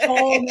have a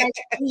whole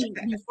next week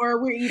before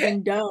we're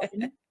even done.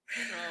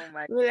 Oh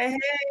my God.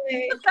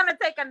 Hey. Who's gonna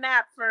take a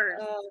nap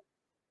first?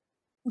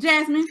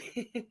 Jasmine.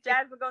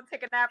 Jasmine gonna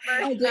take a nap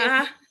first. Oh,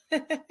 she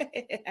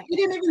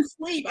didn't even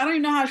sleep. I don't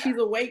even know how she's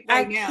awake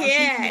right now. I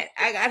can't.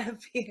 I gotta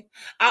be.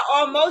 I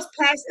almost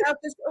passed out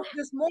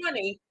this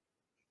morning.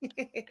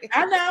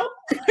 I know.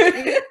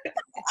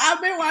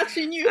 I've been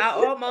watching you. I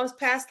almost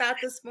passed out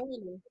this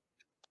morning.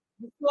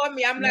 You saw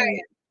me. I'm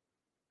like,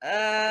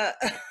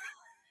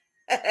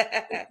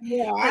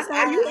 yeah.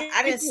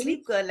 I didn't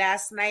sleep good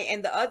last night,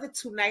 and the other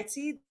 2 nights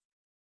either.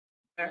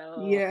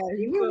 Yeah,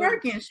 you were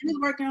working. She was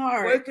working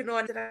hard. Working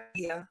on it.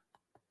 Yeah.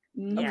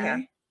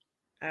 Okay.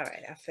 All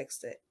right, I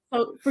fixed it.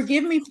 So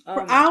forgive me.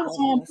 I'll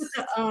put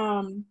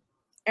the,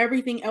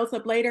 everything else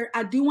up later.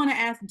 I do want to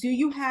ask: do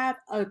you have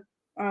a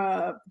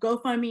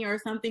GoFundMe or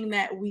something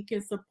that we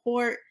can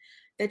support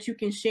that you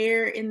can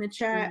share in the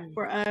chat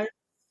for us?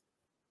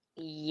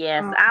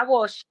 Yes, I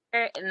will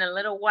share it in a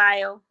little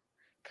while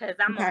because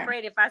I'm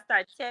afraid if I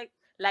start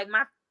like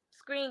my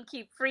screen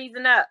keep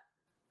freezing up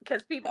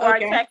because people are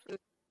texting.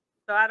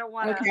 So I don't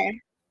want to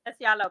mess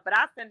y'all up, but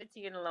I'll send it to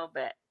you in a little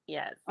bit.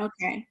 Yes.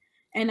 Okay.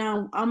 And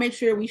I'll make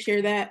sure we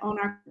share that on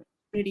our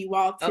community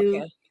wall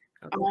too.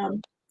 Okay.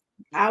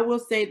 I will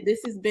say this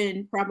has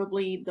been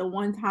probably the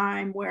one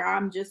time where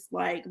I'm just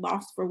like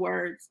lost for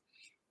words.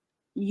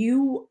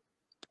 You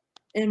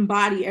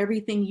embody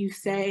everything you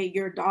say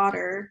your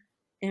daughter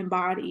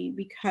embodied,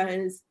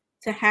 because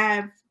to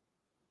have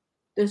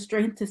the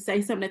strength to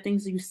say some of the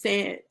things you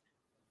said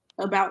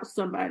about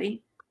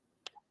somebody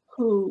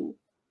who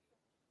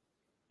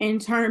in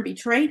turn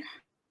betrayed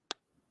her,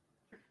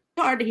 it's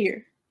hard to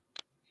hear.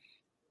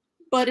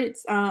 But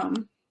it's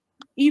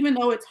even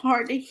though it's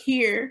hard to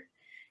hear,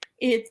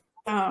 it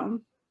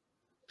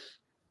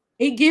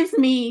gives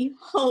me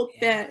hope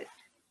that,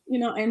 you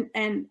know,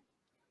 and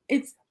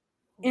it's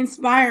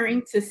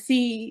inspiring to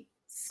see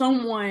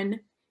someone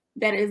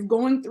that is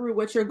going through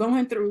what you're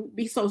going through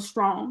be so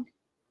strong,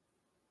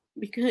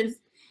 because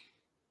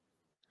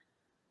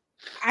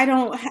I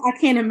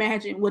can't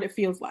imagine what it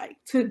feels like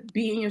to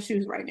be in your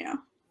shoes right now.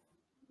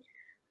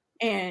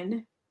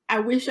 And I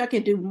wish I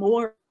could do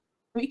more.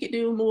 We could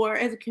do more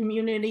as a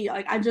community.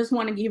 Like, I just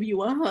want to give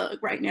you a hug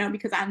right now,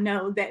 because I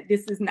know that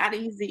this is not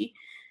easy.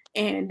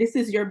 And this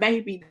is your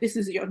baby. This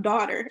is your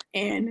daughter.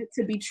 And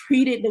to be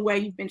treated the way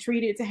you've been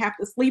treated, to have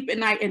to sleep at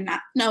night and not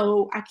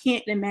know, I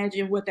can't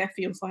imagine what that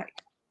feels like.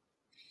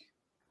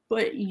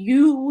 But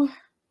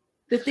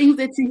the things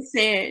that you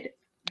said,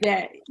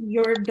 that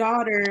your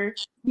daughter,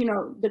 you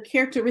know, the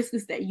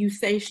characteristics that you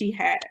say she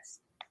has,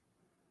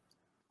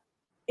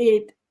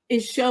 it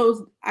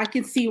shows, I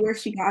can see where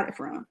she got it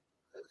from.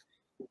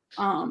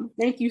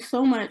 Thank you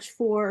so much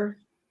for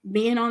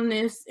being on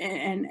this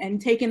and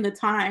taking the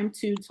time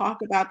to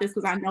talk about this,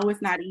 because I know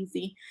it's not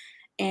easy.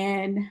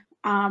 And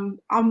I'm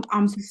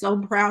so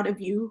proud of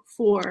you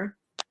for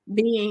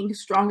being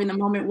strong in the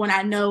moment when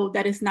I know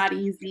that it's not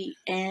easy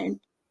and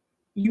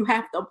you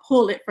have to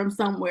pull it from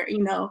somewhere,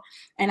 you know.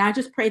 And I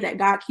just pray that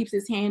God keeps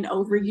his hand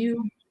over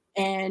you,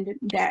 and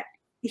that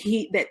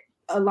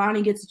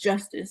Allahnia gets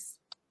justice.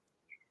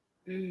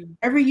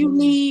 Whatever you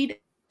need.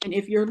 And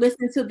if you're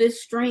listening to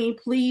this stream,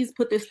 please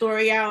put this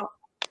story out.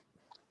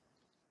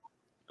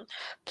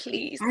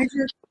 Please.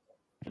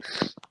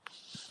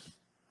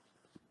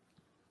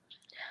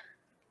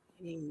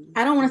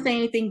 I don't want to say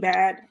anything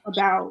bad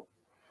about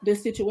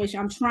this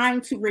situation. I'm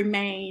trying to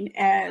remain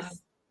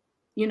as,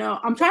 you know,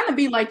 I'm trying to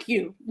be like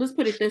you. Let's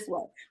put it this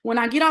way. When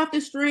I get off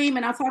the stream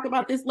and I'll talk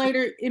about this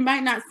later, it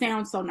might not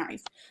sound so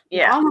nice.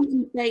 Yeah. All I'm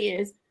going to say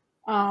is,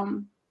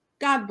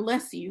 God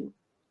bless you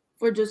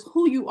for just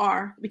who you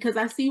are, because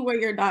I see where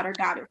your daughter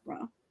got it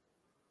from.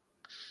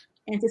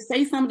 And to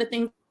say some of the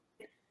things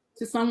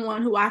to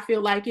someone who I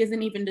feel like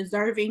isn't even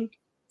deserving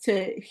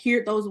to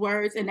hear those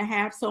words and to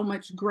have so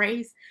much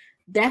grace,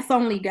 that's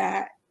only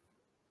God.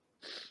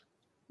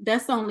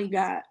 That's only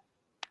God.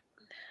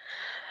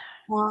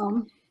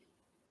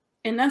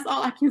 And that's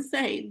all I can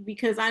say,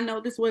 because I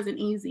know this wasn't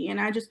easy. And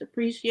I just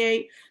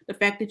appreciate the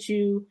fact that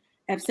you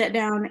have sat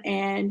down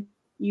and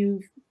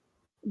you've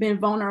been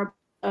vulnerable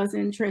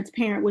and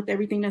transparent with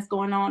everything that's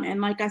going on.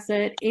 And like I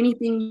said,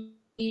 anything you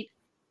need,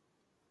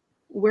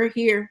 we're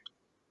here.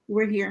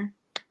 We're here.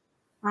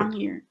 I'm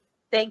here.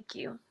 Thank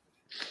you.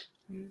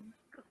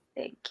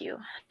 Thank you.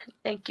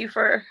 Thank you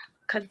for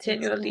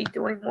continually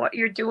doing what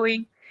you're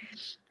doing.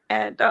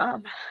 And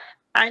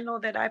I know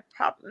that I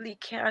probably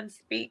can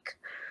speak,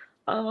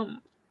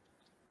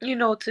 you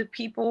know, to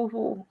people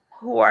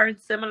who are in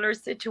similar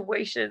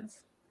situations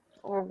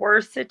or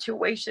worse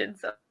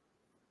situations,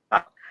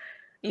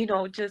 you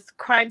know, just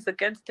crimes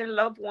against their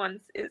loved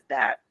ones, is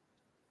that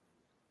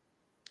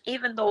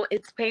even though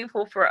it's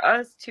painful for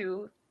us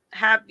to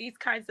have these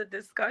kinds of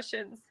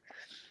discussions,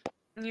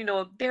 you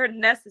know, they're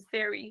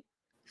necessary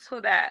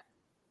so that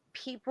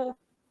people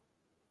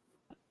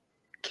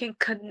can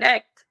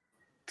connect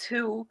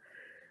to,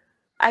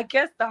 I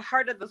guess, the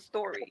heart of the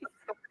story.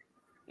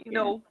 You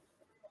know,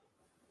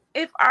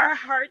 if our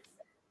hearts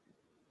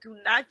do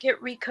not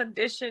get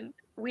reconditioned,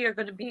 we are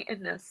going to be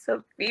in a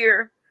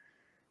severe,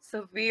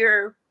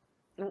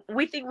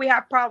 we think we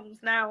have problems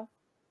now.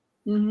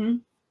 Mm-hmm.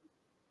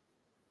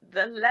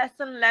 The less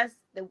and less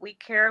that we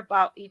care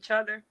about each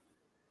other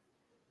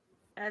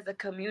as a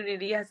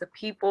community, as a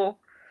people,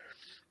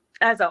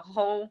 as a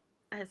whole,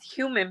 as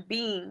human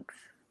beings,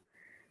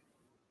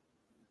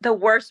 the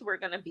worse we're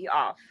going to be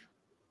off.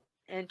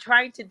 And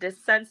trying to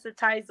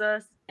desensitize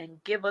us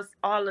and give us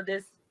all of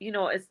this, you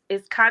know,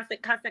 it's constant.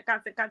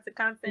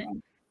 Yeah.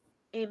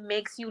 It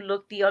makes you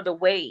look the other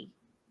way.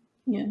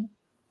 Yeah.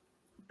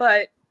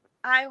 But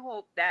I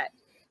hope that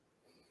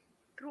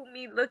through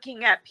me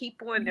looking at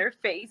people in their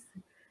face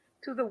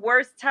to the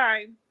worst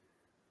time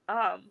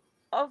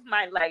of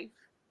my life,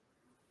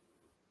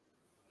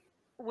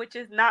 which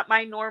is not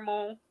my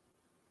normal,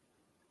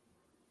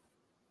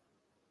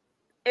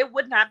 it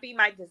would not be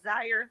my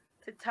desire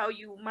to tell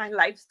you my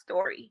life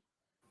story.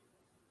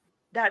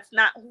 That's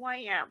not who I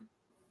am.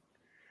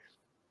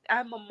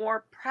 I'm a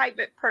more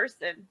private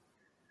person.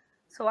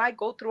 So I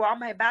go through all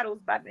my battles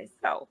by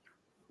myself.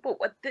 But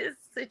what this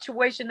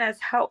situation has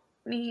helped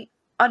me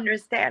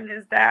understand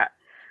is that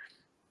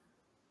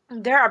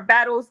there are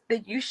battles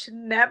that you should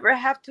never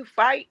have to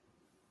fight.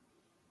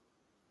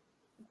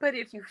 But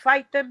if you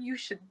fight them, you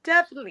should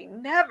definitely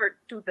never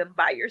do them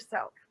by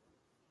yourself.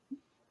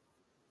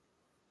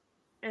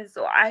 And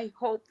so I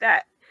hope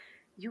that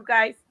you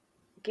guys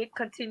get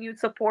continued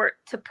support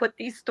to put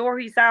these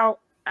stories out.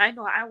 I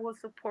know I will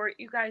support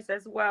you guys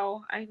as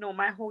well. I know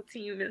my whole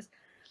team is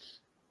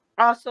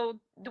also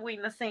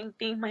doing the same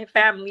thing, my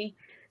family,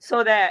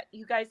 so that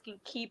you guys can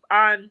keep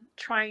on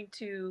trying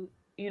to,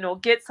 you know,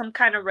 get some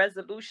kind of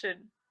resolution.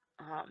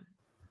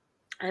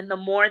 And the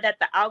more that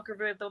the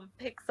algorithm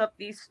picks up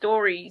these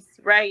stories,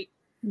 right?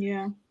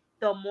 Yeah.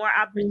 The more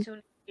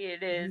opportunity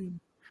it is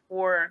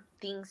for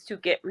things to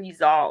get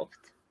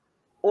resolved,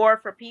 or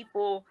for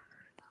people,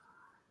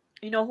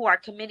 you know, who are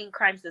committing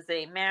crimes to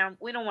say, man,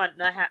 we don't want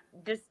to have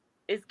this.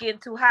 It's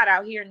getting too hot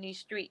out here in these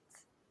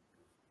streets,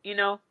 you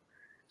know?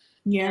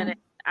 Yeah.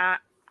 And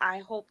I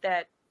hope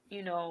that,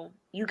 you know,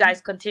 you guys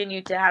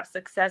continue to have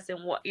success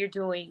in what you're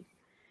doing.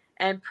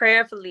 And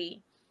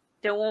prayerfully,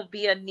 there won't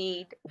be a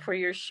need for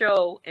your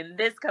show in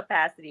this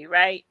capacity,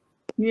 right?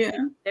 Yeah.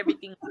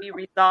 Everything will be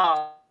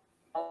resolved.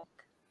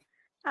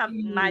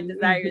 My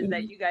desire is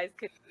that you guys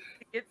could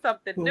get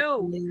something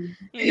new,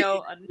 you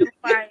know, a new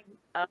find,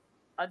 a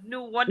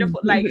new wonderful,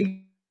 like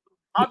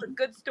all the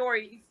good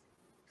stories.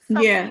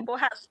 Some people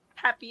have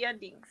happy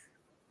endings,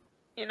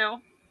 you know,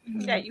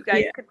 that you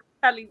guys could be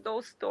telling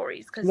those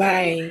stories, because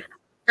you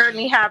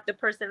certainly have the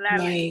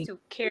personality to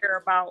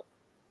care about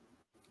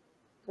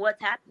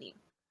what's happening.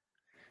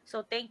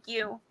 So thank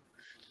you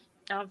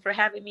for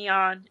having me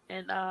on,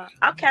 and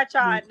I'll catch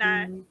y'all at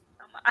 9.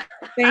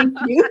 Thank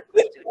you.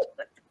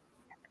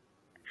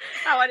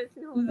 I want to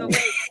see who's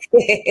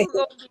awake. Who's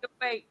gonna be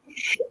awake?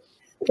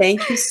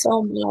 Thank you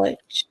so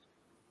much.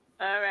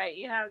 All right,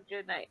 you have a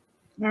good night.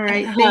 All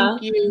right,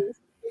 thank you.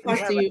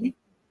 Talk to you.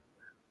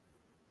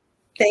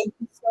 Thank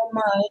you so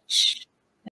much.